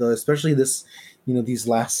more, especially this these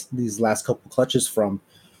last couple clutches from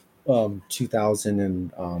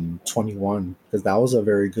 2021 because that was a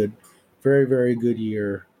very very good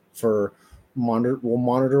year for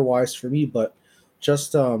monitor wise for me, but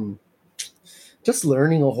just just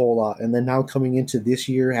learning a whole lot, and then now coming into this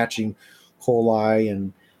year hatching coli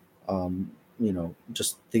and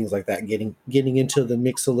just things like that, getting into the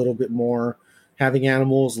mix a little bit more, having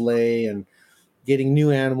animals lay and getting new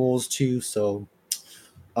animals too. So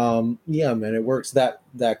yeah, man, it works. The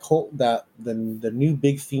new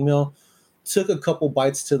big female took a couple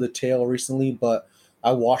bites to the tail recently, but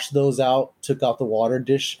I washed those out, took out the water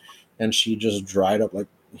dish, and she just dried up, like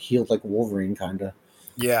healed like Wolverine kind of.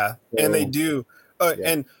 Yeah, and they So do. yeah.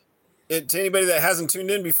 And to anybody that hasn't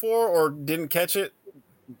tuned in before or didn't catch it,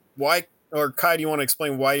 why or Kai, do you want to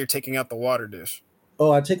explain why you're taking out the water dish?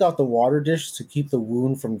 Oh, I take out the water dish to keep the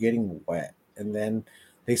wound from getting wet, and then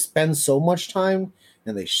they spend so much time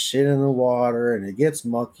and they shit in the water, and it gets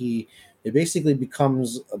mucky. It basically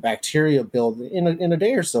becomes a bacteria build in a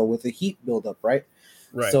day or so with the heat buildup, right?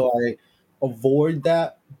 Right, So I avoid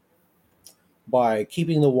that by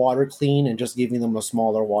keeping the water clean and just giving them a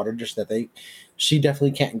smaller water dish that she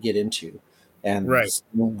definitely can't get into and right.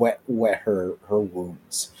 wet her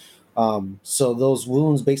wounds. So those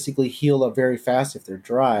wounds basically heal up very fast if they're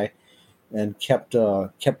dry and kept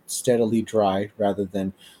steadily dry rather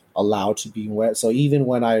than allowed to be wet. So even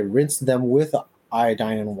when I rinse them with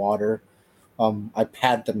iodine and water, I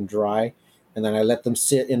pad them dry and then I let them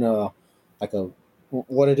sit in a like a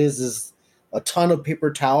what it is a ton of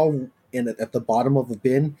paper towel at the bottom of a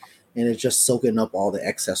bin, and it's just soaking up all the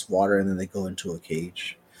excess water, and then they go into a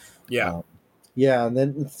cage. Yeah. Um, yeah, and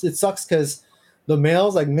then it sucks because the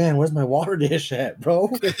male's like, man, where's my water dish at, bro?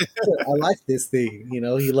 I like this thing.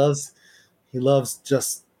 He loves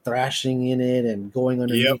just thrashing in it and going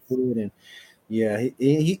Yep. underneath it, and yeah,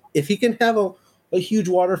 if he can have a huge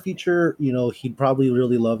water feature, he'd probably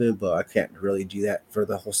really love it. But I can't really do that for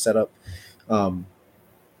the whole setup. Um,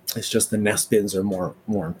 it's just the nest bins are more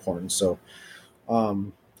important. So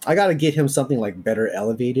um, I got to get him something like better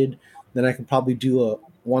elevated. Then I can probably do a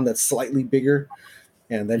one that's slightly bigger,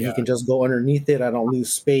 and then he Yeah. can just go underneath it. I don't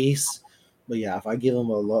lose space. But yeah, if I give him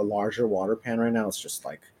a larger water pan right now, it's just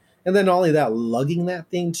like, and then not only that, lugging that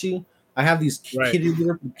thing too. I have these Right.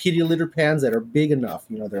 kitty litter pans that are big enough.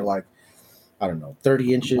 They're like, I don't know,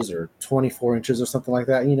 30 inches or 24 inches or something like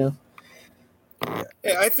that. Yeah,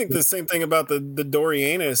 Yeah, I think the same thing about the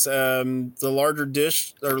Dorianus. The larger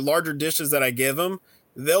dish or larger dishes that I give them,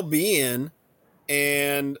 they'll be in,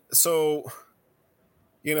 and so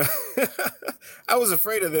I was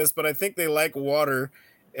afraid of this, but I think they like water.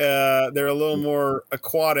 They're a little more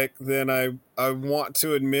aquatic than I want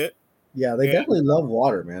to admit. yeah, they And definitely love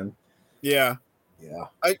water, man. yeah, Yeah,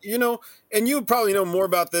 and you would probably know more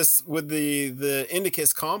about this with the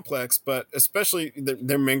Indicus complex, but especially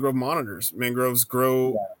they're mangrove monitors. Mangroves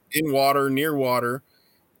grow yeah, in water, near water,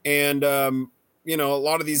 and a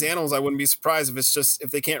lot of these animals, I wouldn't be surprised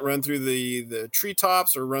if they can't run through the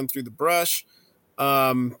treetops or run through the brush.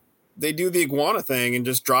 Um, they do the iguana thing and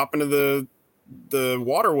just drop into the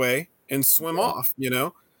waterway and swim yeah, off.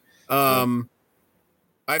 yeah. Um,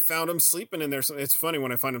 I found them sleeping in there. So it's funny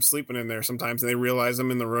when I find them sleeping in there sometimes and they realize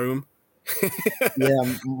I'm in the room. Yeah,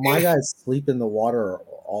 my guys sleep in the water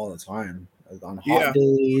all the time on hot Yeah,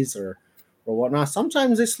 days or whatnot.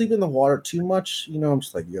 Sometimes they sleep in the water too much. I'm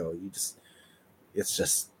just like, yo, it's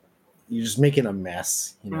just you're just making a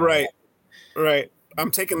mess. right, right.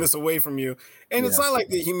 I'm taking this away from you. And it's Yeah, not like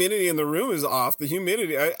the humidity in the room is off. The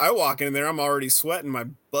humidity, I walk in there, I'm already sweating my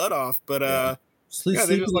butt off. But yeah. yeah,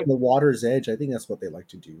 they just Sleeping like, on the water's edge. I think that's what they like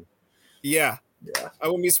to do. yeah. Yeah, I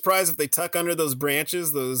wouldn't be surprised if they tuck under those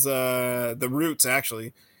branches, those the roots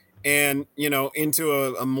actually, and into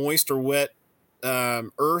a moist or wet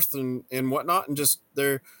earth and whatnot, and just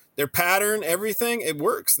their pattern, everything it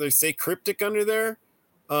works. They stay cryptic under there,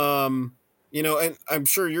 and I'm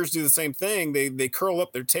sure yours do the same thing. They curl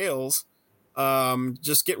up their tails,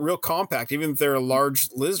 just get real compact. Even if they're a large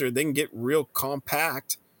lizard, they can get real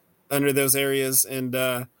compact under those areas, and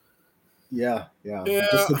yeah. yeah,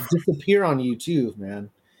 Just disappear on you too, man.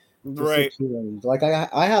 right, Disappear on you. Like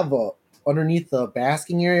I have a underneath the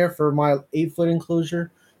basking area for my 8 foot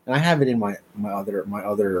enclosure, and I have it in my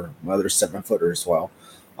other 7 footer as well.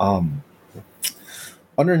 Um,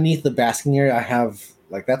 Underneath the basking area, I have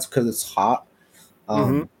like that's because it's hot.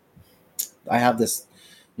 mm-hmm. Um, I have this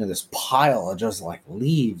pile of just like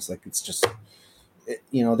leaves. Like it's just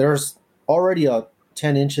there's already a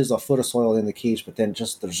 10 inches a foot of soil in the cage, but then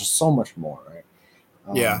there's just so much more, right?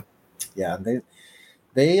 Yeah, Yeah,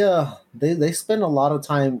 they spend a lot of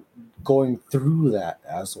time going through that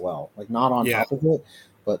as well, like not on yeah. top of it,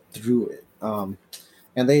 but through it.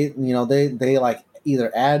 And they like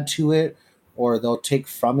either add to it or they'll take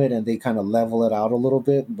from it and they kind of level it out a little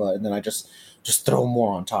bit, but and then I just throw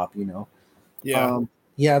more on top. Yeah.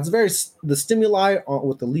 Yeah, it's the stimuli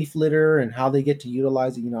with the leaf litter and how they get to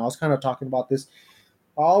utilize it. I was kind of talking about this.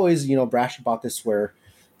 I always brash about this where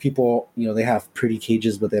people they have pretty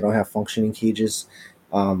cages but they don't have functioning cages,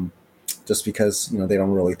 um, just because they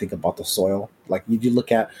don't really think about the soil. Like you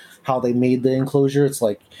look at how they made the enclosure, it's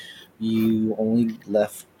like you only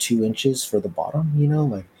left 2 inches for the bottom.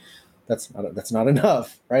 Like that's not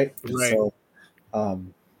enough, right? Right. So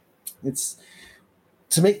um, it's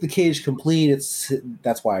to make the cage complete.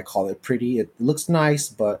 That's why I call it pretty. It looks nice,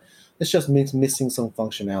 but it's just missing some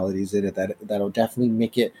functionalities in it that'll definitely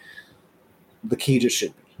make it the cage it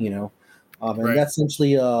should be. And Right. that's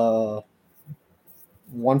essentially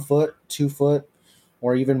 1 foot, 2 foot,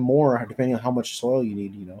 or even more, depending on how much soil you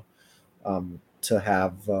need. To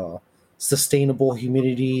have sustainable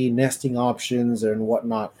humidity, nesting options, and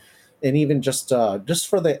whatnot, and even just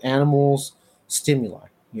for the animals' stimuli.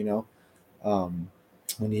 Um,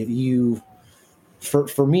 when you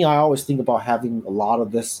for me, I always think about having a lot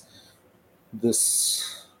of this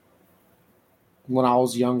when I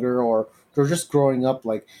was younger or just growing up.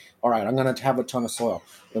 Like, all right, I'm gonna have a ton of soil,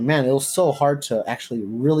 but man, it was so hard to actually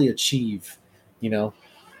really achieve. You know,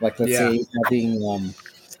 like let's Yeah. say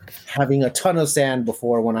having a ton of sand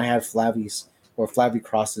before when I had flavies or flavy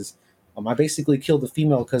crosses. I basically killed the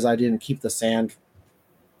female because I didn't keep the sand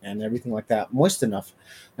and everything like that moist enough.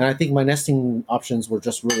 And I think my nesting options were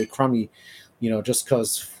just really crummy, just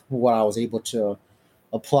because what I was able to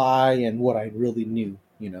apply and what I really knew,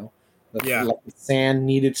 Yeah. like the sand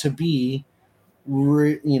needed to be,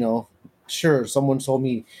 sure, someone told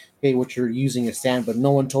me, hey, what you're using is sand, but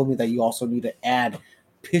no one told me that you also need to add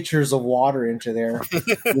pitchers of water into there,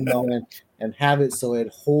 and have it so it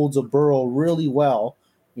holds a burrow really well.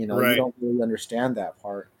 You Right. don't really understand that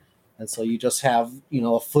part. And so you just have,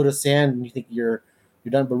 a foot of sand and you think you're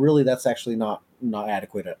done, but really that's actually not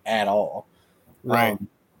adequate at all. Right. um,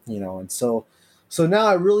 and so now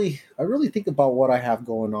I really think about what I have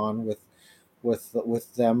going on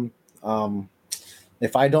with them.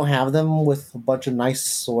 If I don't have them with a bunch of nice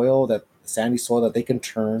soil, that sandy soil that they can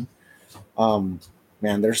turn, um,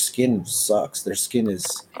 man, their skin sucks. Their skin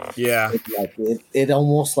is Yeah. it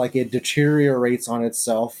almost like it deteriorates on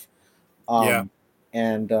itself, Yeah. um,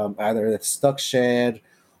 and either it's stuck shed,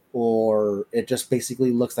 or it just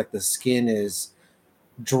basically looks like the skin is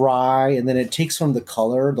dry, and then it takes from the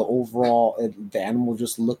color, the overall the animal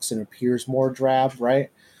just looks and appears more drab, right?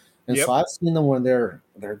 And so Yep. I've seen them when they're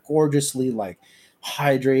gorgeously like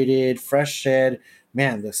hydrated, fresh shed.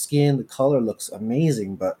 Man, the skin, the color looks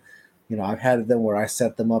amazing. But I've had them where I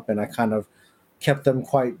set them up and I kind of kept them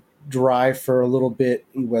quite dry for a little bit,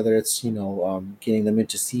 whether it's getting them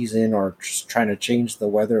into season or just trying to change the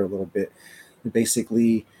weather a little bit.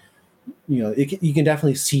 Basically, you can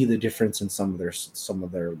definitely see the difference in some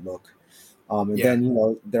of their look. And Yeah.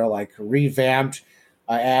 then they're like revamped.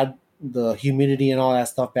 I add the humidity and all that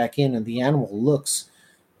stuff back in, and the animal looks,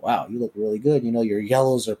 wow, you look really good. Your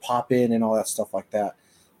yellows are popping and all that stuff like that.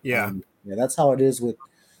 Yeah. Yeah, that's how it is with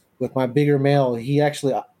my bigger male. I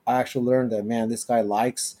actually learned that, man, this guy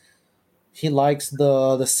likes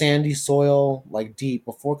the sandy soil, like deep,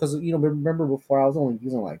 before, because remember before I was only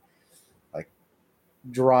using like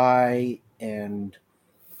dry and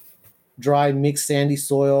dry mixed sandy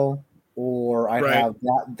soil, or I'd Right. have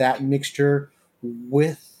that mixture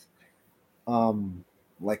with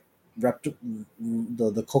like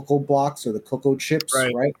the cocoa blocks or the cocoa chips,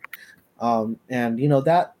 Right. right? And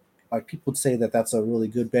that, like, people would say that that's a really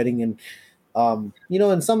good bedding, and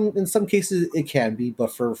in some cases it can be,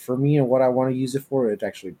 but for me and what I want to use it for,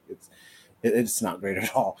 it's not great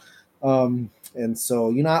at all. And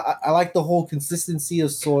so I like the whole consistency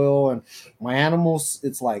of soil, and my animals,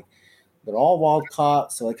 it's like they're all wild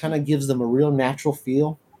caught, so it kind of gives them a real natural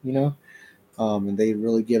feel, and they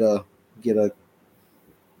really get a real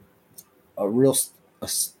a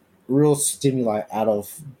real stimuli out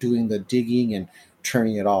of doing the digging and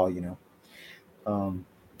turning it all.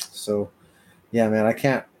 So yeah, man, I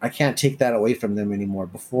can't take that away from them anymore.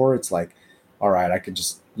 Before, it's like, all right, I could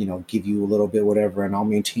just give you a little bit whatever, and I'll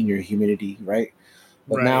maintain your humidity, right?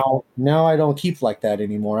 But Right. now I don't keep like that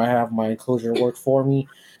anymore. I have my enclosure work for me,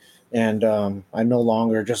 and I no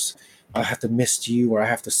longer just I have to mist you or I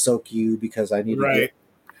have to soak you because I need to get Right.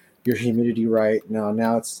 your humidity right.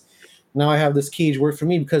 Now I have this cage work for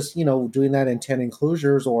me, because doing that in 10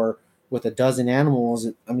 enclosures or with a dozen animals.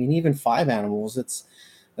 I mean, even 5 animals. That's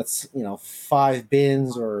 5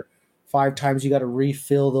 bins, or 5 times you got to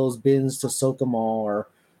refill those bins to soak them all, or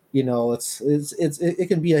it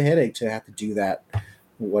can be a headache to have to do that,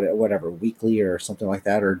 whatever, weekly or something like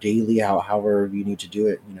that, or daily, however you need to do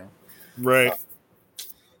it. Right.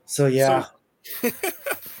 So So yeah.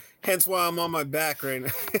 hence why I'm on my back right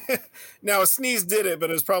now. Now a sneeze did it, but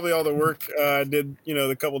it was probably all the work I did,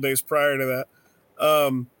 the couple days prior to that.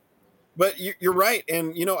 But you're right,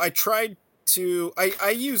 and I tried to. I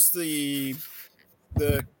use the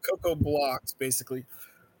cocoa blocks basically.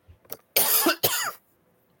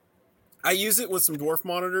 I use it with some dwarf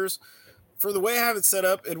monitors. For the way I have it set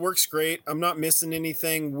up, it works great. I'm not missing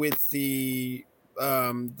anything with the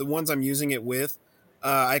ones I'm using it with.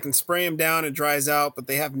 I can spray them down, it dries out, but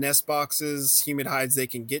they have nest boxes, humid hides they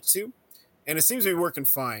can get to, and it seems to be working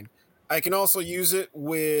fine. I can also use it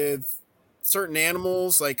with certain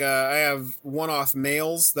animals, like I have one-off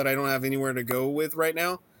males that I don't have anywhere to go with right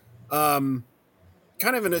now, um,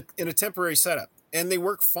 kind of in a temporary setup, and they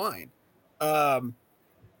work fine. Um,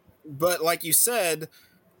 but like you said,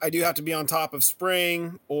 I do have to be on top of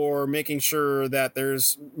spraying or making sure that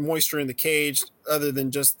there's moisture in the cage other than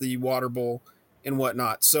just the water bowl and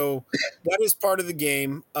whatnot. So that is part of the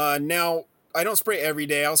game. Now, I don't spray every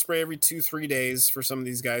day. I'll spray every 2-3 days for some of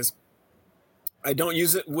these guys. I don't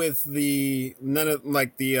use it with the none of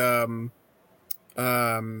like the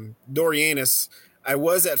Dorianus. I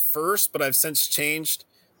was at first, but I've since changed.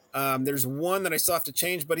 There's one that I still have to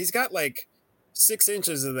change, but he's got like 6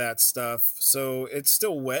 inches of that stuff, so it's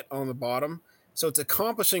still wet on the bottom. So it's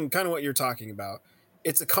accomplishing kind of what you're talking about.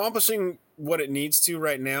 it's accomplishing what it needs to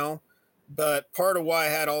right now. But part of why I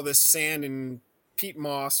had all this sand and peat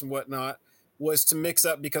moss and whatnot was to mix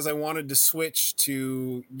up because I wanted to switch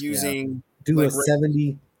to Yeah. using Do a like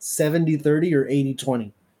 70-30 or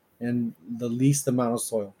 80-20 and the least amount of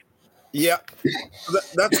soil. yeah.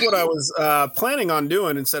 That's what I was planning on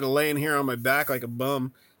doing instead of laying here on my back like a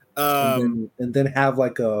bum. And then have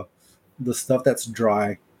like the stuff that's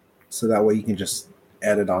dry, so that way you can just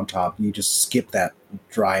add it on top. You just skip that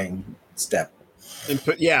drying step. And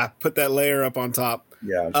put that layer up on top.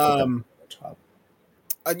 Yeah, just put that Um, on top.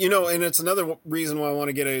 and it's another reason why I want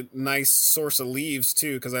to get a nice source of leaves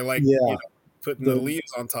too, because I like Yeah, putting the the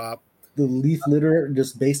leaves on top. the leaf litter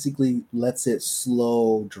just basically lets it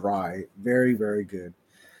slow dry. Very, very good.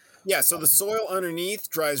 Yeah, so the soil underneath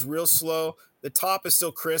dries real slow. The top is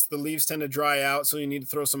still crisp. The leaves tend to dry out, so you need to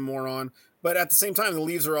throw some more on. But at the same time, the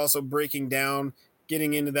leaves are also breaking down,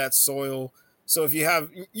 getting into that soil. So if you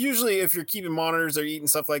have, usually if you're keeping monitors or eating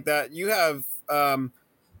stuff like that, you have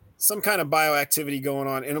some kind of bioactivity going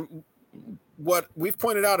on. And what we've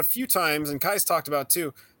pointed out a few times, and Kai's talked about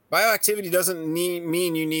too, bioactivity doesn't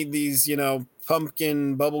mean you need these,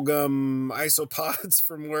 pumpkin bubblegum isopods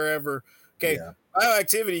from wherever. Okay, Yeah,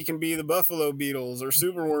 bioactivity can be the buffalo beetles or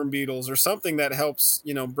superworm beetles or something that helps,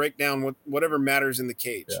 break down whatever matters in the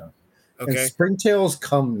cage. yeah. And Okay. springtails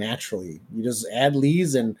come naturally. You just add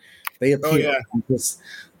leaves and they Oh appear. yeah.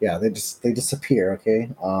 Yeah, they just appear.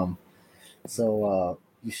 Okay. So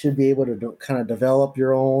you should be able to kind of develop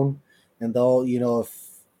your own, and they'll,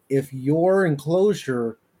 if your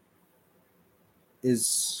enclosure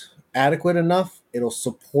is adequate enough, it'll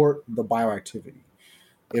support the bioactivity.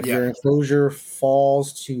 If Yeah. your enclosure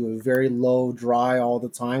falls to a very low dry all the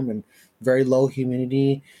time and very low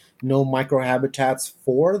humidity, no microhabitats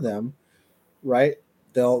for them, right?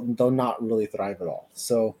 They'll not really thrive at all.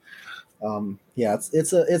 So yeah,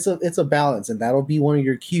 it's a balance, and that'll be one of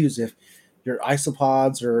your cues if your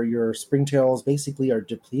isopods or your springtails basically are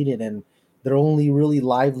depleted and they're only really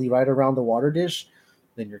lively right around the water dish,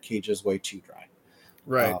 then your cage is way too dry.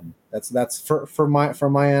 Right. That's for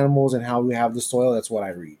my animals and how we have the soil. That's what I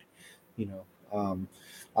read. You know,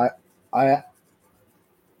 I I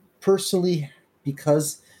personally,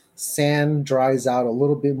 because sand dries out a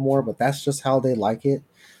little bit more, but that's just how they like it.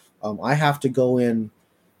 I have to go in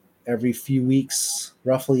every few weeks,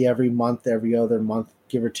 roughly every month, every other month,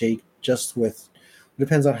 give or take, just with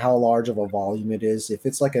depends on how large of a volume it is. If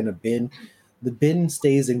it's like in a bin, the bin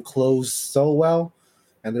stays enclosed so well,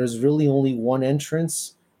 and there's really only one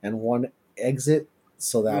entrance and one exit,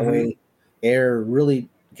 so that Mm-hmm. way air really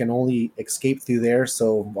can only escape through there.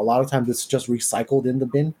 So a lot of times it's just recycled in the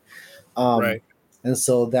bin. Um, Right. and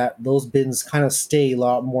so that those bins kind of stay a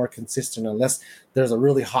lot more consistent unless there's a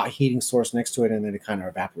really hot heating source next to it, and then it kind of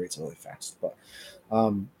evaporates really fast.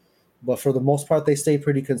 Um, but for the most part, they stay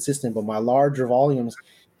pretty consistent. But my larger volumes,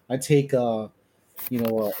 I take a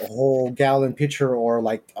whole gallon pitcher, or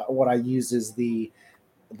like what I use is the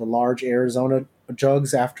large Arizona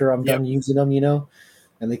jugs after I'm Yep. done using them,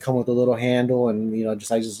 and they come with a little handle, and I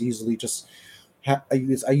just easily just I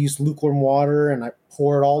use lukewarm water and I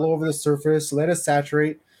pour it all over the surface, let it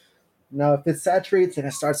saturate. Now, if it saturates and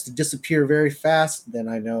it starts to disappear very fast, then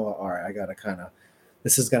I know, all right, I gotta kind of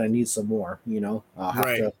this is gonna need some more. I'll have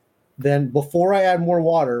Right. to then before I add more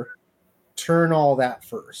water, turn all that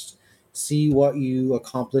first, see what you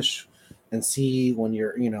accomplish, and see when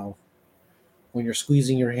you're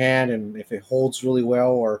squeezing your hand and if it holds really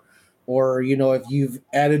well, or if you've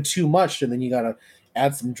added too much and then you got to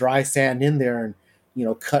add some dry sand in there and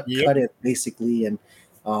cut Yep. cut it basically, and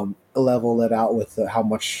level it out with how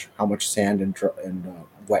much sand and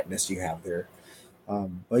wetness you have there.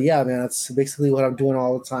 But yeah, man, that's basically what I'm doing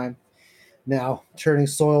all the time now, turning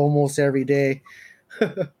soil almost every day.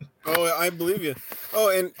 Oh, I believe you. Oh,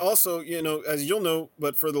 and also, as you'll know,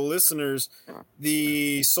 but for the listeners,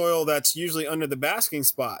 the soil that's usually under the basking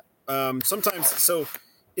spot. Sometimes, so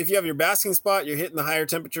if you have your basking spot, you're hitting the higher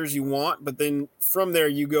temperatures you want, but then from there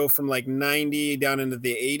you go from like 90 down into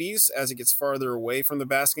the 80s as it gets farther away from the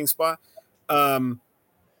basking spot. Um,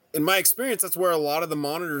 in my experience, that's where a lot of the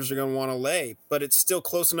monitors are going to want to lay, but it's still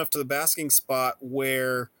close enough to the basking spot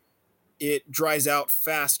where it dries out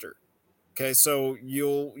faster. Okay, so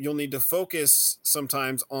you'll need to focus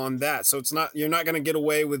sometimes on that. So you're not going to get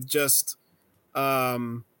away with just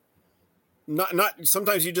um not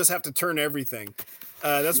sometimes you just have to turn everything.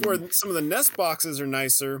 That's where some of the nest boxes are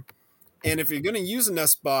nicer. And if you're going to use a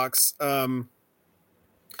nest box,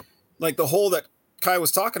 like the hole that Kai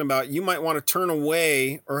was talking about, you might want to turn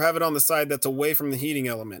away or have it on the side that's away from the heating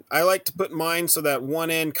element. I like to put mine so that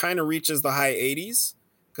one end kind of reaches the high 80s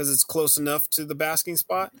because it's close enough to the basking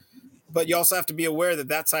spot. But you also have to be aware that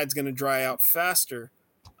that side's going to dry out faster.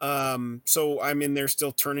 So I'm in there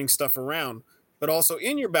still turning stuff around. But also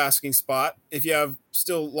in your basking spot, if you have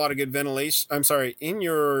still a lot of good ventilation, I'm sorry, in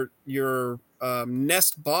your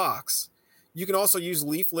nest box, you can also use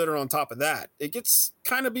leaf litter on top of that. It gets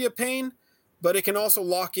kind of be a pain, but it can also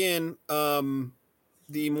lock in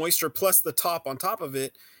the moisture plus the top on top of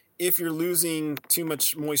it if you're losing too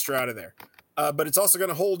much moisture out of there. But it's also going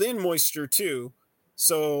to hold in moisture too.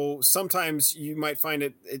 So sometimes you might find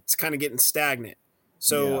it's kind of getting stagnant.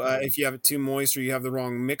 So if you have it too moist or you have the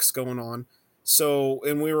wrong mix going on. So,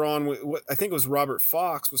 and we were on what I think it was Robert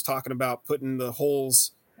Fox was talking about putting the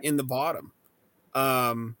holes in the bottom.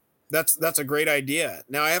 That's a great idea.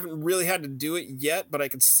 Now I haven't really had to do it yet, but I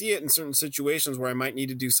could see it in certain situations where I might need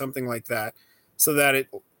to do something like that so that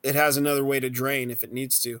it has another way to drain if it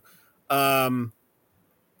needs to.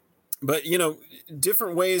 But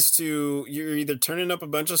different ways to, you're either turning up a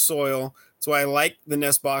bunch of soil. That's why I like the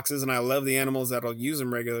nest boxes and I love the animals that'll use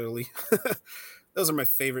them regularly. Those are my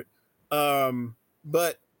favorite.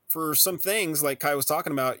 But for some things like Kai was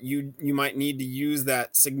talking about, you might need to use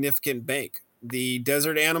that significant bank. The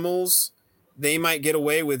desert animals, they might get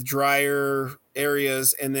away with drier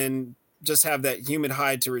areas and then just have that humid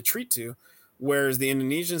hide to retreat to. Whereas the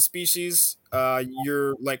Indonesian species,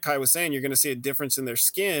 you're like Kai was saying, you're going to see a difference in their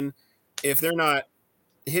skin if they're not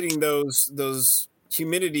hitting those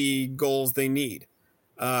humidity goals they need,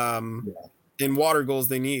 and water goals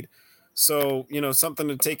they need. So something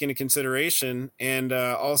to take into consideration, and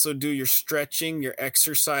also do your stretching, your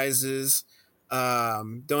exercises.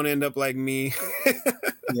 Don't end up like me.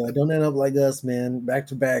 Yeah, don't end up like us, man. Back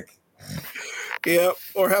to back. Yeah,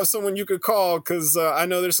 or have someone you could call because I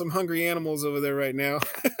know there's some hungry animals over there right now.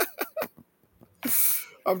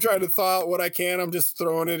 I'm trying to thaw out what I can. I'm just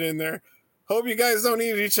throwing it in there. Hope you guys don't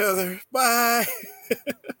eat each other. Bye.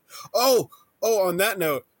 Oh, on that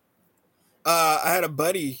note, I had a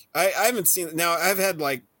buddy. I haven't seen it. Now I've had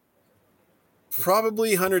like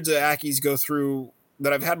probably hundreds of Ackies go through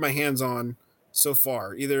that I've had my hands on so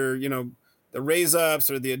far. Either, the raise ups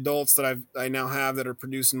or the adults that I now have that are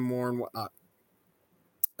producing more and whatnot.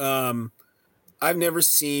 I've never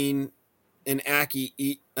seen an Ackie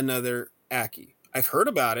eat another Ackie. I've heard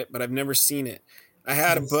about it, but I've never seen it. I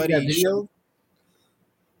had a buddy. That video?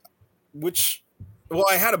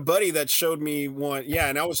 I had a buddy that showed me one. Yeah,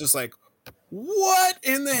 and I was just like, what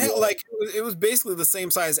in the hell? Like it was basically the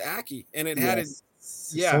same size Ackie, and it had it.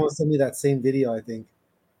 Yeah, someone sent me that same video. I think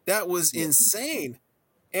that was insane,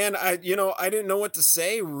 and I didn't know what to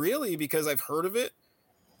say really because I've heard of it.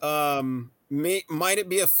 Might it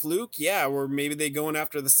be a fluke? Yeah, or maybe they going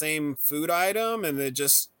after the same food item and they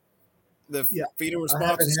just feeding response. I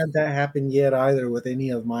haven't had that happen yet either with any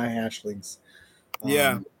of my hatchlings.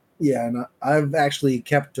 Yeah, and I've actually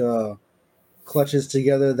kept clutches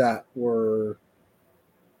together that were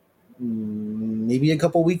maybe a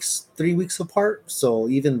couple weeks, 3 weeks apart. So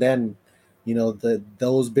even then,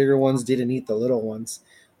 those bigger ones didn't eat the little ones.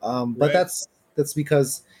 But that's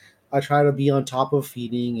because I try to be on top of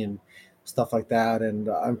feeding and stuff like that, and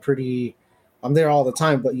I'm there all the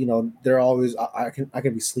time. But they're always I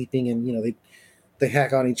can be sleeping, and they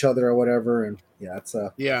hack on each other or whatever, and it's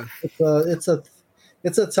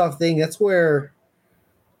a tough thing. That's where,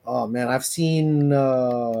 oh man, I've seen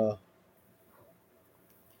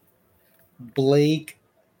Blake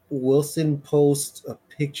Wilson post a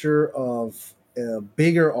picture of a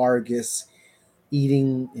bigger Argus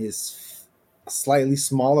eating his slightly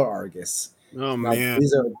smaller Argus. Oh man,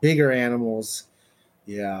 these are bigger animals.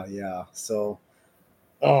 Yeah. So,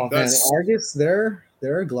 man, Argus, they're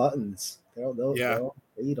gluttons. They'll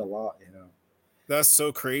eat a lot. That's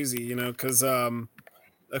so crazy. Because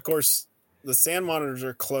of course the sand monitors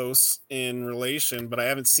are close in relation, but I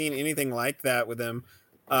haven't seen anything like that with them.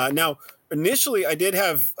 Now, initially, I did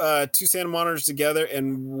have 2 sand monitors together,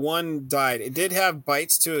 and one died. It did have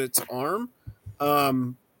bites to its arm,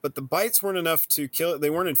 but the bites weren't enough to kill it. They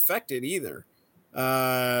weren't infected either.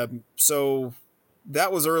 So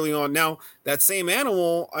that was early on. Now, that same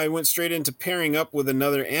animal, I went straight into pairing up with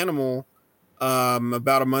another animal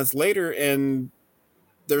about a month later, and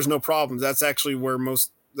there's no problems. That's actually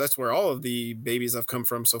that's where all of the babies have come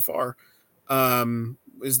from so far,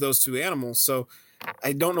 is those 2 animals. So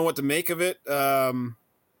I don't know what to make of it.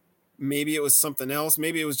 Maybe it was something else.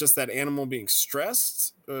 Maybe it was just that animal being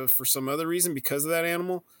stressed for some other reason because of that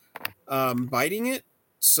animal biting it.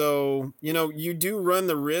 So, you do run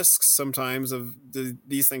the risks sometimes of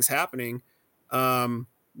these things happening,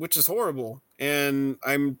 which is horrible. And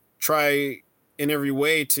I'm try in every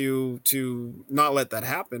way to not let that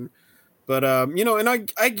happen. But and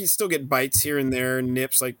I still get bites here and there, and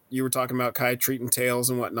nips like you were talking about, Kai, treating tails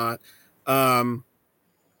and whatnot. Um,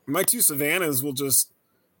 my two Savannahs will just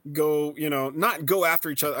go, not go after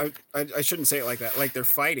each other. I shouldn't say it like that, like they're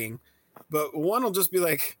fighting, but one will just be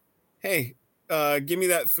like, "Hey, give me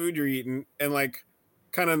that food you're eating," and like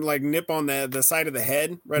kind of like nip on the side of the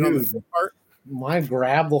head, right on the Dude, foot part. mine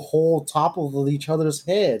grab the whole top of each other's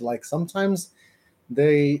head. Like sometimes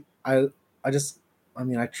they, I just, I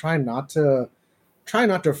mean, I try not to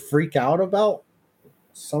freak out about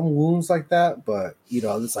some wounds like that, but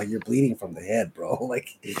it's like you're bleeding from the head, bro.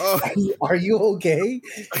 Like, Oh, are you okay?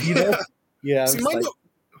 You know? yeah. Yeah, I'm See, just like,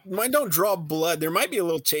 mine don't draw blood. There might be a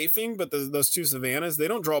little chafing, but those two Savannahs, they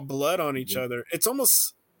don't draw blood on each other. It's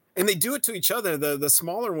almost, and they do it to each other. The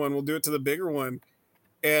smaller one will do it to the bigger one,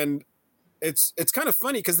 and it's kind of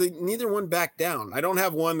funny because they neither one back down. I don't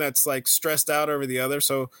have one that's like stressed out over the other,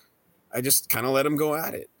 so I just kind of let them go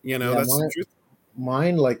at it. yeah, That's the truth.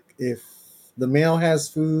 mine, like if the male has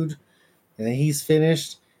food and then he's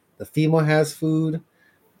finished, the female has food,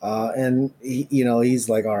 and he's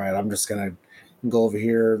like, all right, I'm just gonna go over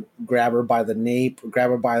here, grab her by the nape, grab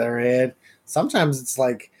her by her head. Sometimes it's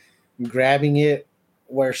like grabbing it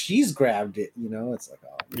where she's grabbed it. It's like,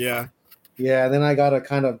 oh Yeah, yeah. Then I gotta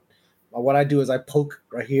kind of, what I do is I poke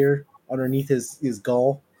right here underneath his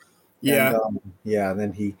gull, and yeah. yeah, and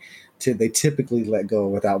then they typically let go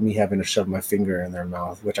without me having to shove my finger in their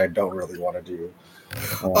mouth, which I don't really want to do.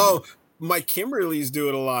 Oh, my Kimberleys do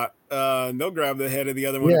it a lot. They'll grab the head of the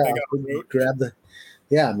other one if Yeah, they got a roach. grab the.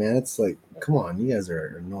 Yeah, man, it's like, come on, you guys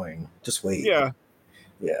are annoying. Just wait. Yeah.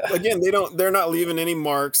 Yeah. Again, they're not leaving any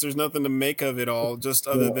marks. There's nothing to make of it all, just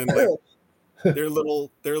other than like their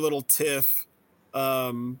little tiff.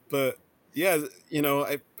 But yeah,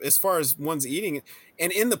 as far as one's eating it,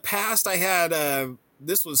 and in the past, I had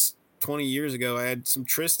this was 20 years ago. I had some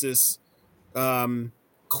Tristis um,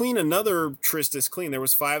 clean another Tristis clean. There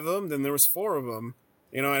was 5 of them, then there was 4 of them.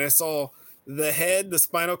 And I saw the head, the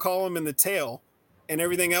spinal column, and the tail, and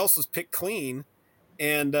everything else was picked clean.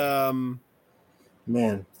 And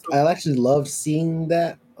Man, so, I actually love seeing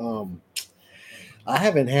that. I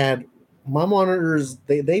haven't had my monitors.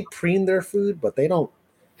 They preen their food, but they don't.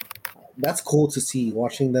 That's cool to see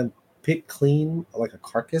watching them pick clean like a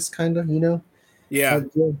carcass, kind of. yeah,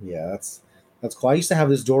 Type deal. Yeah, that's cool. I used to have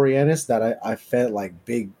this Dorianus that I fed like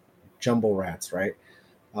big jumbo rats, right?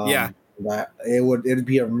 yeah, That it'd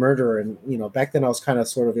be a murder, and back then I was kind of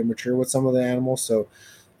sort of immature with some of the animals, so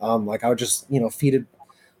like I would just feed it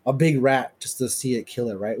a big rat just to see it kill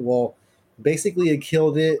it, right? Well, basically it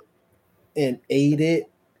killed it and ate it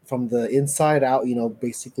from the inside out.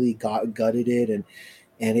 Basically gutted it and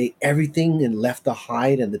ate everything and left the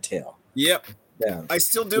hide and the tail. yep. Yeah. I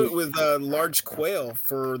still do it with large quail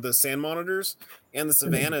for the sand monitors and the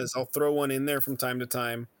savannas. I'll throw one in there from time to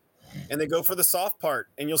time, and they go for the soft part,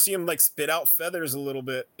 and you'll see them like spit out feathers a little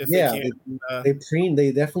bit if they Yeah, can. they preen.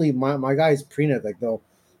 They definitely my guys preen it. Like they'll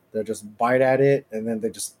just bite at it and then they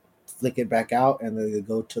just flick it back out and then they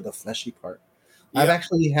go to the fleshy part. I've Yeah,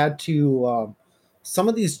 actually had to some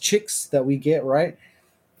of these chicks that we get, right.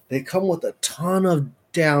 They come with a ton of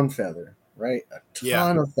down feather, right? A yeah,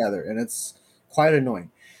 ton of feather, and it's quite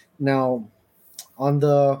annoying. Now on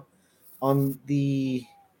the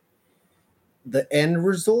end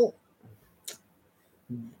result,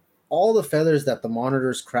 all the feathers that the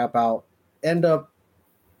monitors crap out end up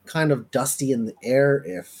kind of dusty in the air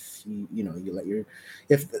if you let your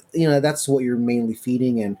if that's what you're mainly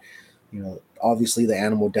feeding, and obviously the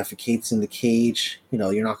animal defecates in the cage.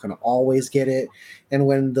 You're not going to always get it, and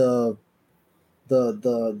when the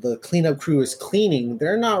cleanup crew is cleaning,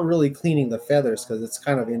 they're not really cleaning the feathers because it's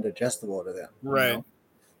kind of indigestible to them, right.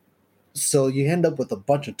 so you end up with a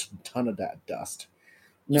bunch of ton of that dust.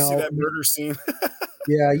 You see Now, that murder scene?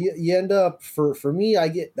 yeah, you end up, for me, I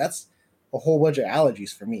get that's a whole bunch of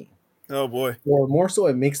allergies for me, Oh boy. or more so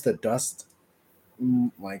it makes the dust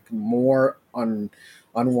like more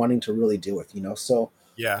unwanting to really deal with. So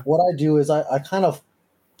Yeah. what I do is I kind of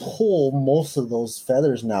pull most of those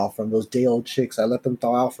feathers now from those day old chicks. I let them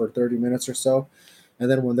thaw out for 30 minutes or so, and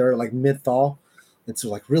then when they're like mid thaw, it's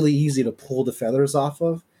like really easy to pull the feathers off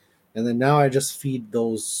of, and then now I just feed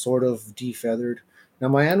those sort of defeathered. Now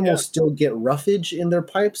my Yeah. animals still get roughage in their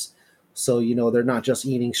pipes, so they're not just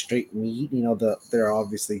eating straight meat. They're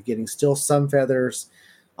obviously getting still some feathers.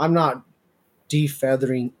 I'm not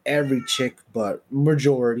defeathering every chick, but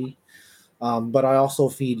majority. But I also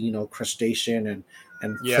feed crustacean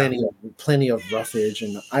and Yeah. plenty of roughage,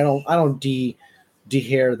 and I don't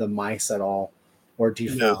dehair the mice at all or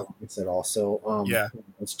defur the No. mice at all. So Yeah.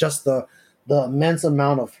 it's just the immense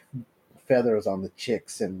amount of feathers on the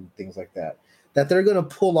chicks and things like that that they're gonna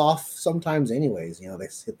pull off sometimes anyways. They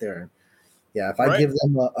sit there and yeah, if I Right. give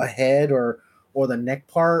them a head or the neck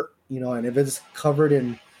part, and if it's covered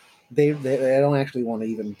in, they don't actually want to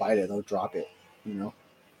even bite it. They'll drop it. You know.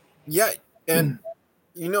 Yeah, and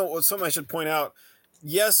something I should point out.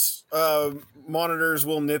 Yes, monitors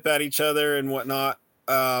will nip at each other and whatnot.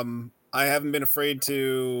 I haven't been afraid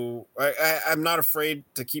to. I'm not afraid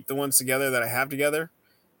to keep the ones together that I have together.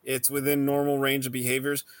 It's within normal range of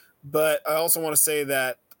behaviors. But I also want to say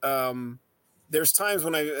that there's times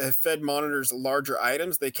when I have fed monitors larger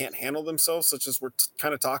items they can't handle themselves, such as we're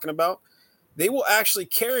kind of talking about. They will actually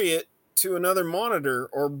carry it to another monitor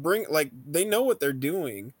or bring, like, they know what they're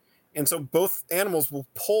doing, and so both animals will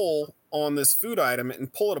pull on this food item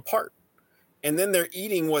and pull it apart, and then they're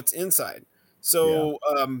eating what's inside. Yeah. So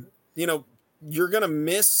you know you're gonna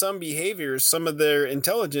miss some behaviors, some of their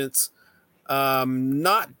intelligence,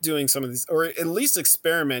 not doing some of these, or at least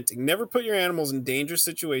experimenting. Never put your animals in dangerous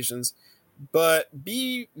situations, but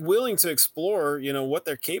be willing to explore, what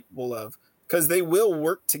they're capable of, because they will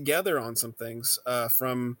work together on some things.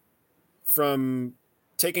 From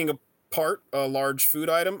taking apart a large food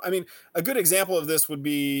item. I mean, a good example of this would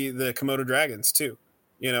be the Komodo dragons too.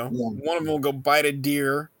 Yeah. One of them will go bite a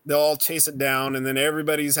deer, they'll all chase it down, and then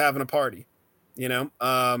everybody's having a party. You know,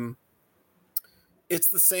 it's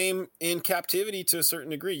the same in captivity to a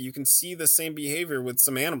certain degree. You can see the same behavior with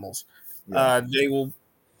some animals. Yeah. They will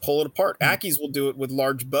pull it apart. Ackies will do it with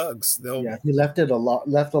large bugs. They'll, Yeah. If you left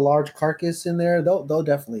a large carcass in there, they'll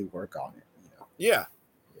definitely work on it. yeah.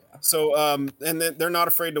 Yeah. So, and then they're not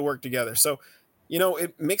afraid to work together. So,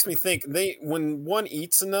 it makes me think, when one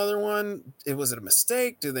eats another one, was it a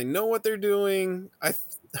mistake? Do they know what they're doing?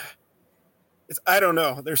 I don't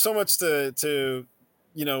know. There's so much to,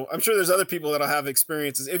 I'm sure there's other people that'll have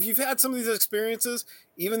experiences. If you've had some of these experiences,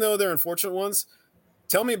 even though they're unfortunate ones,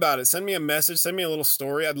 tell me about it. Send me a message, send me a little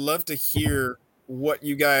story. I'd love to hear what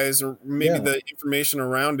you guys, or maybe Yeah. the information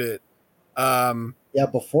around it. Um, Yeah,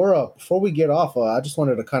 before we get off, I just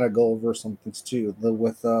wanted to kind of go over some things too.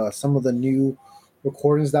 With some of the new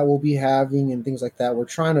recordings that we'll be having and things like that, we're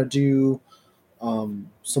trying to do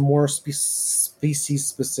some more species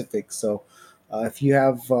specific. So, if you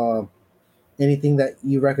have anything that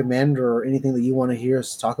you recommend or anything that you want to hear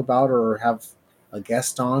us talk about or have a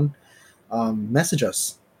guest on, message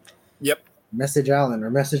us, yep. message Alan, or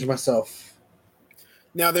message myself.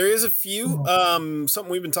 Now there is a few something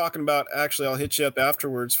we've been talking about. Actually, I'll hit you up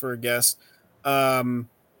afterwards for a guess. Um,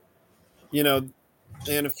 you know,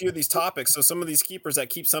 and a few of these topics. So some of these keepers that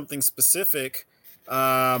keep something specific.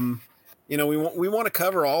 Um, we want to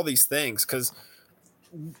cover all these things, because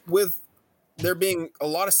with there being a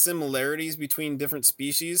lot of similarities between different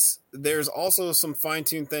species, there's also some fine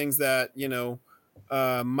tuned things that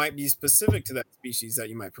might be specific to that species that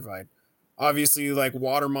you might provide. Obviously, like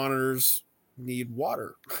water monitors need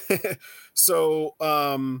water. So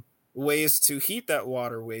ways to heat that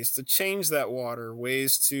water, ways to change that water,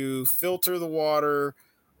 ways to filter the water,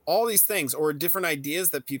 all these things, or different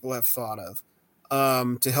ideas that people have thought of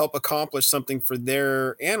to help accomplish something for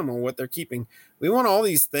their animal, what they're keeping. We want all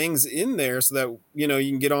these things in there so that you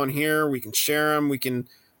can get on here, we can share them, we can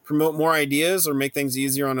promote more ideas or make things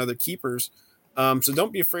easier on other keepers. So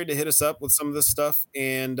don't be afraid to hit us up with some of this stuff,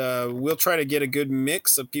 and we'll try to get a good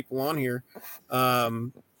mix of people on here.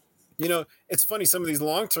 Um, it's funny, some of these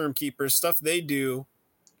long-term keepers, stuff they do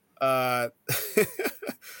uh,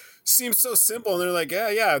 seems so simple, and they're like,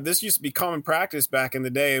 yeah, this used to be common practice back in the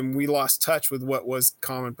day, and we lost touch with what was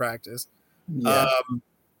common practice. Yeah. Um,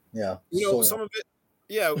 Yeah. So some of it,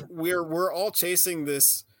 yeah, we're all chasing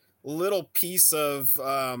this little piece of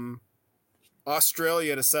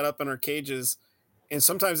Australia to set up in our cages, and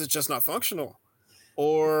sometimes it's just not functional.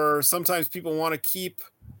 Or sometimes people want to keep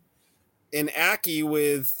an Ackie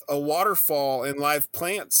with a waterfall and live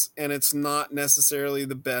plants, and it's not necessarily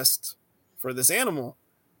the best for this animal.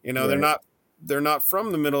 They're right. not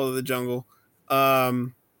from the middle of the jungle.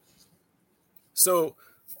 Um, so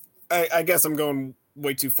I guess I'm going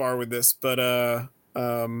way too far with this, but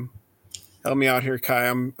um, help me out here, Kai.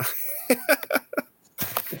 I'm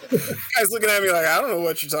Kai's looking at me like, I don't know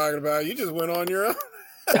what you're talking about. You just went on your own.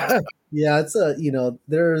 Yeah, it's a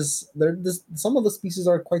there's some of the species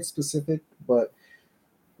are quite specific, but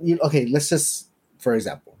okay, let's just, for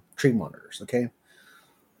example, tree monitors. Okay,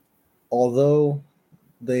 although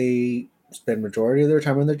they spend majority of their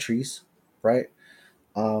time in the trees, right?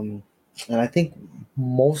 Um, and I think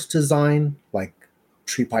most design like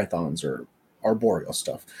tree pythons or arboreal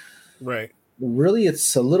stuff. Right. Really,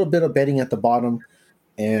 it's a little bit of bedding at the bottom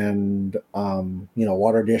and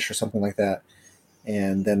water dish or something like that.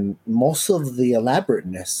 and then most of the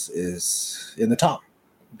elaborateness is in the top.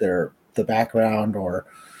 The background or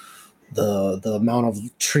the amount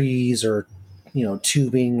of trees or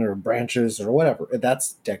tubing or branches or whatever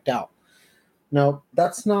that's decked out. Now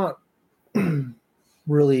that's not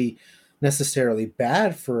really necessarily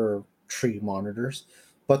bad for tree monitors,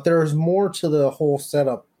 but there's more to the whole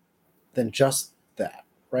setup than just that,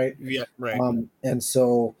 right? Yeah, right. And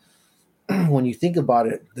so when you think about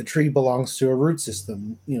it, the tree belongs to a root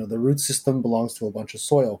system. The root system belongs to a bunch of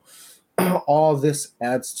soil. All of this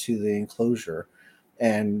adds to the enclosure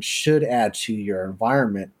and should add to your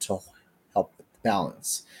environment to help with the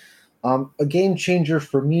balance. A game changer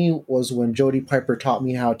for me was when Jody Piper taught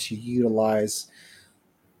me how to utilize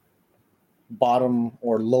bottom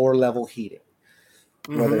or lower level heating,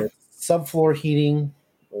 Mm-hmm. whether it's subfloor heating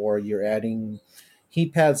or you're adding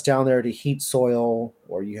heat pads down there to heat soil,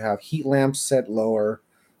 or you have heat lamps set lower,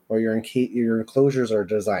 or your enclosures are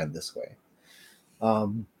designed this way.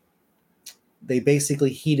 Um, they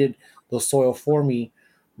basically heated the soil for me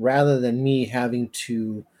rather than me having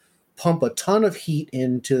to pump a ton of heat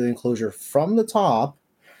into the enclosure from the top,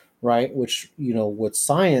 right? Which, with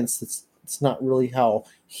science, it's not really how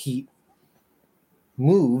heat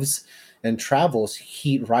moves and travels.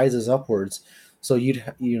 Heat rises upwards. So you're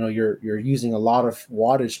using a lot of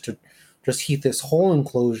wattage to just heat this whole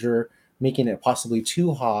enclosure, making it possibly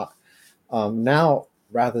too hot. Now,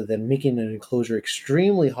 rather than making an enclosure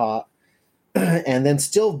extremely hot, and then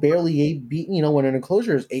still barely when an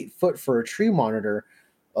enclosure is 8 foot for a tree monitor,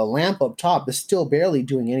 a lamp up top is still barely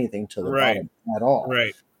doing anything to the Right. bottom at all.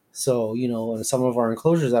 Right. So, in some of our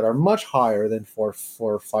enclosures that are much higher than 4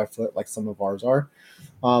 or 5 foot, like some of ours are,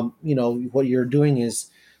 what you're doing is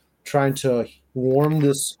trying to warm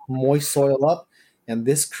this moist soil up, and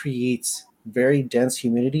this creates very dense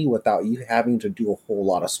humidity without you having to do a whole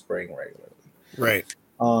lot of spraying regularly. Right.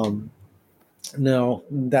 Um, no,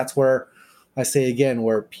 that's where I say again,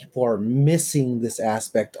 where people are missing this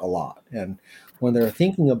aspect a lot. And when they're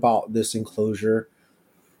thinking about this enclosure,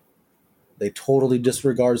 they totally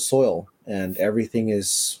disregard soil and everything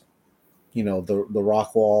is, the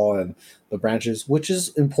rock wall and the branches, which is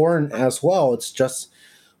important as well. It's just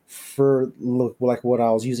for like what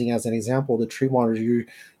I was using as an example, the tree monitor, you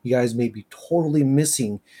guys may be totally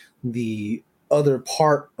missing the other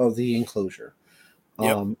part of the enclosure.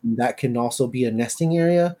 Yep. That can also be a nesting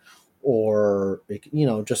area, or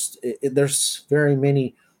there's very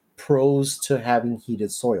many pros to having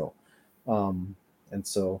heated soil, and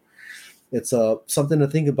so it's something to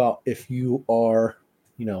think about if you are,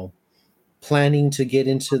 planning to get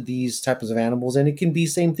into these types of animals. And it can be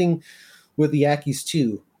same thing with the Yakis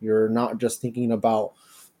too. You're not just thinking about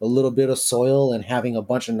a little bit of soil and having a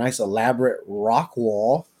bunch of nice elaborate rock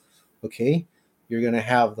wall. Okay, you're gonna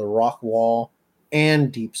have the rock wall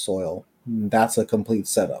and deep soil. That's a complete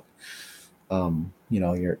setup.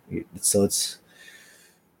 So it's,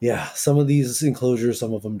 yeah. Some of these enclosures,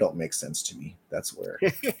 some of them don't make sense to me. That's where.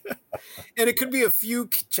 And it could be a few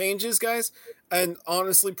changes, guys, and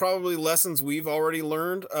honestly, probably lessons we've already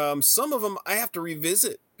learned. Some of them I have to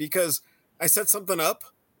revisit because I set something up,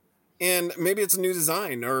 and maybe it's a new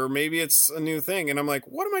design or maybe it's a new thing, and I'm like,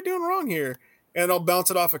 "What am I doing wrong here?" And I'll bounce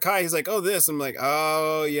it off of Kai. He's like, "Oh, this." I'm like,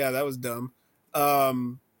 "Oh, yeah, that was dumb."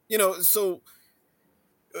 Um, so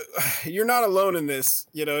you're not alone in this.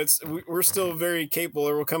 We're still very capable,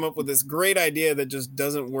 or we'll come up with this great idea that just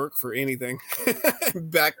doesn't work for anything.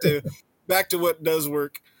 back to back to what does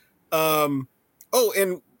work. Um, oh,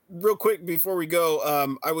 and real quick before we go,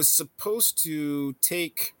 I was supposed to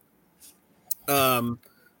take um,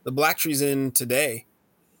 the black trees in today,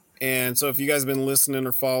 and so if you guys have been listening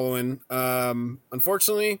or following,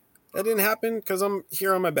 unfortunately that didn't happen because I'm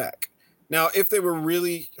here on my back. Now, if they were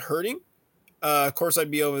really hurting, of course, I'd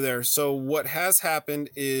be over there. So what has happened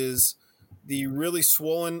is the really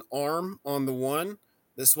swollen arm on the one,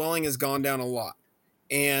 the swelling has gone down a lot,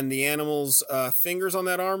 and the animal's fingers on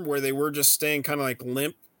that arm, where they were just staying kind of like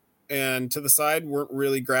limp and to the side, weren't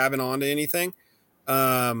really grabbing onto anything.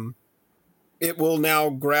 Um, it will now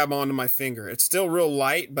grab onto my finger. It's still real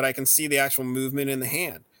light, but I can see the actual movement in the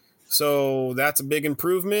hand. So that's a big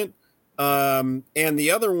improvement. And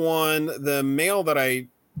the other one, the male that I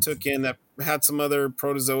took in that had some other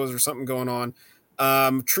protozoas or something going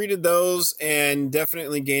on, treated those and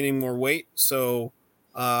definitely gaining more weight. So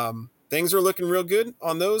things are looking real good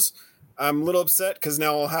on those. I'm a little upset because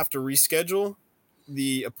now I'll have to reschedule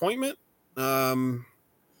the appointment. Um,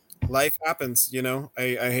 Life happens. I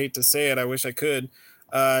hate to say it. I wish I could.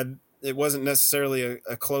 Uh, it wasn't necessarily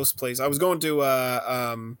a close place. I was going to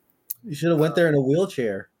You should have went there in a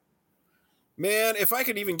wheelchair. Man, if I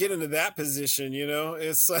could even get into that position,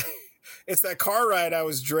 it's like it's that car ride I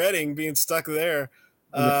was dreading being stuck there.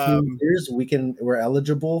 In a few Um, years, we're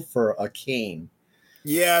eligible for a cane.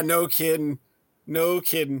 yeah, no kidding. No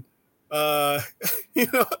kidding. Uh, you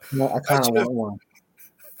know, Well, I I kind of should have want one.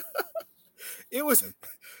 it was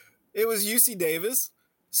it was UC Davis.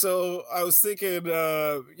 So I was thinking,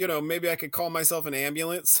 maybe I could call myself an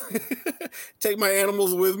ambulance, take my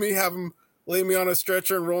animals with me, have them lay me on a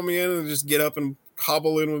stretcher and roll me in, and just get up and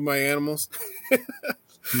hobble in with my animals.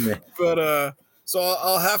 Meh. But so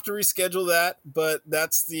I'll have to reschedule that. But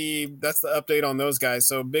that's the update on those guys.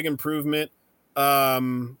 So big improvement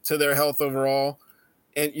to their health overall,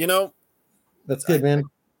 and That's I, good, man.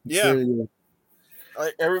 It's yeah, really good.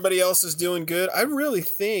 everybody else is doing good. I really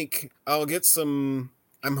think I'll get some.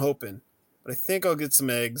 I'm hoping, but I think I'll get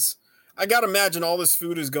some eggs. I gotta imagine all this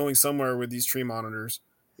food is going somewhere with these tree monitors.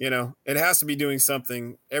 It has to be doing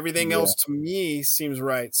something. Everything Yeah, else to me seems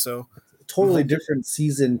right. So I'm totally hoping. different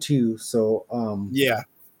season too. So Yeah,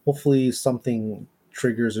 hopefully something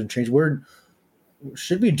triggers and change. We're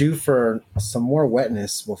should be due for some more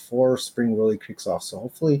wetness before spring really kicks off. So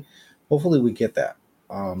hopefully we get that.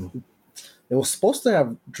 Um, it was supposed to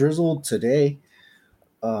have drizzled today,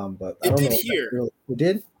 but I it don't did know if that here. really we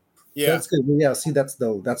did. Yeah, That's good. Well, yeah, see, that's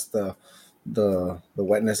the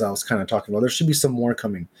wetness I was kind of talking about. There should be some more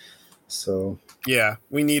coming. So yeah,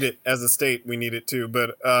 we need it as a state. We need it too.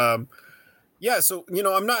 But yeah, so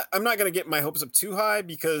I'm not going to get my hopes up too high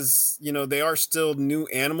because they are still new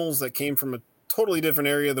animals that came from a totally different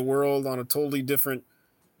area of the world on a totally different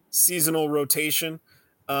seasonal rotation.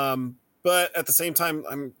 But at the same time,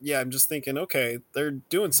 I'm just thinking, okay, they're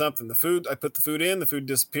doing something. The food, I put the food in, the food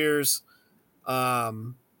disappears.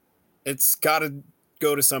 Um, it's got to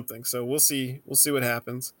go to something. So we'll see. We'll see what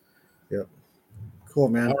happens. yeah, cool,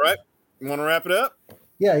 man. All right, you want to wrap it up?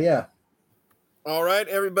 Yeah, yeah. All right,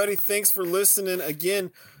 everybody. Thanks for listening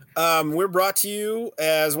again. We're brought to you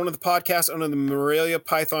as one of the podcasts under the Morelia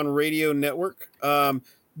Python Radio Network.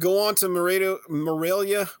 Go on to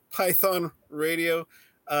Morelia Python Radio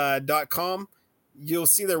 .com. You'll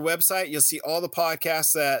see their website. You'll see all the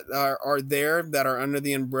podcasts that are there that are under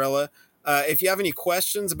the umbrella. If you have any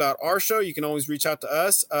questions about our show, you can always reach out to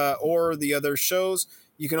us or the other shows.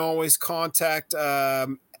 You can always contact, I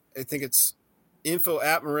think it's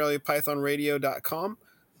info@moreliapythonradio.com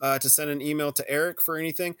to send an email to Eric for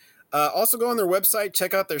anything. Also, go on their website,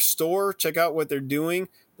 check out their store, check out what they're doing.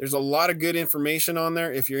 There's a lot of good information on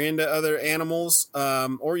there. If you're into other animals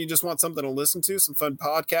or you just want something to listen to, some fun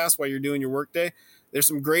podcasts while you're doing your workday, there's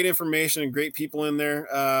some great information and great people in there,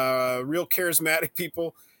 real charismatic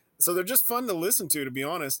people. So they're just fun to listen to be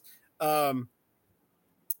honest. The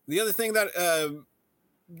other thing that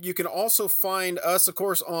you can also find us, of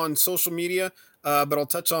course, on social media, but I'll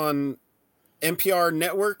touch on NPR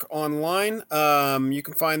Network online. You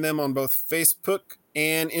can find them on both Facebook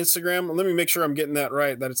and Instagram. Let me make sure I'm getting that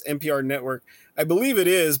right, that it's NPR Network. I believe it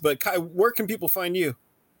is, but Kai, where can people find you?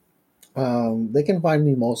 They can find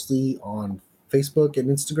me mostly on Facebook and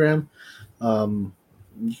Instagram.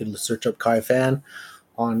 You can search up Kai Fan.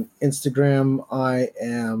 On Instagram, I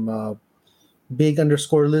am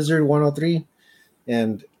big_lizard103.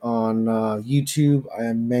 And on YouTube, I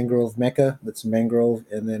am Mangrove Mecca. That's Mangrove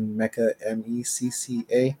and then Mecca,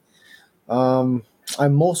 Mecca. I'm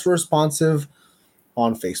most responsive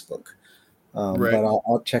on Facebook, Right. but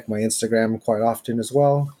I'll check my Instagram quite often as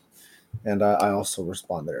well. And I also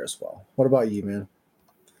respond there as well. What about you, man?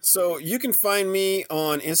 So you can find me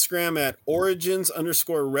on Instagram at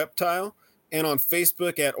origins_reptile and on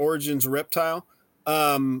Facebook at origins reptile.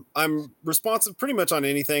 I'm responsive pretty much on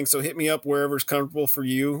anything, so hit me up wherever's comfortable for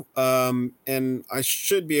you, and I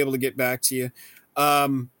should be able to get back to you.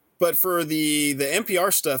 But for the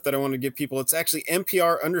NPR stuff that I want to give people, it's actually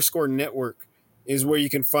NPR_network is where you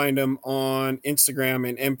can find them on Instagram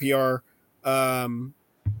and NPR on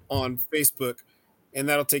Facebook, and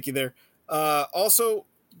that'll take you there. Also,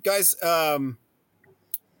 guys,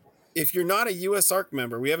 if you're not a USARK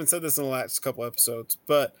member, we haven't said this in the last couple episodes,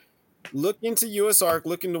 but look into USARK,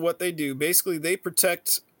 look into what they do. Basically, they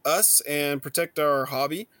protect us and protect our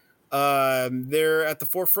hobby. They're at the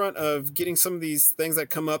forefront of getting some of these things that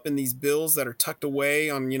come up in these bills that are tucked away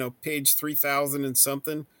on, page 3,000 and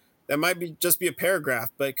something. That might be just be a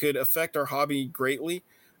paragraph, but could affect our hobby greatly.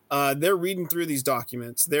 They're reading through these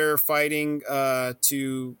documents. They're fighting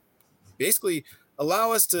to basically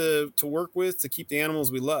allow us to work with to keep the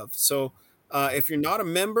animals we love. So if you're not a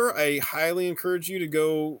member, I highly encourage you to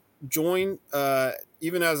go join,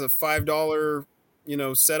 even as a $5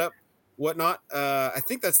 setup, whatnot. I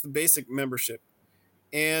think that's the basic membership,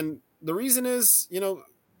 and the reason is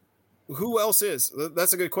who else is?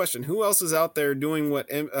 That's a good question. Who else is out there doing what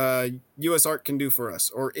US Art can do for us,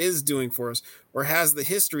 or is doing for us, or has the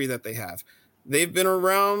history that they have? They've been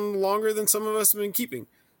around longer than some of us have been keeping.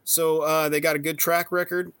 So they got a good track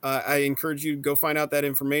record. I encourage you to go find out that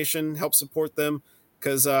information, help support them,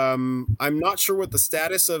 because I'm not sure what the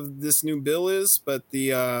status of this new bill is, but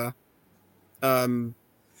the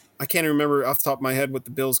I can't remember off the top of my head what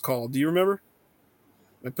the bill's called. Do you remember?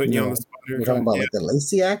 I'm putting you on the spot here. We're talking about like the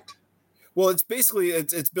Lacey Act. Well, it's basically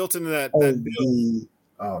it's built into that. Oh, that bill.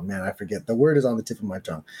 Oh man, I forget. The word is on the tip of my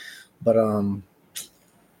tongue, but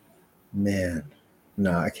man,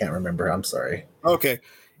 no, I can't remember. I'm sorry. Okay.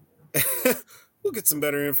 We'll get some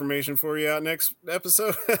better information for you out next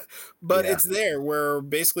episode. But Yeah. it's there where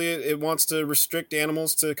basically it wants to restrict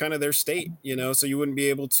animals to kind of their state, so you wouldn't be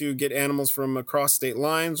able to get animals from across state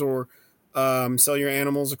lines or sell your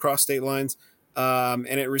animals across state lines. And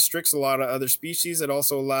it restricts a lot of other species. It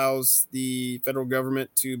also allows the federal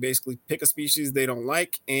government to basically pick a species they don't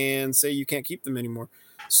like and say you can't keep them anymore.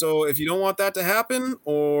 So if you don't want that to happen,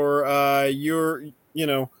 or you're,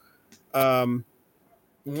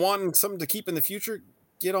 wanting something to keep in the future,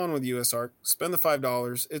 get on with US Art. Spend the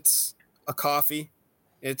 $5. It's a coffee.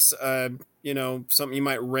 It's something you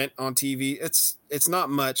might rent on TV. It's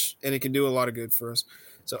not much, and it can do a lot of good for us.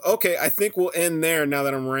 So okay, I think we'll end there now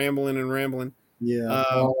that I'm rambling.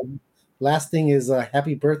 Yeah. Last thing is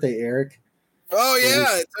happy birthday, Eric. Oh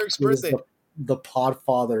yeah, it's Eric's birthday. The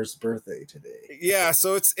Podfather's birthday today. Yeah,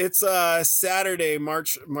 so it's Saturday,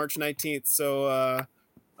 March 19th. So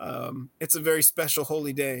it's a very special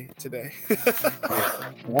holy day today.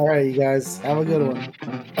 All right, you guys, have a good one.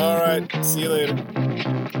 All right, see you later.